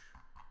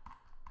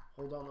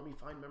 Hold on, let me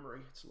find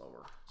memory. It's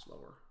lower.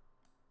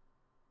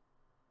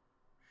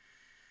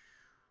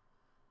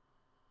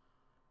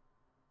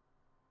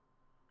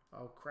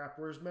 Oh, crap.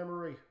 Where's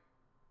memory?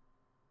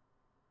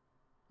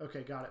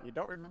 Okay, got it. You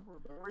don't remember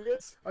what memory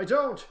is? I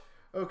don't!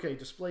 Okay,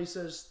 display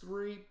says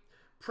 3.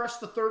 Press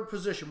the third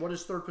position. What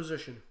is third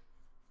position?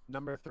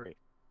 Number 3.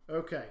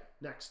 Okay,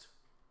 next.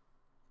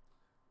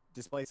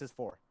 Display says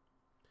 4.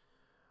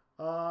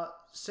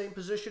 Same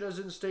position as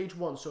in stage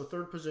 1, so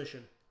third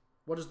position.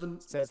 What is the...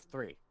 Says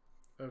 3.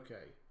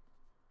 Okay.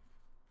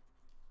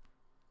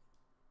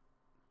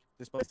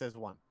 Display says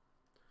 1.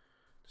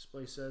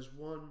 Display says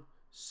 1.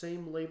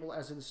 Same label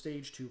as in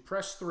stage 2.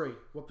 Press 3.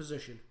 What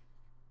position?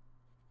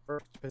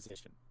 First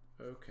position.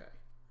 Okay.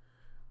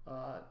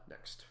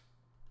 Next.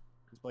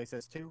 Display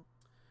says 2.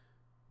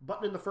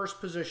 Button in the first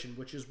position,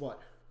 which is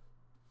what?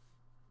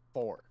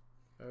 4.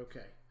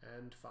 Okay,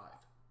 and 5.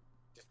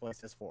 Display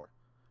says 4.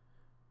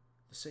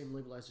 The same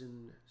label as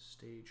in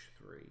stage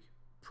 3.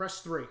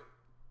 Press 3.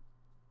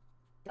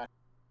 Got it.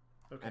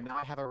 Okay. And now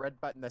I have a red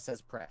button that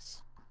says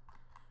press.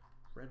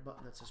 Red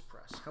button that says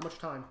press. How much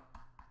time?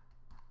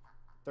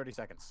 30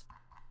 seconds.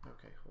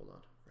 Okay, hold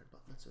on. Red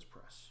button that says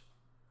press.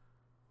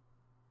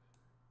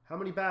 How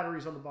many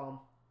batteries on the bomb?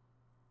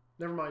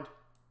 Never mind.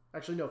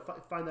 Actually, no.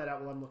 Find that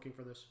out while I'm looking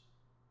for this.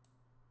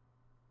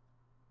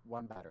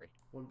 1 battery.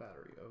 1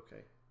 battery.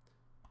 Okay.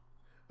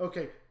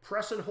 Okay.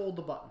 Press and hold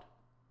the button.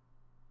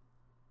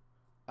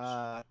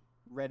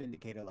 Red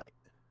indicator light.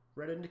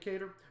 Red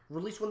indicator.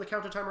 Release when the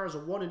counter timer has a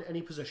 1 in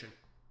any position.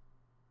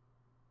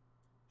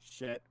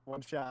 Shit.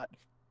 1 shot.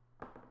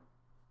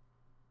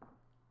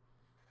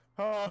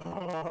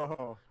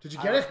 Oh. Did you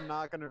get it? I'm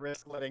not going to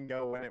risk letting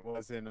go when it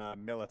was in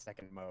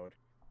millisecond mode.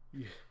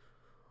 Yeah.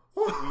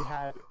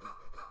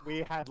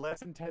 We had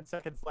less than 10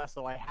 seconds left,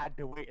 so I had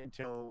to wait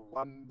until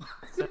 1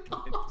 second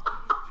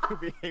to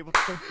be able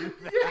to do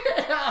that.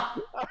 Yeah!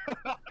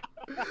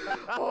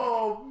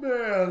 Oh,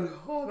 man.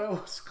 Oh, that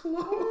was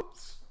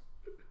close.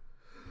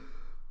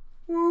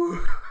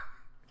 Woo.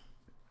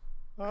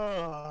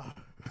 I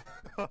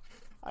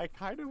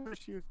kind of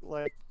wish you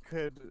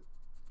could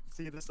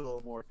see this a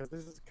little more, because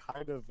this is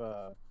kind of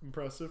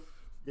impressive.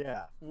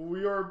 Yeah.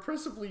 We are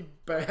impressively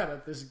bad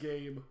at this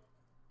game.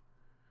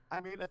 I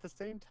mean, at the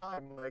same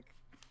time,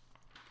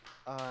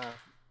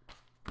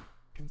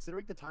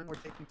 considering the time we're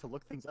taking to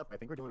look things up, I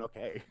think we're doing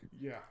okay.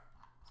 Yeah.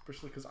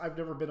 Especially because I've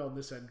never been on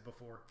this end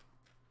before.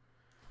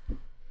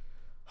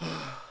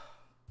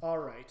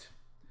 Alright.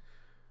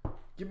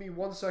 Give me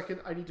 1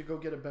 second. I need to go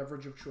get a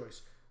beverage of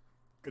choice.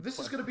 This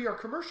is going to be our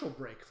commercial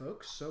break,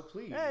 folks, so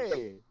please.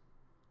 Hey!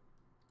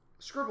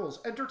 Scribbles,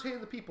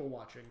 entertain the people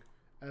watching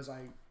as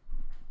I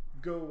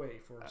go away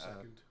for a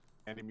second.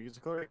 Any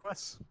musical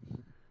requests?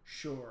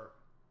 Sure.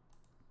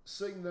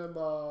 Sing them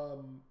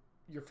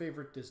your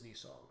favorite Disney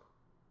song.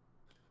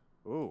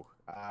 Ooh,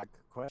 good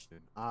question.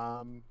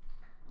 Yeah,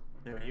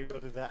 you go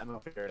do that and I'll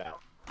figure it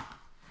out.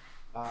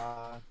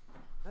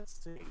 Let's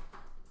see.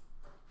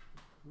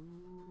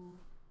 Ooh.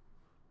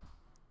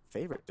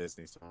 Favorite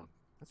Disney song?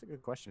 That's a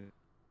good question.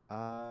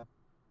 I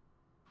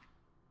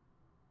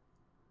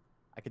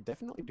could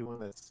definitely do one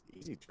that's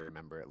easy to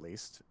remember, at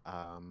least.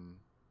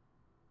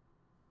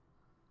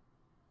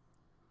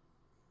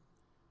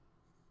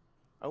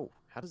 Oh,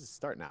 how does it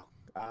start now?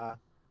 Do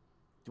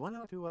you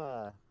want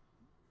to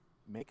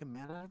make a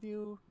man out of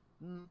you?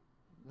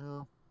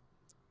 No.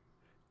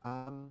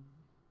 I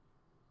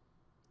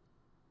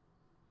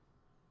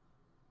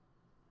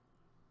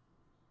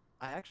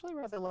actually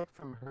rather like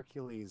from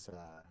Hercules,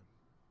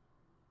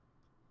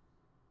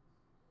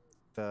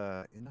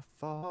 in a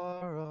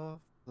far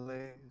off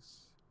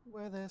place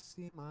where they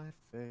see my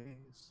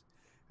face,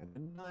 and a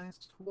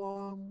nice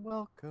warm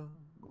welcome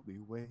will be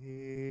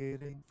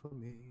waiting for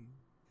me,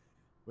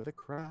 where the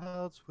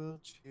crowds will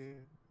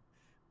cheer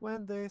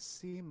when they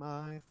see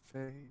my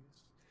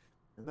face,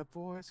 and the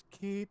voice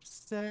keeps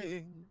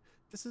saying,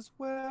 this is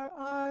where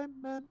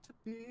I'm meant to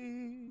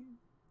be.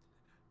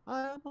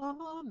 I am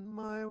on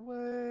my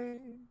way.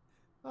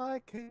 I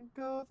can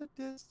go the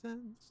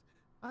distance.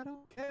 I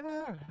don't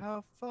care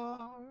how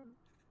far.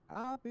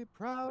 I'll be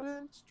proud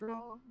and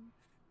strong.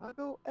 I'll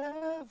go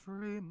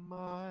every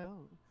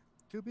mile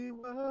to be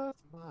worth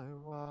my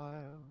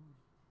while.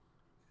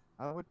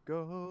 I would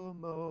go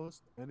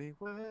most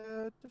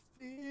anywhere to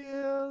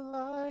feel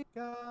like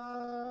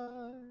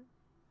I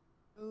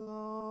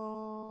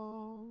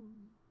belong.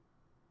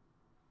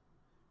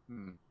 I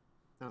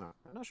don't know.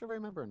 I'm not sure if I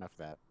remember enough of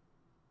that.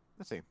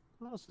 Let's see.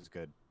 What else is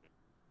good?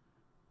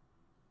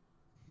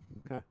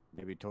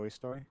 Maybe Toy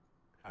Story?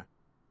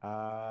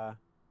 Uh,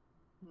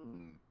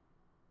 hmm.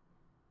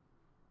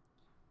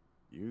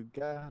 You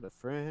got a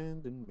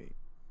friend in me.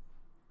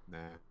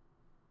 Nah.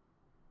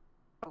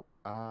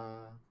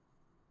 Oh,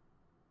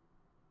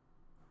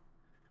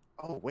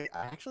 oh, wait,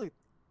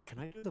 can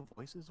I do the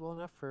voices well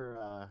enough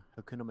for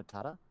Hakuna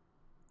Matata?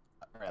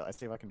 Alright, let's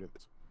see if I can do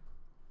this.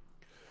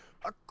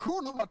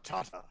 Hakuna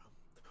Matata!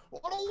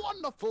 What a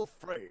wonderful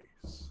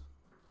phrase!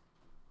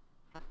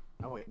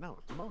 Oh, wait, no,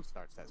 Timon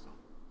starts that song.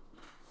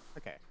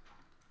 Okay.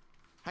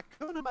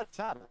 Hakuna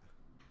Matata!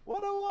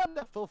 What a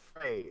wonderful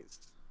phrase!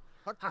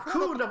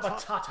 Hakuna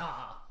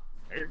Matata!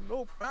 Ain't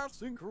no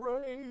passing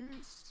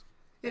craze!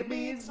 It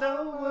means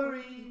no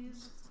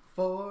worries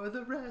for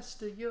the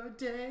rest of your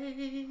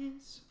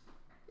days.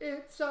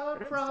 It's a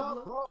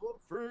problem.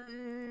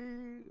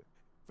 Problem-free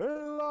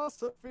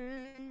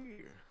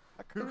philosophy.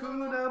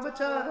 Hakuna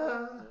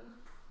Matata.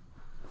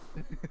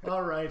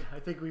 All right, I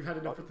think we've had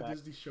enough with the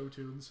Disney show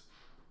tunes.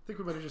 I think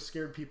we might have just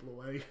scared people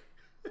away.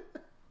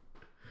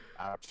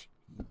 Ouch.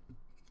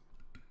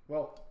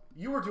 Well,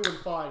 you were doing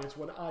fine. It's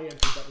when I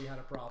entered that we had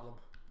a problem.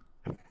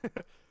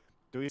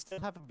 Do we still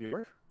have a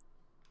viewer?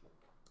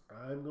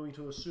 I'm going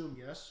to assume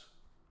yes,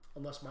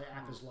 unless my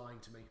app is lying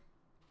to me.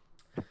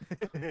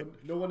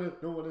 No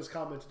one has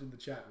commented in the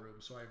chat room,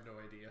 so I have no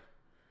idea.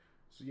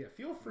 So yeah,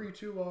 feel free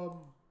to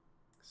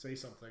say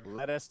something.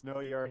 Let us know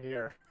you're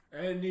here.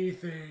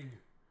 Anything.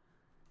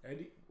 I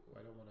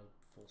don't want to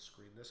full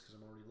screen this because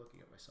I'm already looking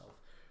at myself.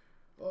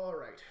 All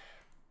right.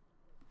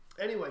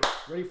 Anyway,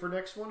 ready for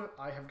next one?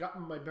 I have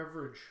gotten my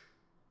beverage.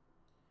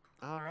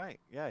 All right.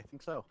 Yeah, I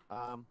think so.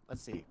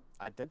 Let's see.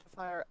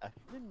 Identifier, a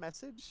hidden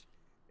message.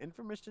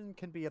 Information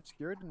can be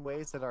obscured in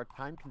ways that are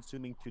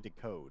time-consuming to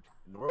decode.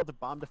 In the world of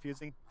bomb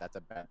defusing, that's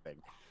a bad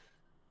thing.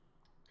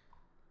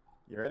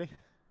 You ready?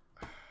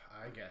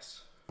 I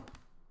guess.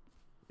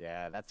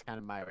 Yeah, that's kind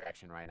of my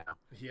reaction right now.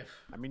 Yep.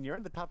 I mean, you're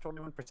in the top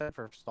 21%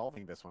 for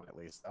solving this one, at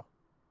least, though.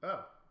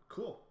 Oh,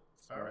 cool.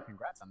 So, all right.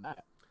 Congrats on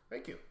that.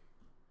 Thank you.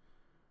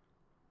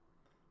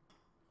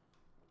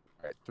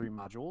 All right, 3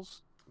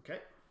 modules. Okay.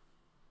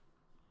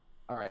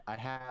 All right, I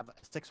have a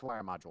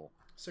 6-wire module.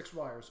 6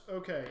 wires.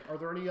 Okay. Are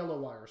there any yellow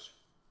wires?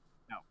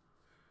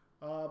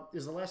 No.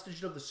 Is the last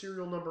digit of the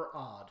serial number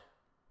odd?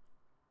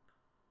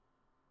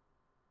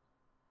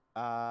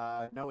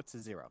 No, it's a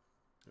 0.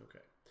 Okay.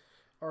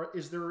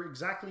 Is there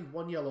exactly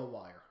 1 yellow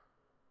wire?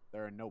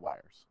 There are no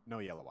wires. No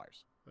yellow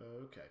wires.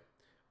 Okay.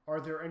 Are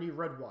there any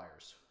red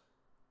wires?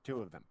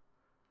 2 of them.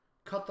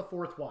 Cut the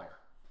 4th wire.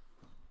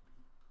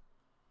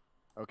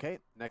 Okay,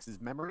 next is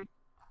memory.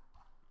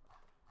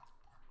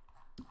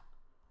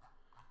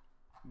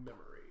 Memory.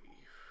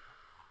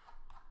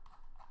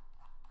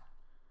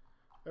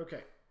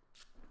 Okay.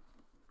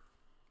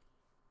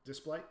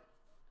 Display.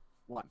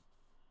 1.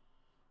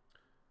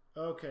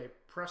 Okay.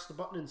 Press the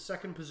button in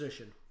second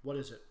position. What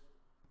is it?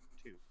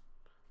 2.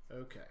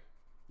 Okay.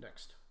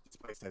 Next.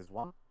 Display says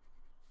 1.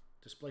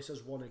 Display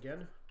says 1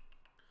 again.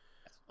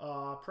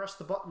 Yes. Press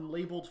the button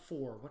labeled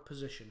 4. What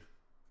position?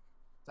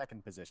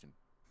 2nd position.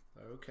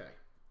 Okay.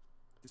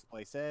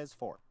 Display says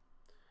 4.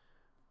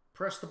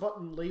 Press the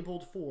button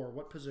labeled 4.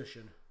 What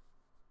position?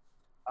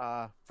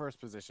 1st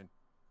position.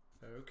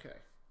 Okay.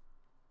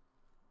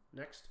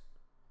 Next.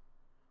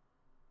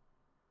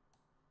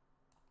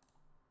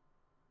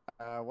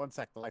 1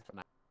 sec, the lights went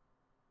out.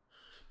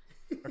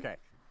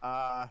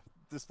 Okay.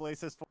 Display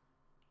says 4.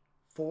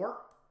 4?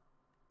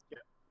 Yeah.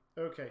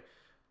 Okay.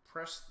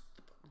 Press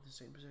the button in the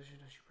same position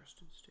as you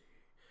pressed in the stage.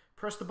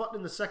 Press the button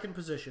in the second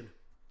position.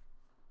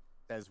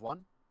 Says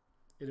 1.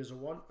 It is a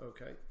 1.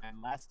 Okay.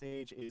 And last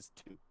stage is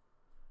 2.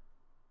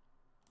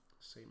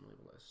 Same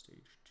label as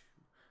stage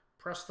 2.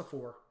 Press the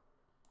 4.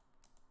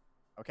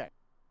 Okay.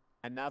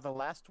 And now the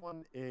last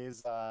one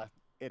is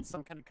it's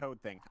some kind of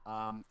code thing.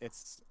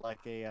 It's like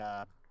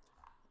a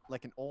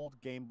like an old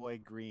Game Boy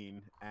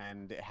Green,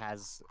 and it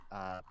has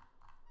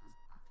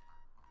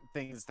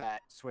things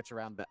that switch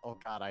around. The oh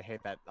god, I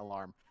hate that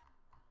alarm.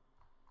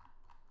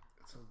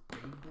 It's a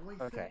Game Boy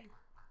Okay.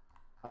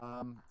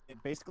 thing?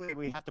 Basically,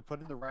 we have to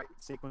put in the right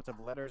sequence of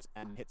letters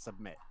and hit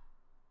submit.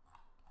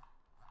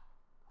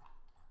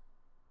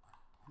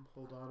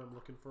 Hold on, I'm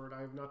looking for it. I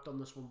have not done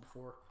this one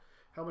before.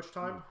 How much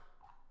time?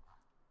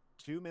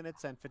 2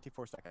 minutes and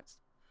 54 seconds.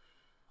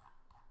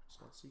 It's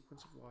not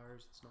sequence of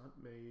wires. It's not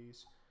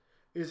maze.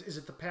 Is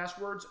it the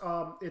passwords?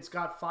 It's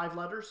got 5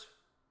 letters?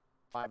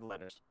 5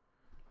 letters.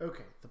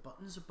 Okay. The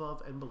buttons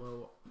above and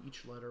below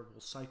each letter will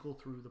cycle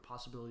through the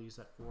possibilities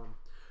that form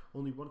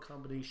only one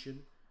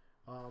combination.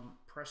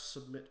 Press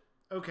submit.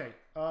 Okay.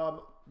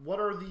 What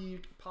are the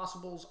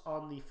possibles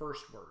on the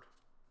first word?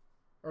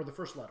 Or the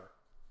first letter?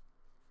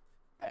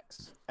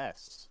 X,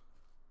 S,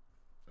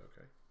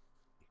 Okay.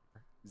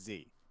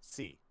 Z,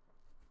 C.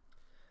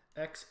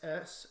 X,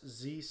 S,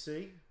 Z,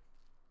 C.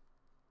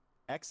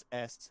 X,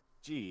 S,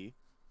 G,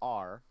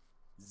 R,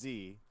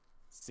 Z,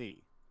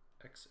 C.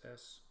 X,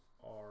 S,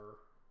 R,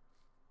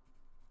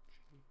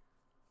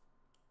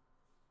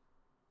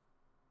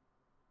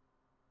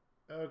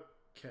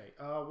 G. Okay.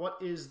 What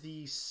is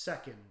the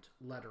second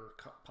letter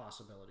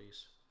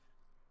possibilities?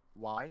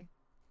 Y,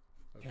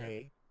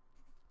 Okay.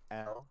 K,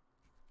 L,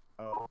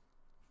 O,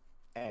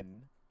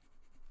 N,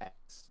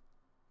 X.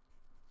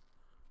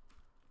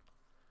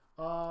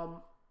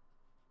 Um.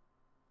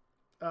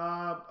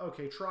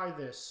 Okay. Try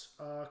this.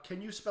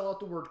 Can you spell out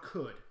the word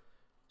could?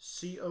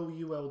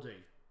 COULD.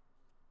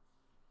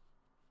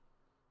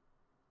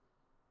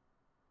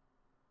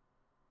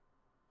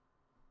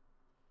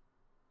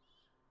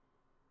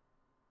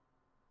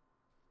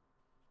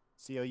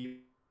 C-O-U.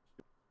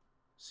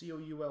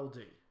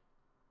 COULD.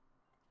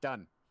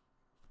 Done.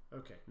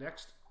 Okay.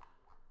 Next.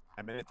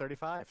 A minute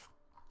 35.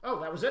 Oh,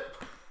 that was it.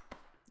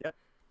 Yep.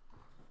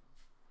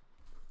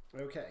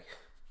 Okay.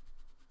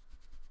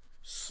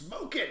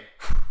 Smoking.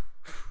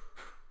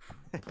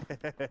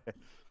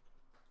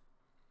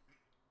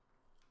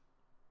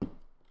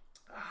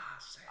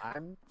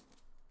 Sam.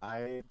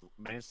 I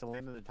managed to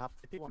land in the top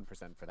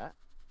 51% for that.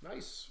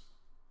 Nice.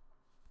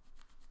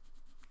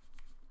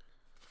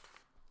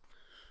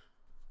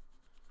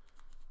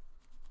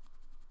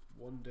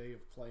 One day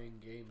of playing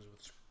games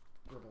with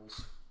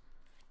scribbles.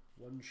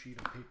 One sheet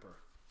of paper.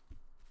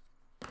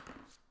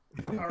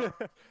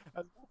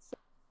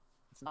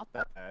 It's not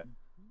that bad,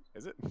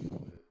 is it?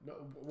 No,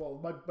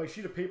 well, my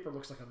sheet of paper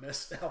looks like a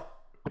mess now.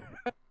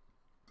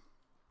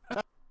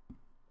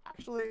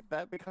 Actually,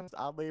 that becomes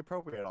oddly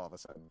appropriate all of a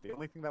sudden. The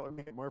only thing that would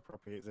make it more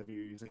appropriate is if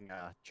you're using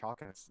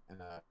chalk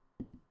and a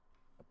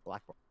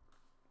blackboard.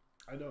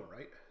 I know,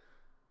 right?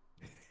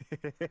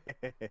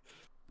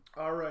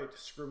 All right,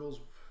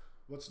 scribbles.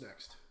 What's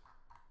next?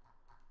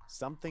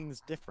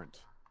 Something's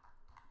different.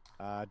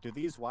 Do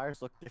these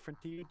wires look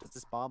different to you? Does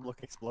this bomb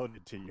look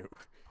exploded to you?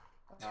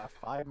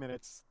 5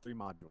 minutes, 3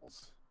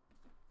 modules.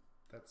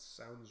 That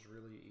sounds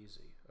really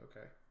easy.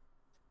 Okay.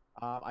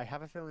 I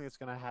have a feeling it's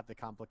going to have the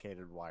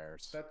complicated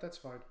wires. That's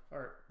fine. All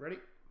right, ready?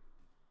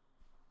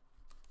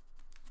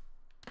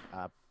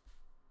 What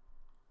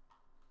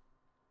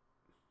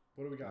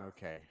do we got?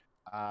 Okay.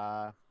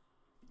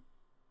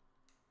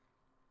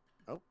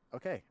 Oh,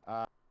 okay.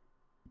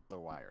 The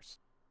wires.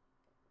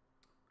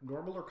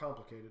 Normal or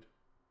complicated?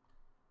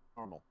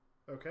 Normal.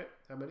 Okay.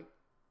 How many?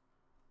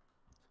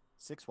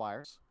 6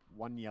 wires,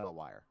 1 yellow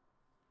wire.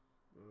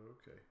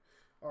 Okay.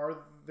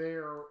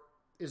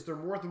 Is there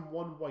more than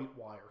one white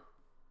wire?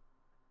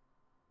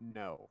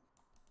 No.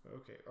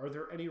 Okay. Are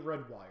there any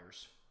red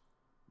wires?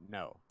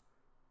 No.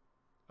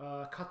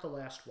 Cut the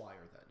last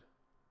wire then.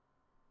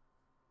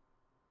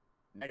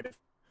 Negative.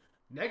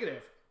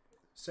 Negative.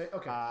 Say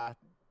okay.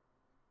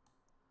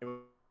 It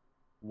was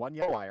 1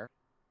 yellow wire,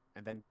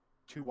 and then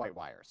 2 white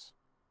wires.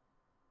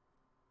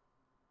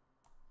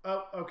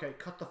 Oh, okay.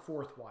 Cut the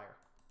fourth wire.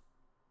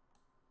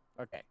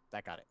 Okay,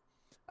 that got it.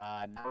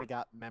 Now we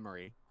got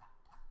memory.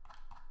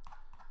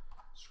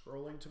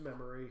 Scrolling to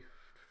memory.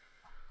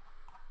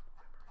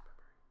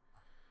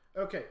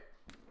 Okay.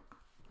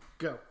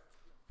 Go.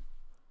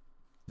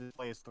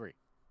 Display is 3.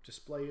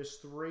 Display is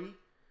 3.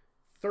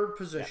 Third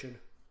position. Yeah.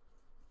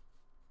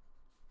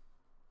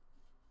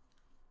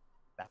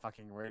 That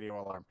fucking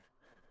radio alarm.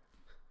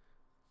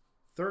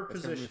 Third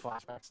It's position.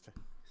 Flashbacks to...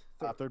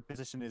 third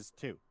position is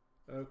 2.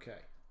 Okay.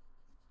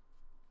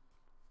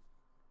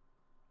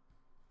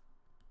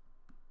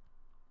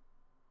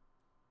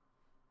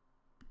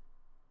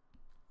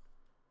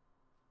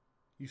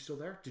 You still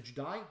there? Did you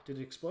die? Did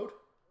it explode?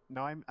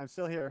 No, I'm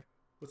still here.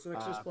 What's the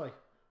next display?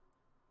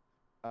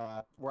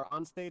 We're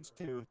on stage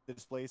 2. The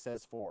display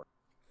says 4.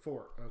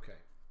 4. Okay.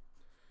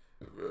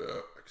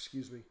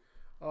 Excuse me.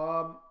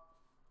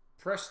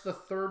 Press the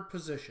third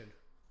position.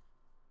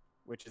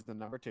 Which is the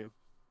number 2.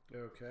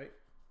 Okay.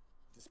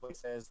 Display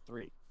says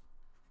 3.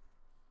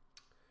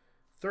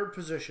 Third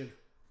position.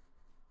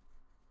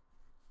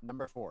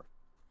 Number 4.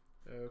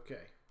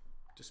 Okay.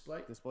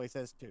 Display. Display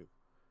says 2.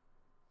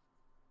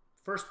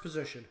 First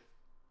position.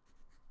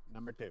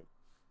 Number 2.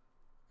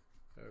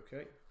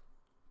 Okay.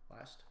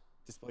 Last.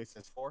 Display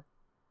says 4.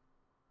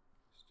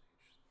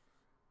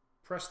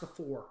 Press the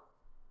 4.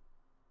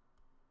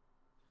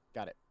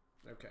 Got it.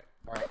 Okay.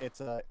 All right.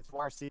 It's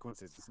wire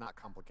sequences. It's not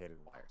complicated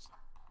wires.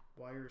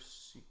 Wire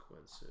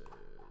sequences.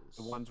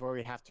 The ones where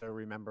we have to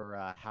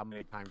remember how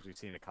many times we've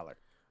seen a color.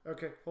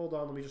 Okay. Hold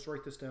on. Let me just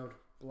write this down.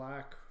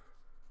 Black,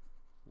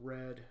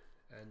 red,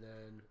 and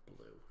then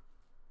blue.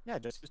 Yeah,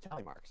 just use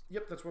tally marks.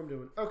 Yep, that's what I'm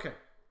doing. Okay.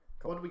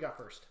 Cool. What do we got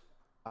first?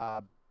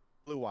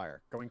 Blue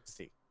wire, going to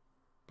C.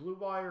 Blue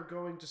wire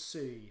going to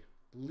C.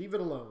 Leave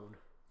it alone.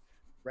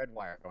 Red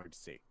wire, going to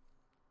C.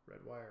 Red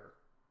wire.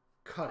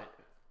 Cut it.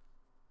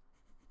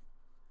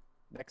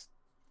 Next,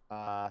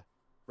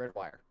 red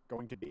wire,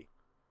 going to B.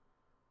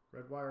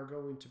 Red wire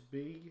going to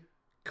B.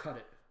 Cut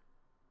it.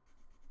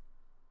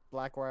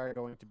 Black wire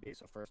going to B,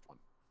 so first one.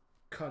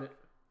 Cut it.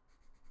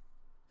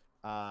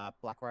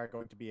 Black wire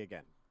going to B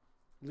again.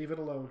 Leave it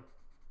alone.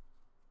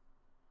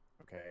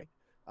 Okay.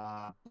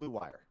 Blue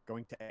wire,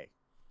 going to A.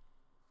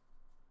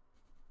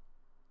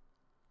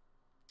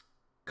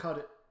 Cut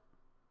it.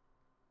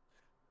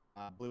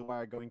 Blue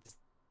wire going to...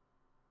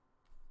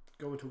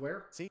 Going to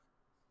where? C.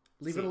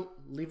 Leave C.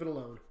 it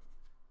alone.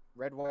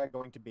 Red wire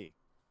going to B.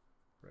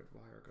 Red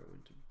wire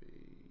going to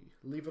be...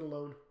 Leave it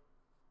alone.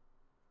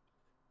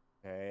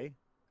 Okay.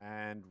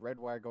 And red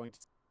wire going to...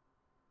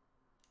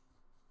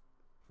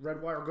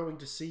 Red wire going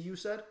to C, you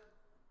said?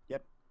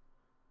 Yep.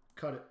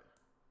 Cut it.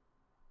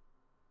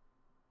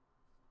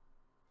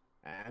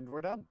 And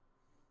we're done.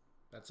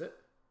 That's it?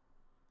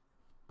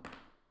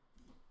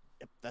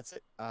 Yep, that's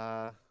it.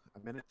 A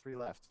minute 3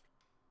 left.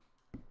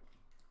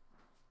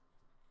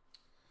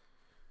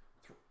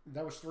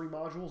 That was 3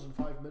 modules in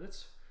 5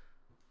 minutes?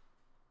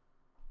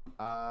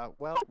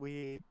 Well,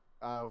 the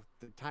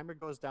timer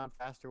goes down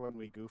faster when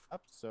we goof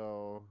up,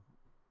 so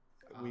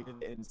we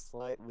did it in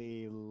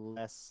slightly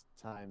less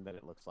time than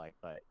it looks like,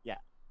 but yeah.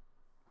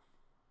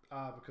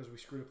 Because we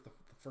screwed up the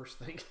first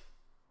thing.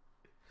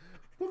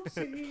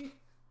 Whoopsie!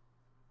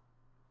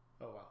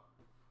 Oh, well.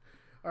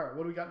 Alright,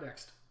 what do we got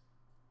next?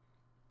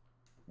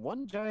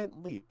 One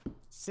giant leap.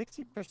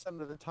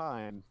 60% of the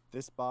time,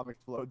 this bomb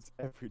explodes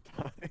every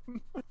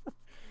time.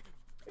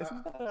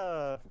 Isn't that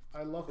a...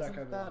 I love that kind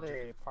of Isn't that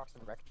logic. a Parks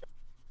and Rec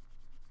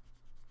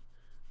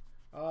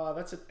joke?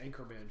 That's an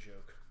Anchorman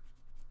joke.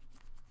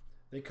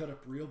 They cut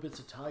up real bits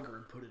of tiger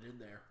and put it in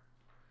there.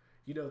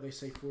 You know, they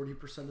say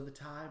 40% of the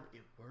time,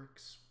 it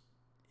works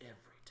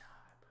every time.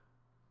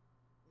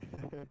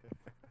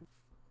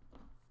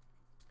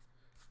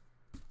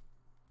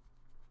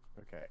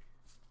 Okay.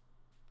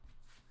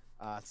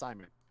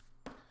 Simon.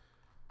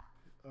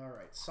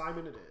 Alright,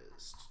 Simon it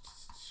is.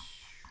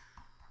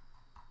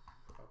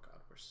 Oh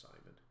god, where's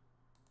Simon?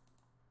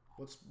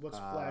 What's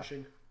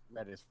flashing?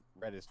 Red is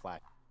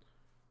flat.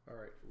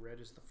 Alright, red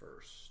is the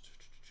first.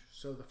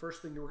 So the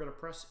first thing you were going to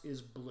press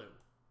is blue.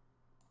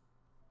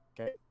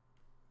 Okay.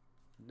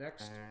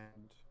 Next.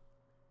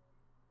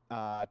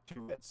 And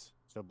 2 reds.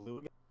 So blue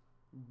again.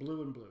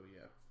 Blue and blue,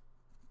 yeah.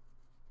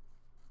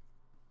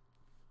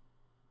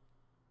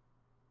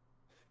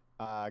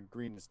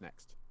 Green is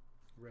next.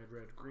 Red,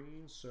 red,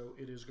 green. So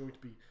it is going to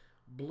be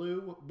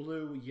blue,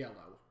 blue,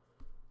 yellow.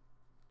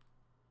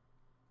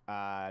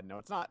 No,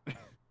 it's not.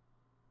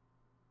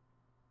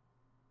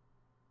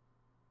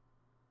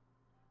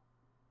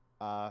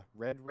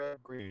 Red,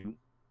 red, green.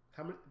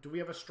 How many? Do we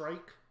have a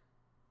strike?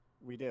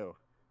 We do.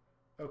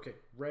 Okay,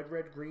 red,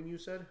 red, green. You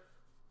said.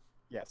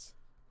 Yes.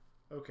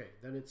 Okay,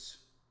 then it's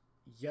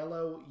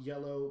yellow,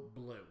 yellow,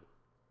 blue.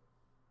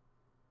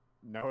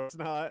 No, it's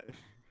not.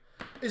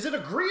 Is it a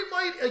green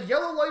light, a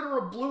yellow light, or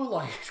a blue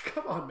light?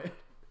 Come on, man.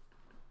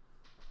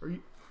 Are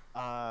you?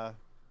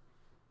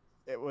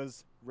 It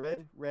was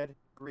red, red,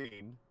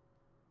 green,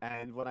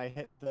 and when I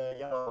hit the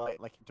yellow light,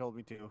 like you told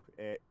me to,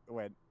 it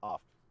went off.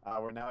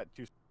 We're now at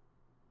 2.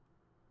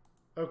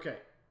 Okay.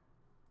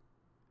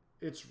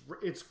 It's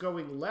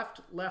going left,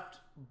 left,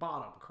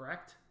 bottom,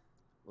 correct?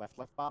 Left,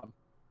 left, bottom.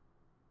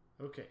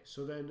 Okay,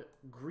 so then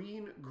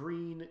green,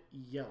 green,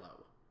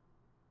 yellow.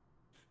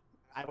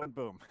 I went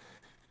boom.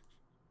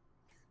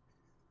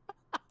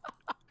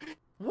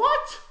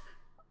 What?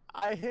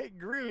 I hit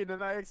green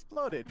and I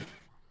exploded.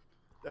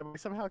 Am I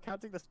somehow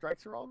counting the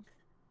strikes wrong?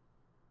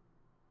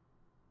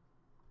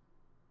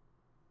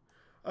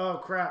 Oh,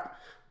 crap.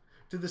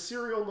 Did the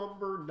serial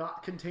number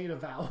not contain a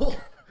vowel?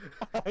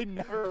 I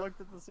never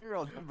looked at the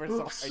serial number,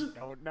 Oops. so I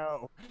don't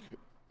know.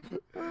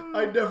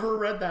 I never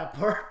read that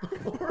part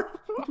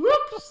before.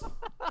 Whoops.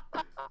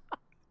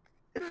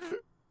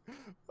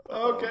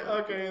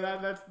 Okay,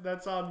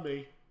 that's on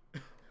me.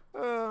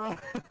 I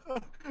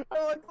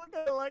like look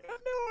at it like I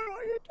know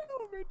what you're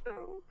telling me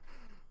to.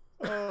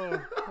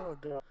 Oh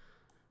god.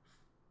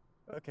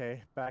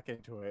 Okay, back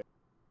into it.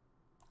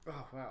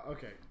 Oh wow.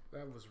 Okay,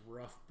 that was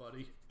rough,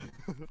 buddy.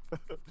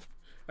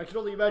 I can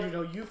only imagine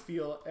how you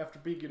feel after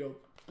being,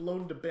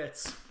 blown to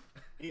bits.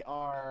 We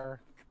are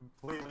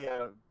completely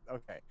out of...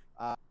 Okay.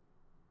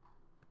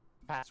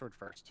 Password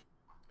first.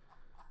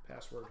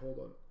 Password,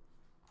 hold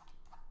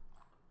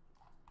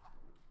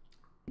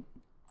on.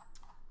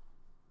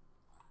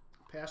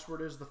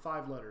 Password is the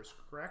 5 letters,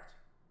 correct?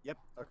 Yep.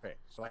 Okay.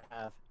 So I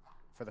have,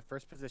 for the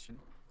first position,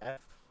 F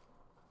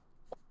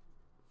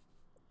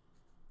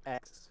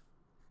X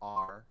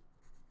R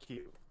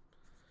Q.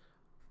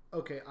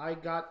 Okay, I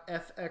got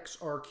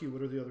FXRQ.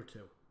 What are the other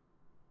 2?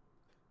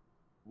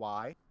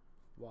 Y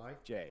Y?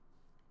 J.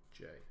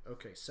 J.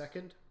 Okay,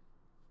 second?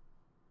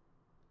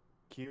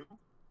 Q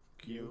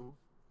Q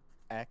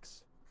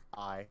X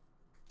I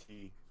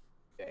T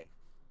J.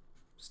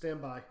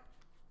 Stand by.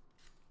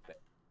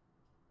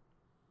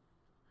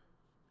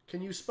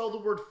 Can you spell the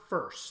word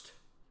first?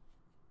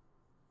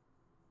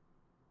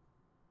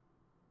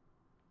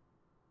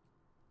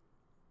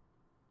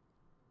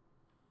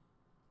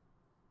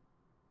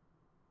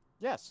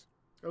 Yes.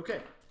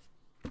 Okay.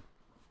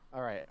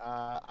 All right.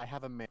 I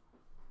have a maze.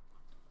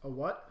 A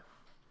what?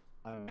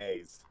 A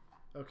maze.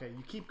 Okay,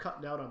 you keep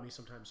cutting out on me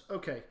sometimes.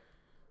 Okay.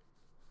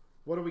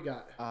 What do we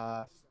got?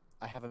 I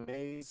have a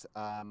maze.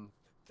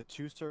 The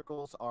 2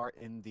 circles are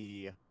in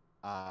the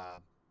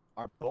are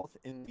both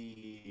in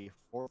the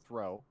 4th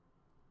row,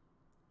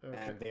 Okay.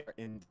 and they are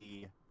in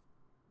the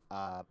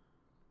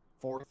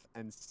 4th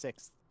and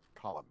 6th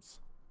columns.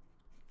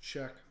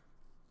 Check.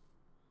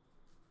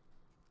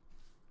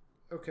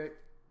 Okay.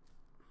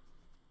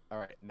 All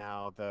right,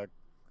 now the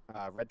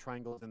red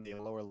triangle is in the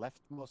lower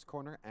leftmost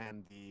corner,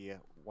 and the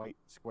white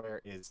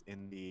square is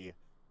in the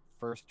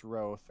first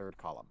row, third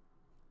column.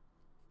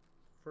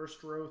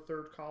 First row,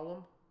 third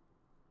column.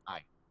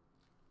 Aye.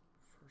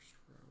 First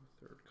row,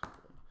 third column.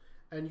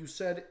 And you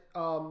said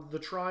the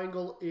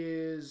triangle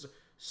is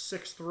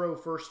sixth row,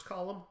 first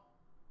column?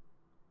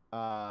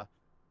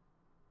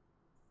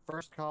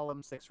 First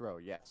column, sixth row,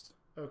 yes.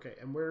 Okay,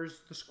 and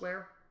where's the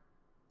square?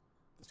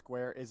 The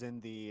square is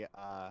in the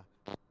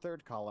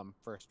third column,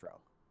 first row.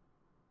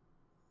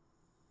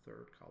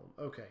 Third column.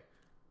 Okay.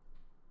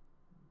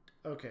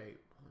 Okay.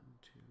 1,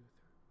 2, 3.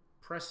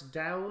 Press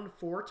down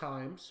 4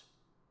 times.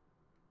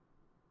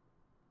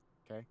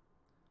 Okay.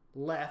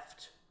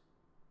 Left.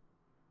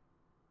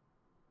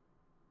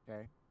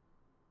 Okay.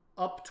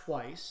 Up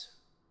twice.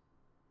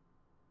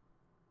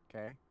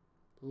 Okay.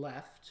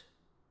 Left.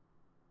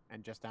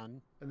 And just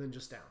down? And then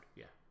just down.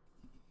 Yeah.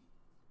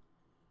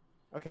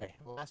 Okay.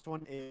 Last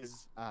one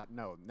is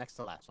no, next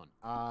to last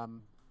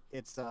one.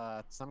 It's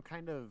some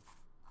kind of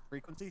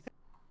frequency thing.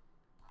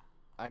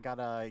 I got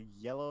a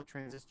yellow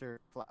transistor.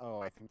 Oh,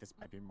 I think this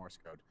might be Morse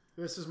code.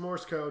 This is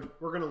Morse code.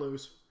 We're gonna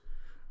lose.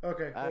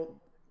 Okay.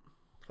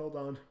 Hold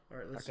on. All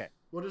right. Let's. Okay.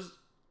 What is?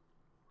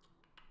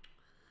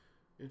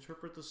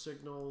 Interpret the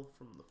signal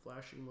from the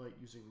flashing light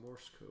using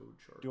Morse code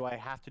chart. Do I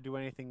have to do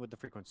anything with the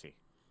frequency?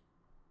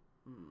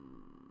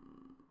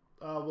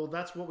 Well,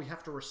 that's what we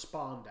have to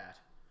respond at,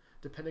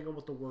 depending on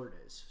what the word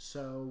is.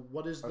 So,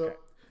 what is the? Okay.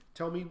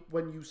 Tell me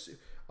when you see.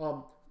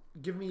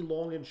 Give me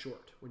long and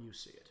short when you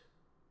see it.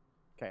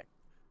 Okay.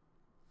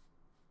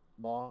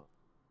 Long,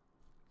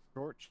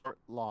 short, short,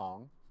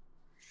 long,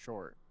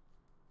 short.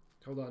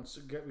 Hold on.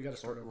 So we got to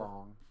start Short, over.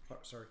 long. Oh,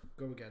 sorry.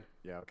 Go again.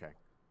 Yeah. Okay.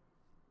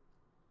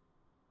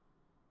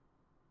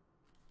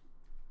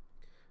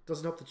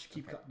 Doesn't help that you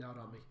keep cutting out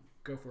on me.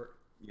 Go for it.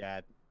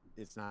 Yeah,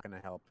 it's not gonna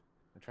help.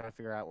 I'm trying to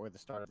figure out where the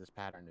start of this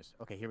pattern is.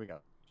 Okay, here we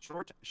go.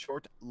 Short,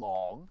 short,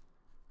 long,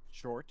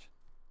 short,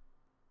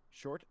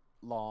 short,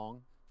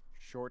 long,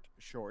 short,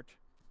 short,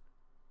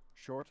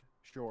 short,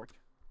 short,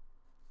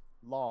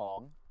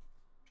 long,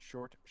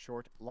 short,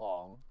 short,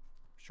 long,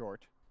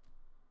 short,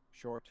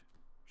 short,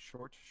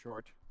 short,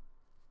 short.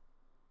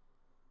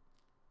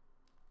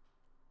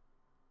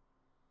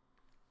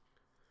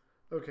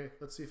 Okay,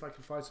 let's see if I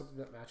can find something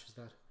that matches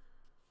that.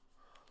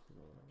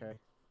 Okay.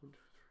 1, 2, 3.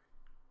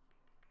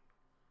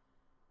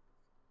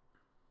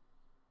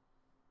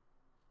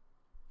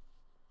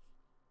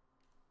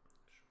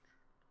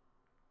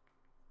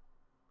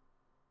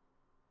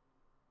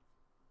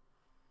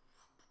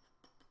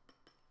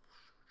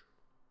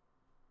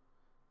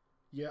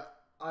 Yeah,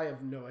 I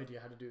have no idea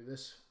how to do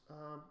this.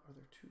 Are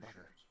there 2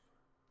 shorts?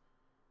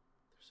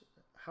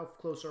 How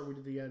close are we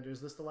to the end?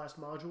 Is this the last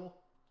module?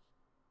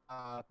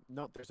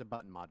 No, there's a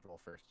button module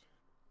first.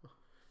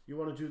 You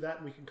want to do that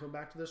and we can come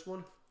back to this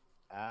one?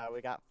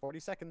 We got 40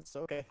 seconds.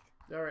 Okay.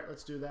 All right,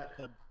 let's do that.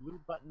 The blue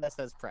button that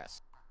says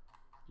press.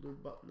 Blue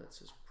button that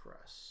says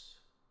press.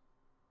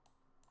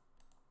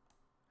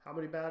 How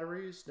many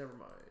batteries? Never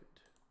mind.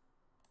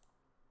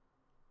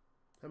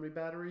 How many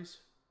batteries?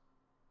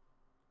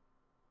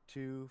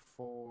 2,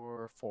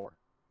 4, 4.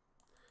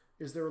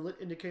 Is there a lit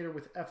indicator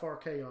with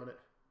FRK on it?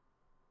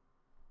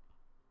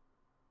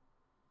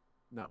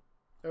 No.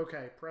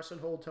 Okay, press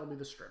and hold, tell me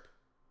the strip.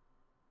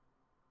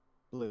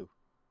 Blue.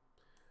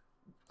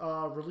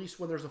 Release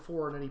when there's a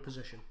 4 in any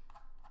position.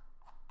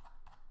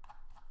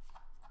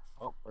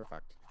 Oh,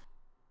 perfect.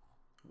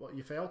 What,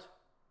 you failed?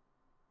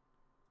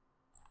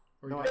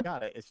 Or No, you I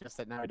got it. It's just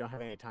that now I don't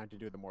have any time to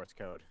do the Morse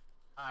code.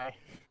 Hi.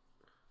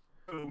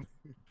 Boom.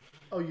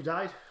 Oh, you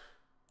died?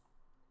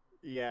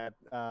 Yeah,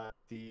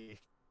 the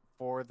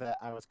 4 that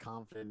I was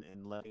confident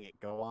in letting it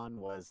go on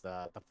was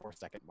the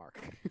 4-second mark.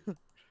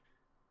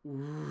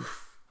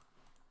 Oof.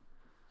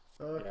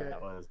 Okay. Yeah,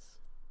 that was...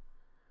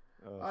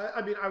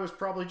 I mean, I was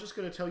probably just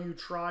going to tell you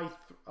try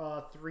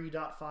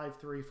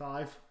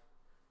 3.535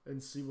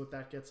 and see what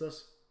that gets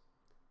us.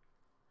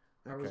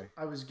 Okay.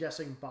 I was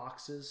guessing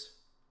boxes.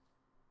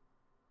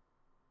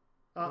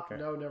 Okay.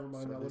 No, never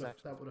mind. So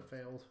That would have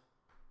failed.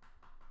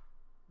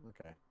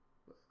 Okay.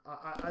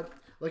 I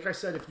like I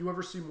said, if you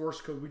ever see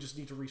Morse code, we just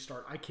need to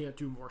restart. I can't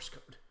do Morse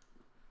code.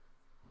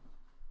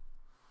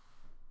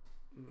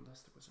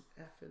 Unless there was an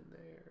F in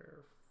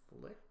there.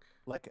 Flick.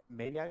 Like,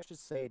 maybe I should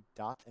say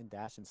dot and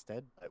dash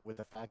instead, but with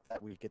the fact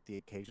that we get the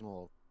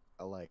occasional,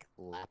 like,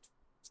 lapse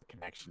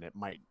connection, it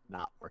might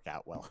not work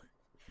out well.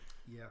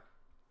 Yeah.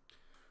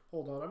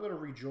 Hold on, I'm going to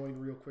rejoin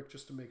real quick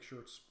just to make sure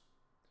it's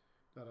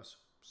not us.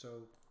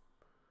 So,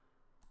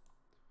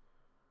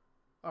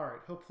 all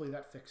right, hopefully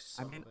that fixes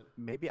something. I mean,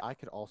 maybe I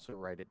could also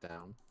write it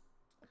down.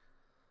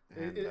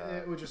 And,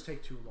 it would just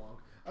take too long.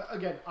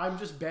 Again, I'm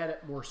just bad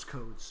at Morse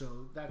code,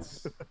 so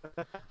that's...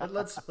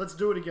 let's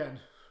do it again.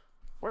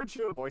 Weren't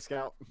you a Boy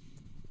Scout?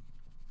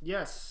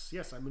 Yes,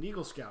 I'm an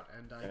Eagle Scout,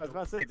 and I was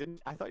about to say,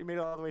 I thought you made it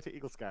all the way to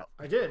Eagle Scout.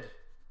 I did.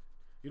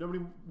 You know how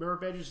many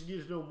merit badges you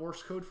need to know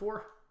Morse code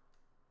for?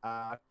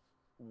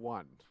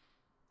 1.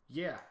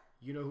 Yeah.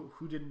 You know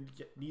who didn't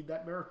need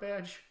that merit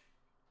badge?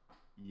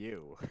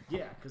 You.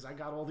 Yeah, because I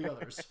got all the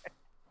others.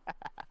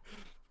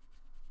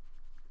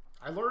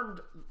 I learned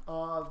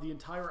the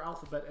entire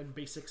alphabet and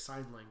basic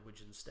sign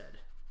language instead.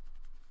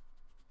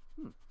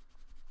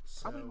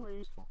 So, Probably more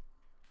useful.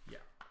 yeah.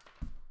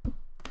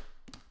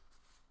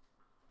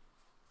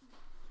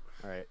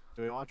 Alright,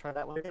 do we want to try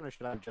that one again, or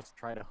should I just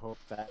try to hope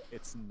that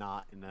it's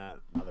not in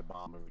another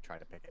bomb when we try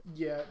to pick it?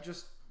 Yeah,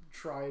 just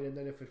try it, and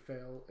then if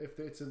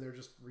it's in there,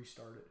 just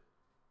restart it.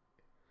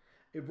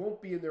 It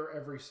won't be in there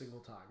every single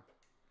time.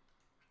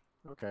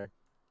 Okay.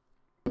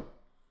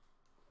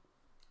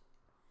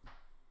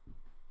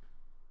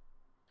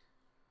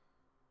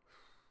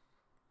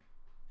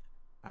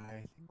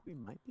 I think we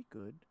might be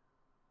good.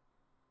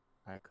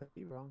 I could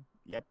be wrong.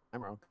 Yep,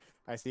 I'm wrong.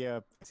 I see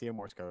a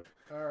Morse code.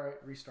 All right,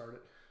 restart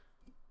it.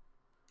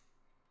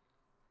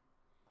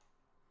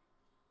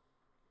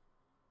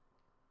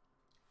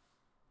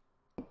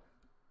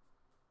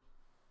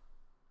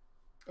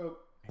 Oh,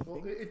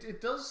 well,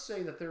 it does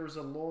say that there is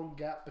a long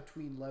gap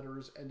between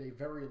letters and a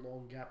very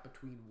long gap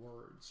between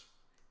words.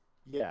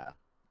 Yeah.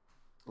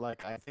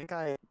 Like I think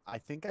I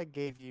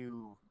gave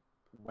you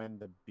when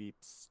the beep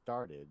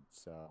started,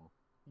 so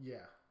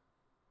Yeah.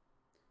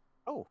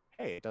 oh,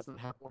 hey, it doesn't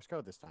have Morse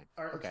code this time.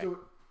 All right, okay. let's do it.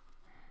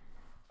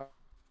 All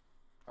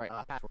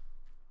right, password.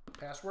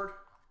 Password?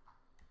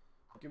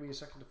 Give me a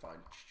second to find.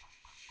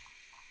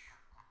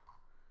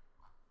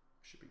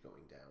 Should be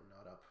going down,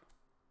 not up.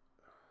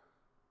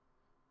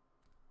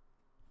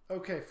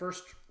 Okay,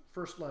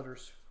 first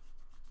letters.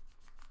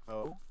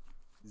 O,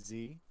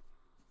 Z,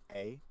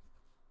 A,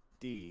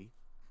 D,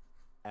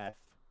 F,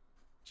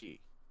 G.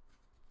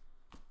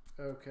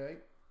 Okay.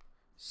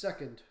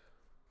 Second.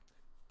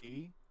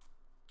 D,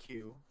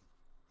 Q,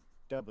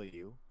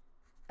 W,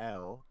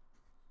 L,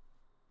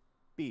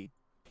 B,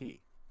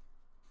 P.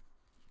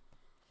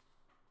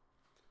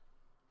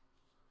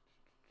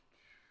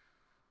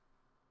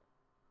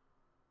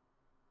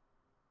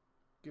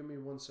 Give me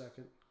 1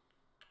 second.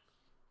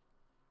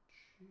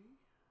 G.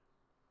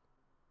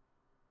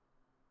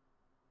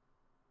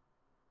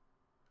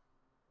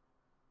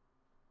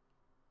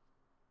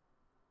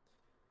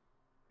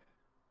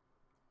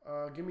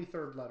 Give me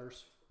third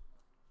letters.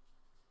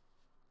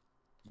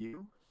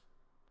 U,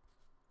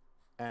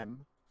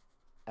 M,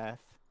 F,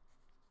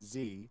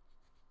 Z,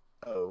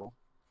 O,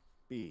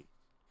 B.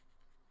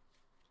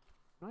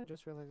 I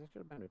just realized I should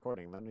have been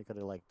recording. Then we could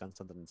have like done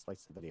something in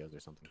slice of videos or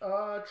something.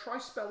 Try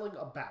spelling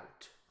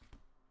about.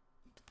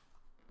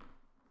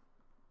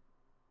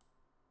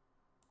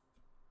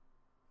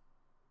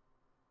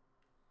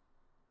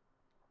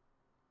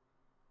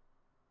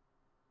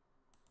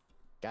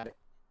 Got it.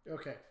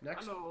 Okay,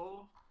 next.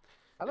 Hello.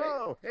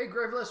 Hello. Hey,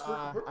 Graveless.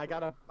 I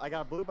got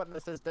a blue button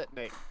that says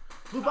detonate.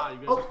 Blue You button.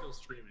 guys Oh, are still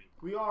streaming.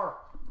 we are.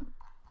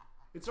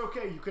 It's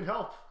okay. You can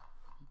help.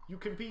 You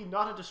can be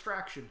not a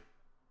distraction.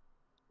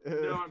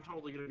 No, I'm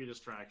totally gonna be a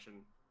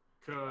distraction.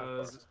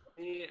 Because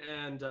me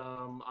and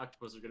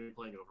Octopus are gonna be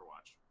playing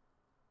Overwatch.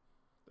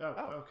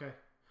 Oh, okay.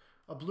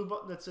 A blue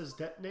button that says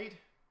detonate.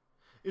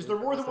 Is Blue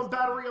there more than button one says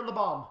battery on the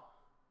bomb?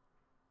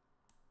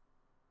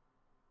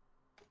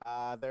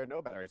 There are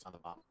no batteries on the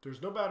bomb.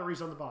 There's no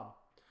batteries on the bomb.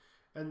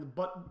 And the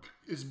button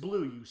is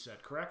blue, you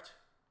said, correct?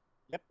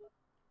 Yep.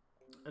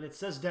 And it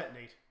says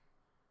detonate.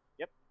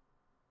 Yep.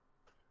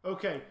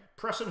 Okay,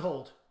 press and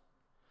hold.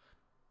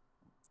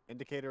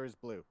 Indicator is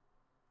blue.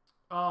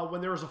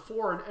 When there is a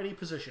 4 in any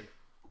position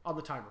on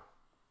the timer.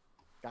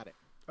 Got it.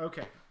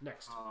 Okay,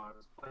 next. I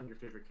was playing your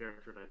favorite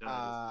character and I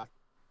died.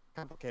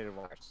 Complicated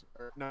wires.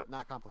 Or, no,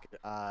 not complicated.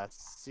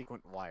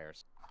 Sequent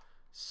wires.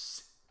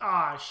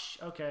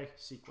 Okay.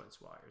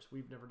 Sequence wires.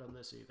 We've never done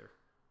this either.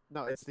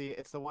 No, it's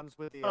the ones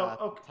with the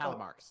okay. tally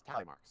marks.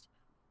 Tally marks.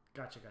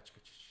 Gotcha.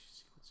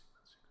 Sequence.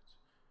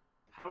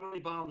 How many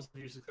bombs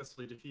have you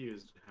successfully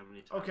defused? How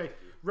many times? Okay, have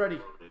you ready.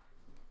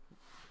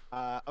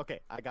 loaded? Okay,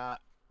 I got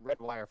red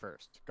wire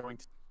first.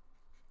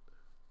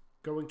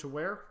 Going to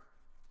where?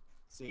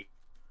 C.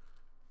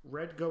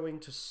 Red going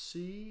to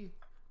C.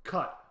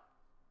 Cut.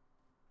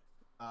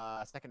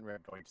 Second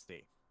red going to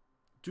C.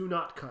 Do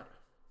not cut.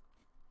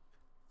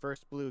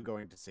 First blue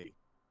going to C.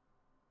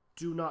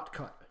 Do not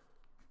cut.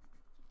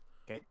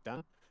 Okay,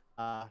 done.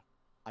 I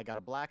got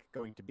a black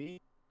going to B.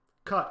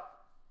 Cut.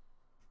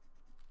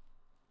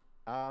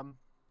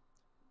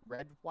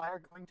 Red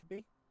wire going to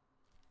B.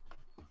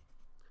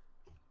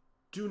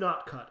 Do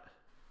not cut.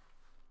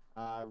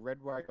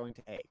 Red wire going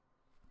to A.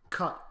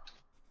 Cut.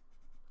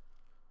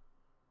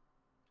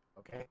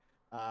 Okay.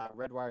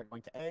 Red wire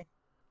going to A.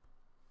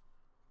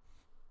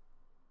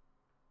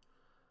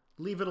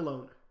 Leave it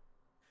alone.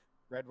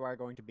 Red wire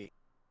going to B.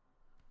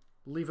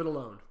 Leave it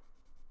alone.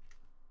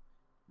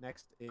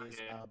 Next is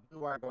Okay. blue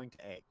wire going to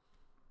A.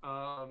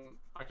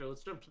 Okay,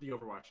 let's jump to the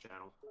Overwatch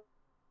channel.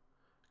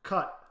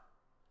 Cut.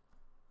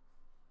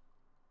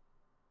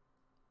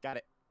 Got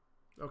it.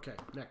 Okay,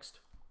 next.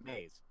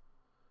 Maze.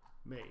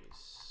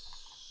 Maze.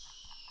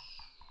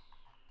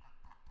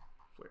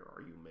 Where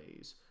are you,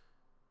 Maze?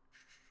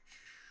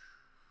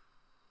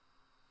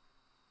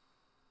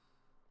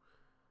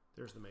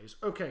 There's the maze.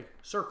 Okay,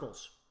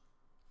 circles.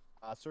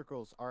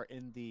 circles are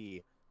in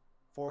the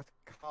fourth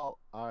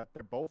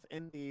they're both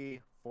in the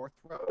fourth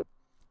row.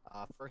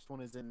 First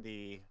one is in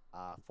the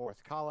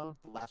fourth column.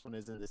 The last one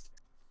is in the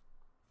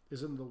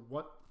Is in the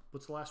what?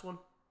 What's the last one?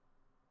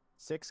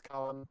 sixth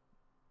column.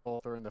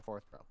 Both are in the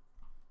fourth row.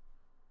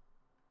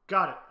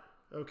 Got it.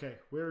 Okay.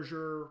 Where's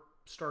your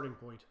starting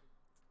point?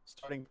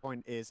 Starting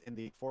point is in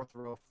the fourth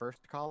row,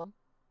 first column.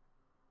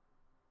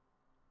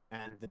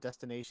 And the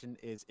destination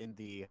is in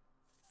the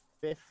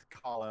fifth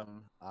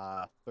column,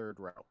 third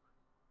row.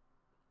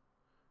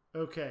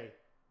 Okay.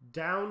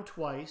 Down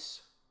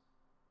twice.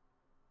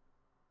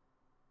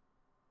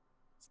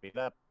 Speed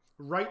up.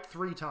 Right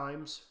 3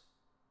 times.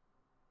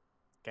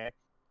 Okay.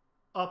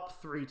 Up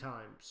 3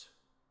 times.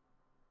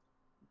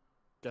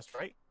 Just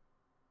right.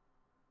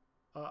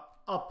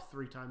 Up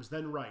 3 times,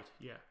 then right.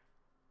 Yeah.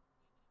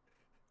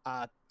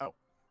 Oh.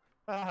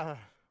 I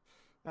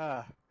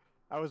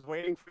was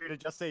waiting for you to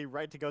just say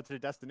right to go to the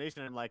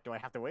destination. I'm like, do I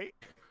have to wait?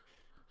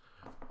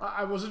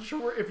 I wasn't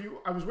sure if you.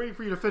 I was waiting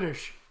for you to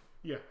finish.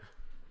 Yeah.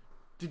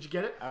 Did you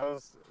get it? I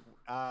was,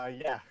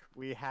 yeah.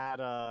 We had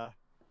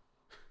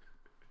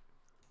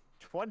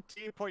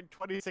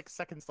 20.26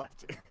 seconds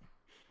left.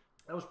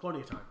 That was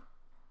plenty of time.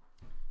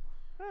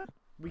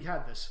 We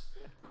had this.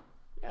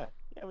 Yeah,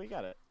 we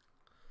got it.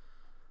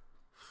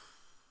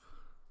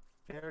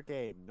 Fair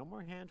game. No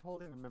more hand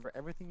holding. Remember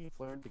everything you've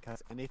learned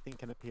because anything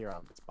can appear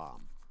on this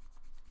bomb.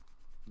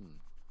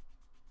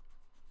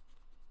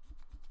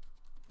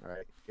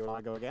 Alright. You want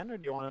to go again or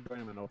do you want to join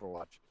him in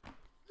Overwatch?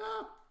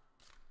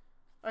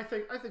 I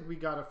think we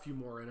got a few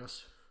more in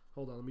us.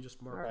 Hold on, let me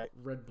just mark All right.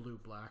 red, blue,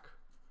 black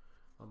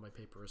on my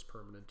paper as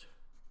permanent.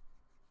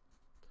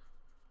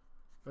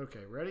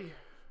 Okay, ready?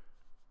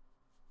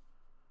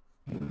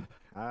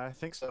 I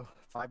think so.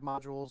 5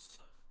 modules,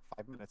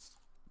 5 minutes.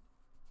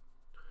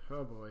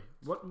 Oh boy.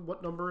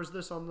 What number is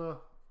this on the...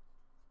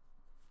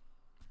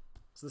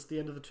 Is this the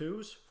end of the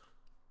 2s?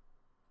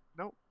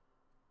 Nope.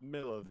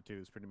 Middle of the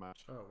 2s, pretty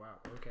much. Oh, wow.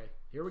 Okay.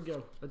 Here we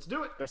go. Let's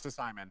do it. Just to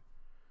Simon.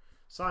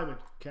 Simon.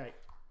 Okay.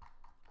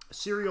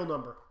 Serial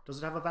number.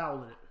 Does it have a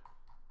vowel in it?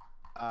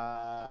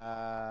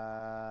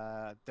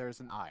 There's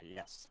an I,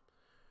 yes.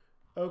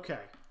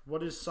 Okay.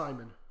 What is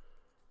Simon?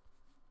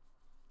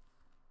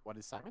 What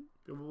is Simon?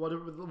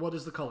 What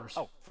is the colors?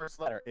 Oh,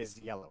 first letter is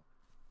yellow.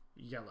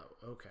 Yellow.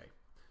 Okay.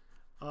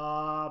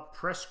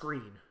 Press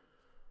green.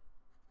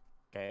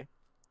 Okay.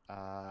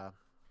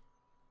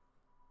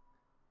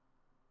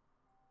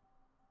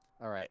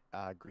 Alright,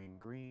 green,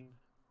 green.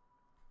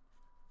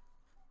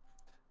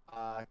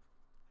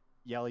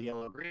 Yellow,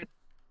 yellow, green.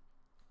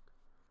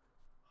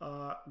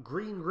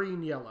 Green,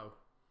 green, yellow.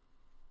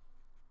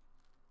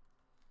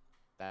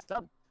 That's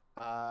done.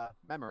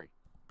 Memory.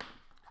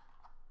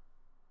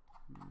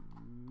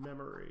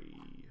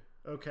 Memory.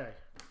 Okay.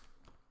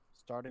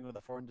 Starting with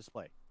a 4 in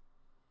display.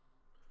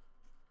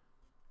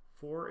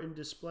 4 in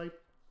display.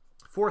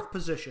 4th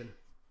position.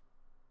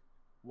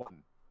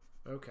 1.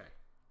 Okay.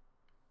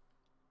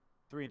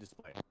 3 in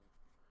display.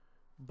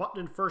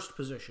 Button in 1st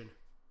position.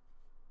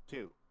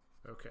 2.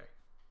 Okay.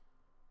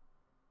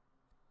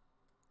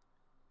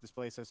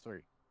 Display says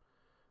 3.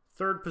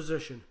 3rd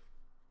position.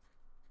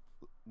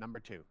 Number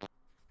 2.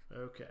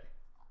 Okay.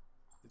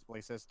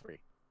 Display says 3.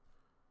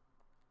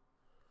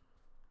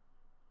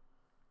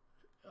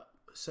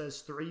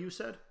 Says 3, you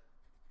said?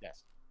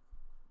 Yes.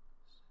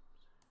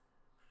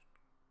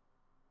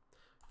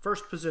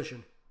 1st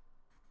position.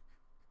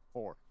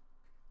 4.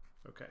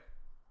 Okay.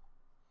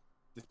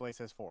 Display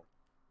says 4.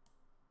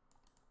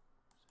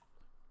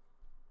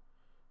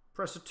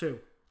 Press a 2.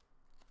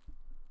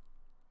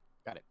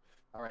 Got it.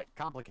 Alright,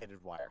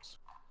 complicated wires.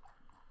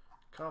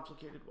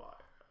 Complicated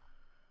wire.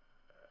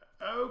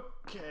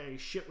 Okay.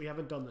 Shit, we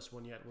haven't done this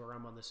one yet where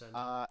I'm on this end.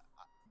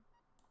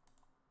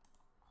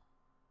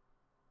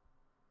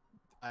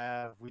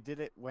 We did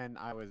it when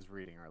I was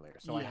reading earlier.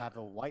 So I Yeah. have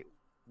a white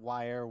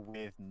wire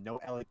with no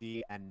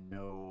LED and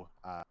no...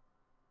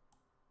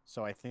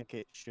 so I think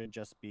it should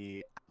just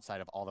be outside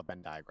of all the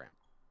Venn diagram.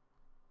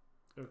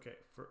 Okay.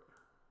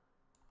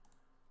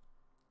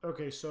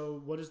 Okay, so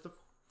what is the...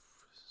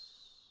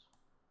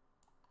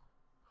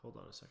 Hold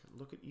on a second.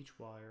 Look at each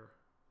wire.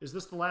 Is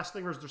this the last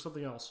thing or is there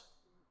something else?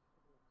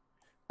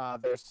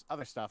 There's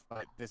other stuff,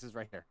 but this is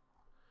right here.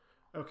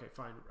 Okay,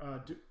 fine.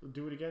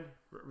 Do it again.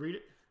 Read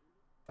it.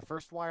 The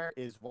first wire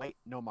is white,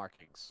 no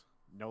markings.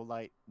 No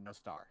light, no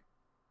star.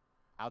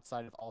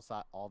 Outside of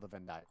all the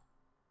Venn diagram.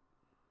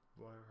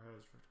 Wire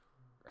has...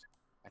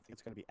 I think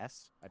it's going to be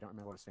S. I don't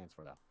remember what it stands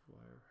for, though.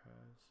 Wire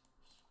has...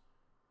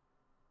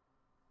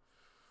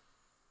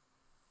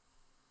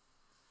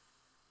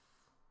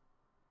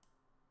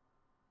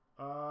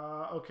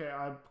 Okay,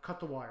 I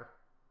cut the wire.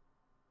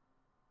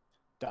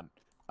 Done.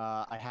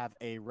 I have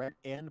a red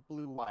and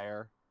blue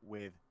wire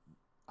with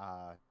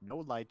no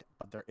light,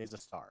 but there is a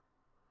star.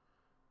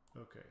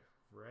 Okay,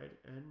 red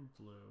and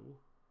blue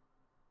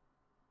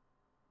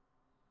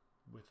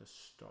with a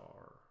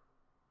star.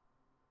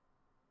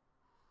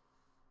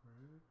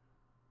 Red.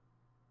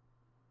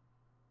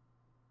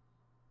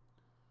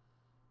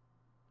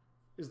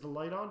 Is the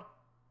light on?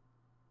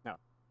 No.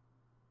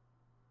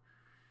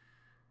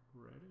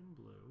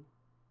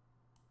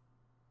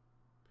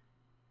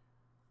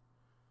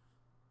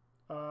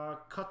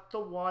 Cut the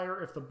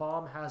wire if the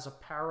bomb has a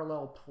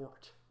parallel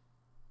port.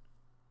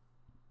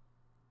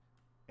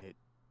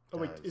 Oh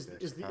wait, is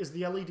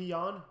the LED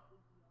on?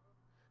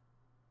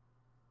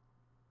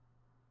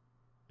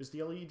 Is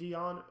the LED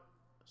on?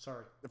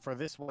 Sorry. For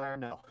this wire,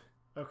 no.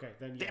 Okay,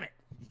 then yeah. Damn it.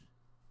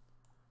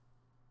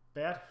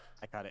 Bad?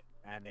 I cut it,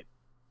 and it...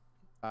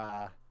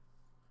 I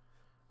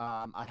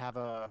have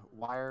a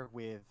wire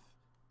with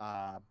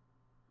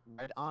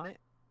red on it,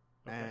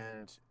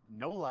 and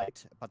no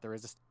light, but there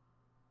is a...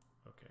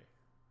 Okay.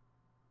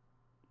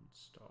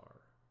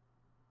 Star.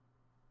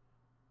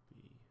 B.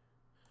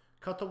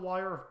 Cut the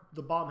wire if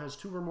the bomb has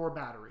 2 or more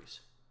batteries.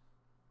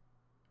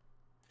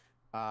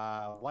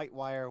 White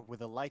wire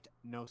with a light,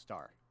 no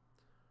star.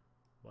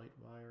 White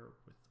wire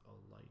with a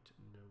light,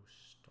 no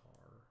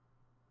star.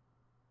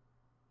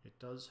 It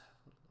does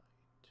have a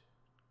light.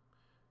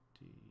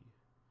 D.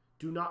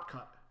 Do not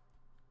cut.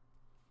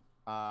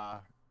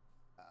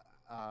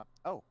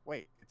 Oh,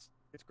 wait.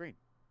 It's green.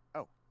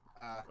 Oh.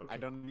 Okay. I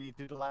don't need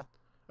to do the last...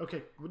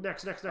 Okay,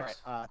 next. All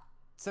right,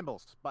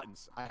 symbols,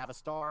 buttons. I have a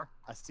star,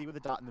 a C with a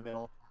dot in the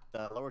middle,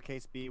 the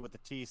lowercase b with the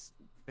T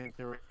spinning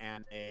through it,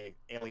 and a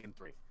alien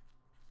 3.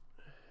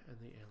 And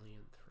the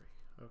alien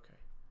 3. Okay.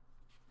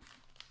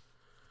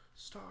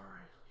 Star,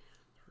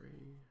 alien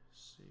 3,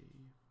 C.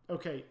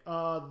 Okay,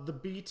 the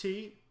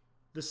BT,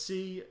 the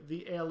C,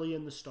 the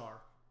alien, the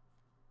star.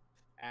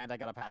 And I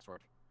got a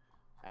password.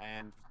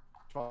 And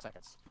 12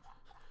 seconds.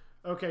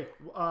 Okay,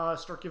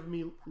 start giving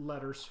me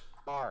letters.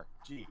 R,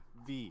 G,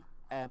 V,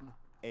 M,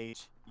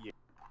 H, U.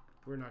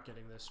 We're not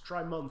getting this.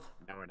 Try month.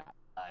 No, we're not.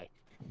 I.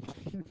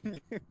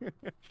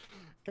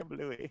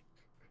 Kablooey.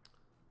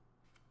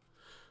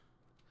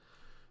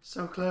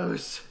 So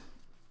close.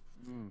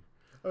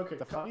 Okay.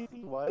 The funny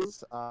thing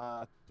was,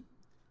 I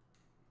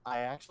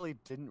actually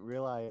didn't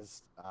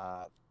realize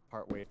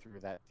partway through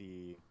that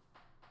the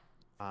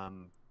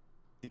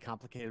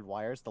complicated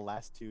wires, the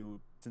last 2,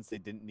 since they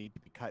didn't need to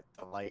be cut,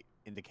 the light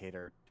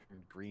indicator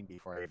turned green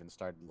before I even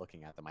started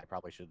looking at them. I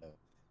probably should have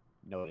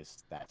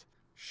noticed that.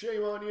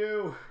 Shame on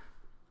you.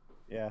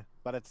 Yeah,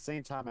 but at the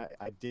same time,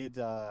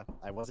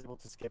 I was able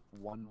to skip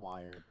 1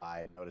 wire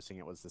by noticing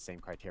it was the same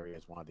criteria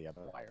as one of the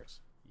other wires.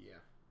 Yeah.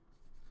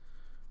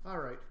 All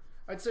right.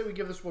 I'd say we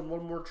give this one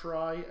more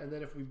try, and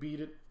then if we beat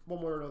it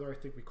one way or another, I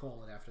think we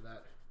call it after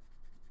that.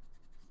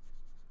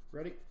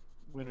 Ready?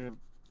 Win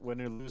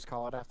or lose,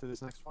 call it after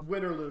this next one?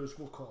 Win or lose,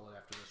 we'll call it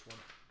after this one.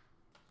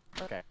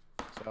 Okay,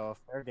 so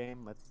fair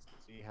game. Let's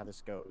see how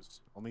this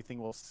goes. Only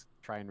thing we'll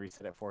try and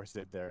reset it for is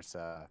if there's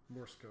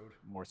Morse code.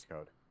 Morse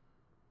code.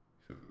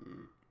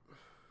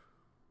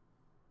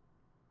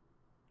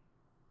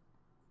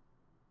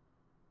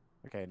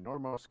 Okay, nor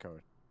Morse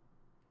code.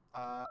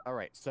 All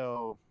right.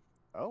 So,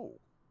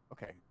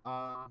 okay.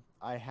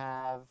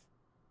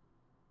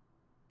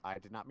 I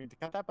did not mean to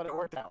cut that, but it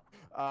worked out.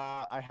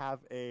 I have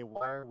a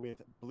wire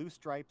with blue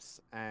stripes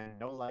and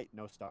no light,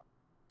 no star.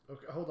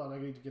 Okay, hold on. I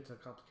need to get to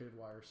complicated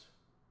wires.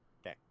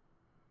 Okay.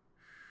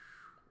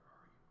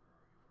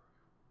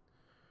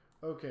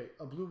 Okay,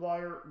 a blue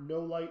wire, no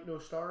light, no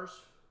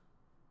stars.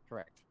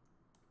 Correct.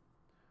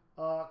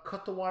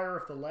 Cut the wire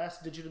if the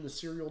last digit in the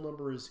serial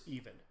number is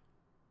even.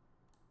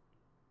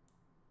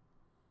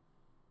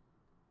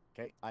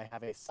 Okay, I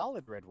have a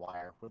solid red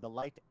wire with a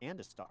light and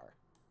a star.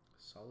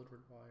 Solid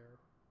red wire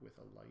with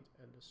a light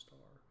and a star.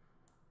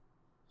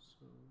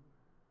 So...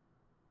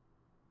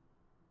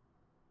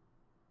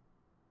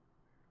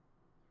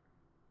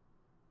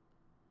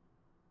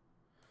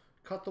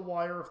 Cut the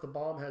wire if the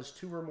bomb has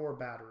 2 or more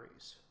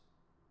batteries.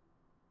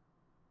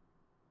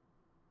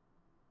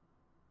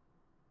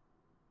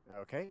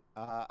 Okay,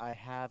 I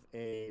have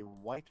a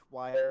white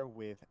wire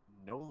with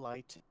no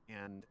light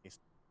and a...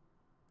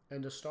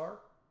 And a star?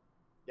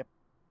 Yep.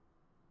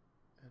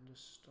 And a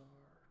star.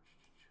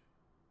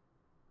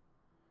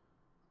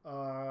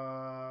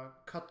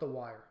 Cut the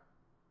wire.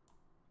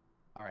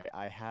 Alright,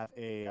 I have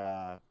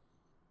a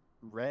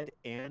red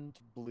and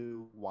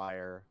blue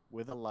wire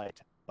with a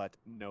light, but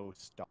no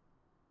star.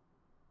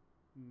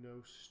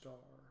 No star.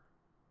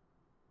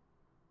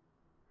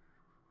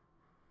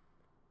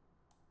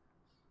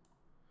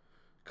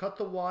 Cut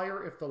the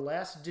wire if the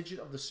last digit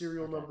of the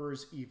serial number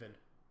is even.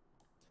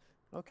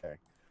 Okay.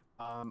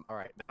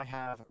 Alright, I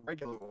have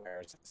regular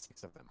wires,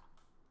 6 of them.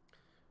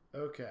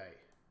 Okay.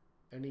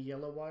 Any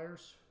yellow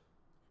wires?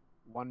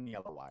 1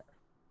 yellow wire.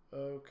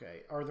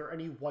 Okay. Are there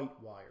any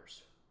white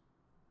wires?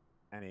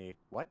 Any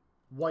what?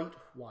 White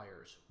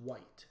wires.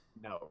 White.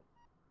 No.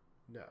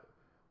 No.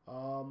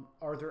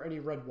 Are there any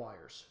red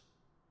wires?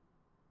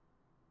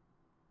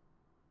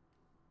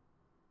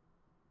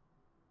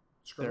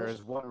 Scribbles? There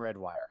is 1 red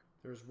wire.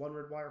 There's 1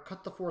 red wire.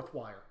 Cut the 4th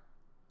wire.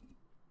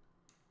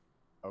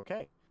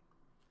 Okay.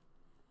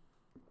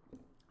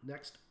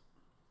 Next.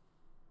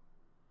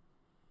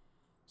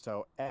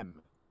 So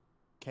M,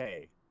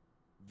 K,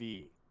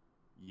 V,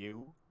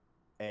 U,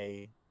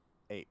 A,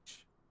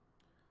 H.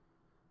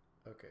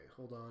 Okay,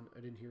 hold on.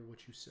 I didn't hear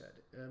what you said.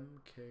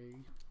 M,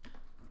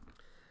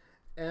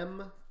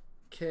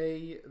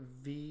 K,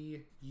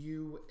 V,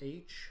 U,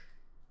 H.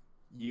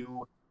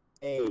 U,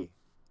 A,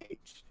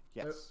 H.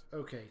 Yes.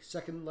 Okay,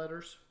 second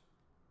letters.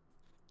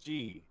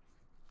 G,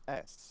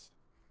 S,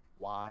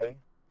 Y,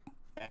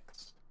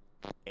 X,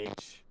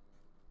 H,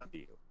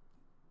 W.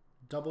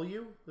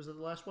 W, was that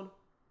the last one?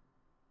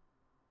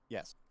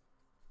 Yes.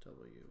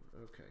 W.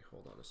 Okay,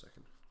 hold on a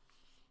second.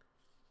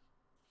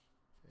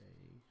 A.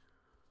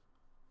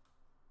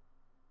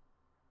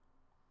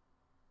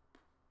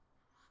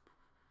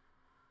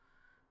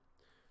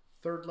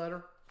 Third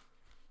letter.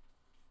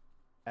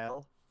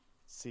 L,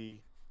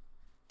 C,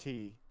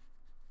 T,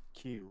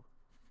 Q,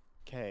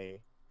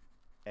 K,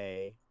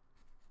 A,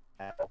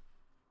 L.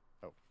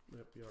 Oh.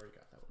 Yep, you already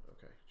got that one.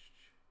 Okay.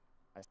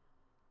 I...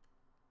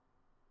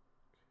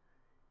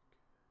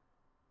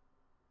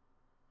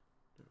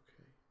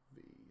 Okay.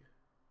 V.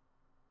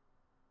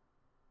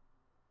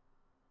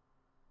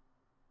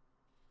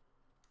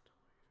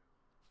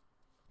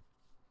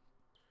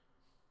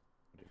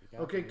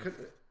 Okay,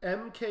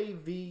 M, K,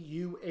 V,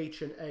 U,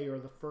 H, and A are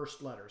the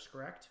first letters,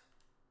 correct?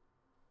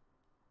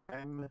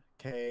 M,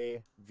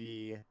 K,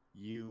 V,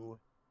 U,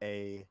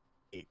 A,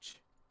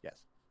 H.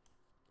 Yes.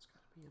 It's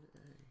got to be an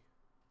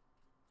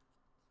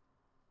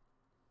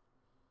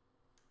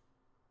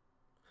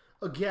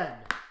A. Again,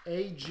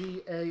 A,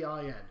 G, A,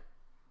 I, N.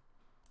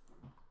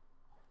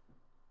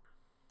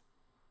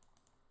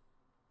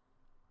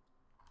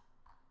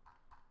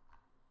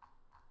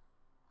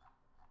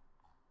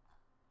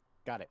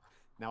 Got it.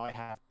 Now I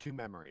have 2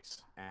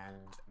 memories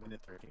and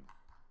minute 13.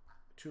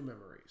 2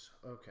 memories.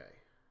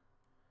 Okay.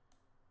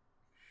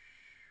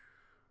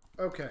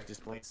 Okay.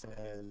 Display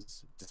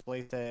says.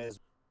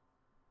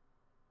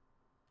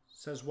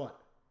 Says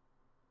what?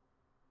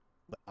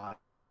 Uh,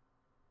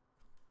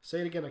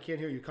 Say it again. I can't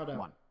hear you. Cut out.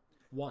 1.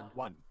 1.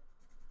 1.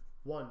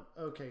 1.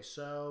 Okay,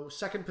 so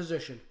second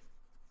position.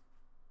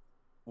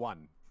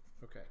 1.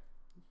 Okay.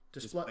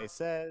 Display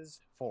says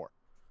 4.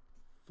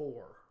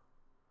 4.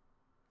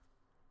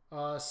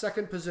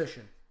 Second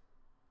position.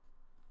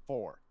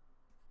 4.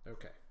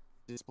 Okay.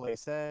 Display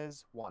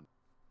says 1.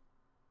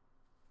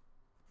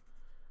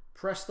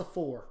 Press the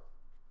 4.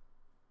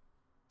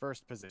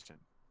 First position.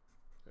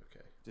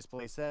 Okay.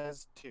 Display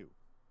says 2.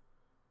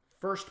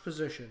 First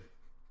position.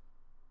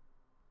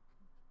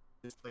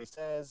 Display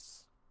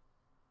says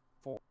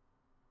 4.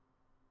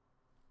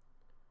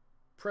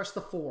 Press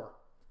the 4.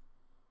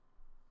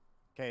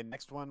 Okay,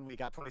 next one we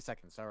got 20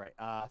 seconds. All right.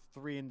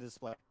 3 in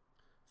display.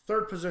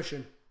 Third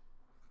position.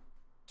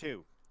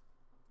 2.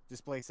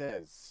 Display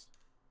says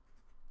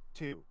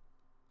 2.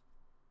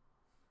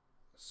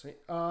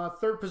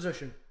 Third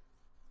position.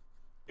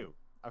 2.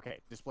 Okay,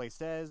 display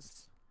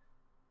says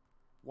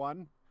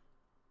 1.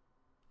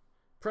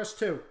 Press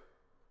 2.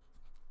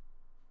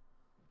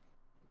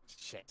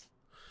 Shit.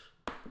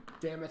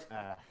 Damn it.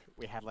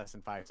 We had less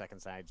than 5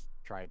 seconds. And I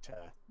tried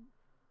to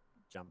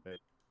jump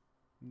it.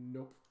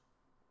 Nope.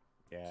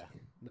 Yeah.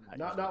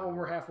 Not when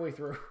we're halfway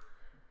through.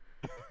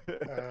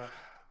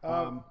 Oh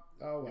well.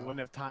 We wouldn't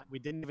have time. We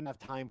didn't even have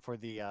time for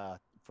the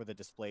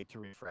display to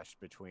refresh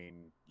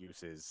between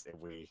uses. If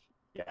we,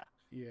 yeah.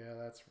 Yeah,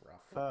 that's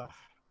rough.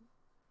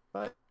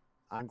 But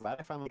I'm glad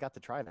I finally got to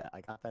try that. I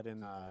got that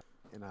in a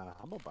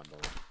Humble Bundle.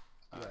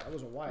 Yeah, that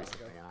was a while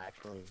ago. And I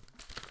actually.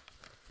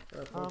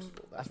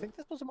 I think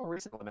this was a more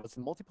recent one. It was a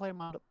multiplayer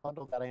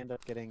bundle that I ended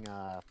up getting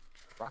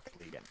Rocket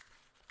League in.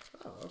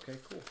 Oh, okay,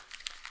 cool.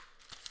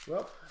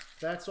 Well,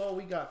 that's all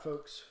we got,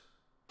 folks.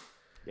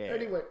 Yeah.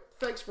 Anyway,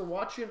 thanks for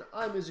watching.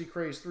 I'm Izzy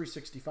Craze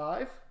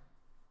 365.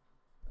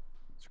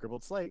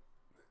 Scribbled Slate.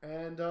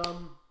 And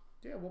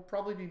yeah, we'll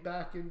probably be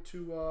back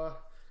into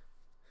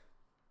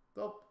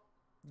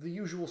the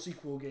usual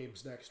sequel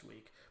games next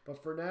week.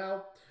 But for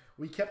now,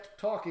 we kept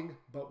talking,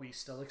 but we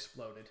still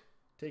exploded.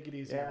 Take it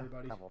easy,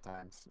 everybody. A couple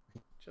times.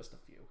 Just a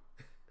few.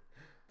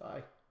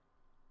 Bye.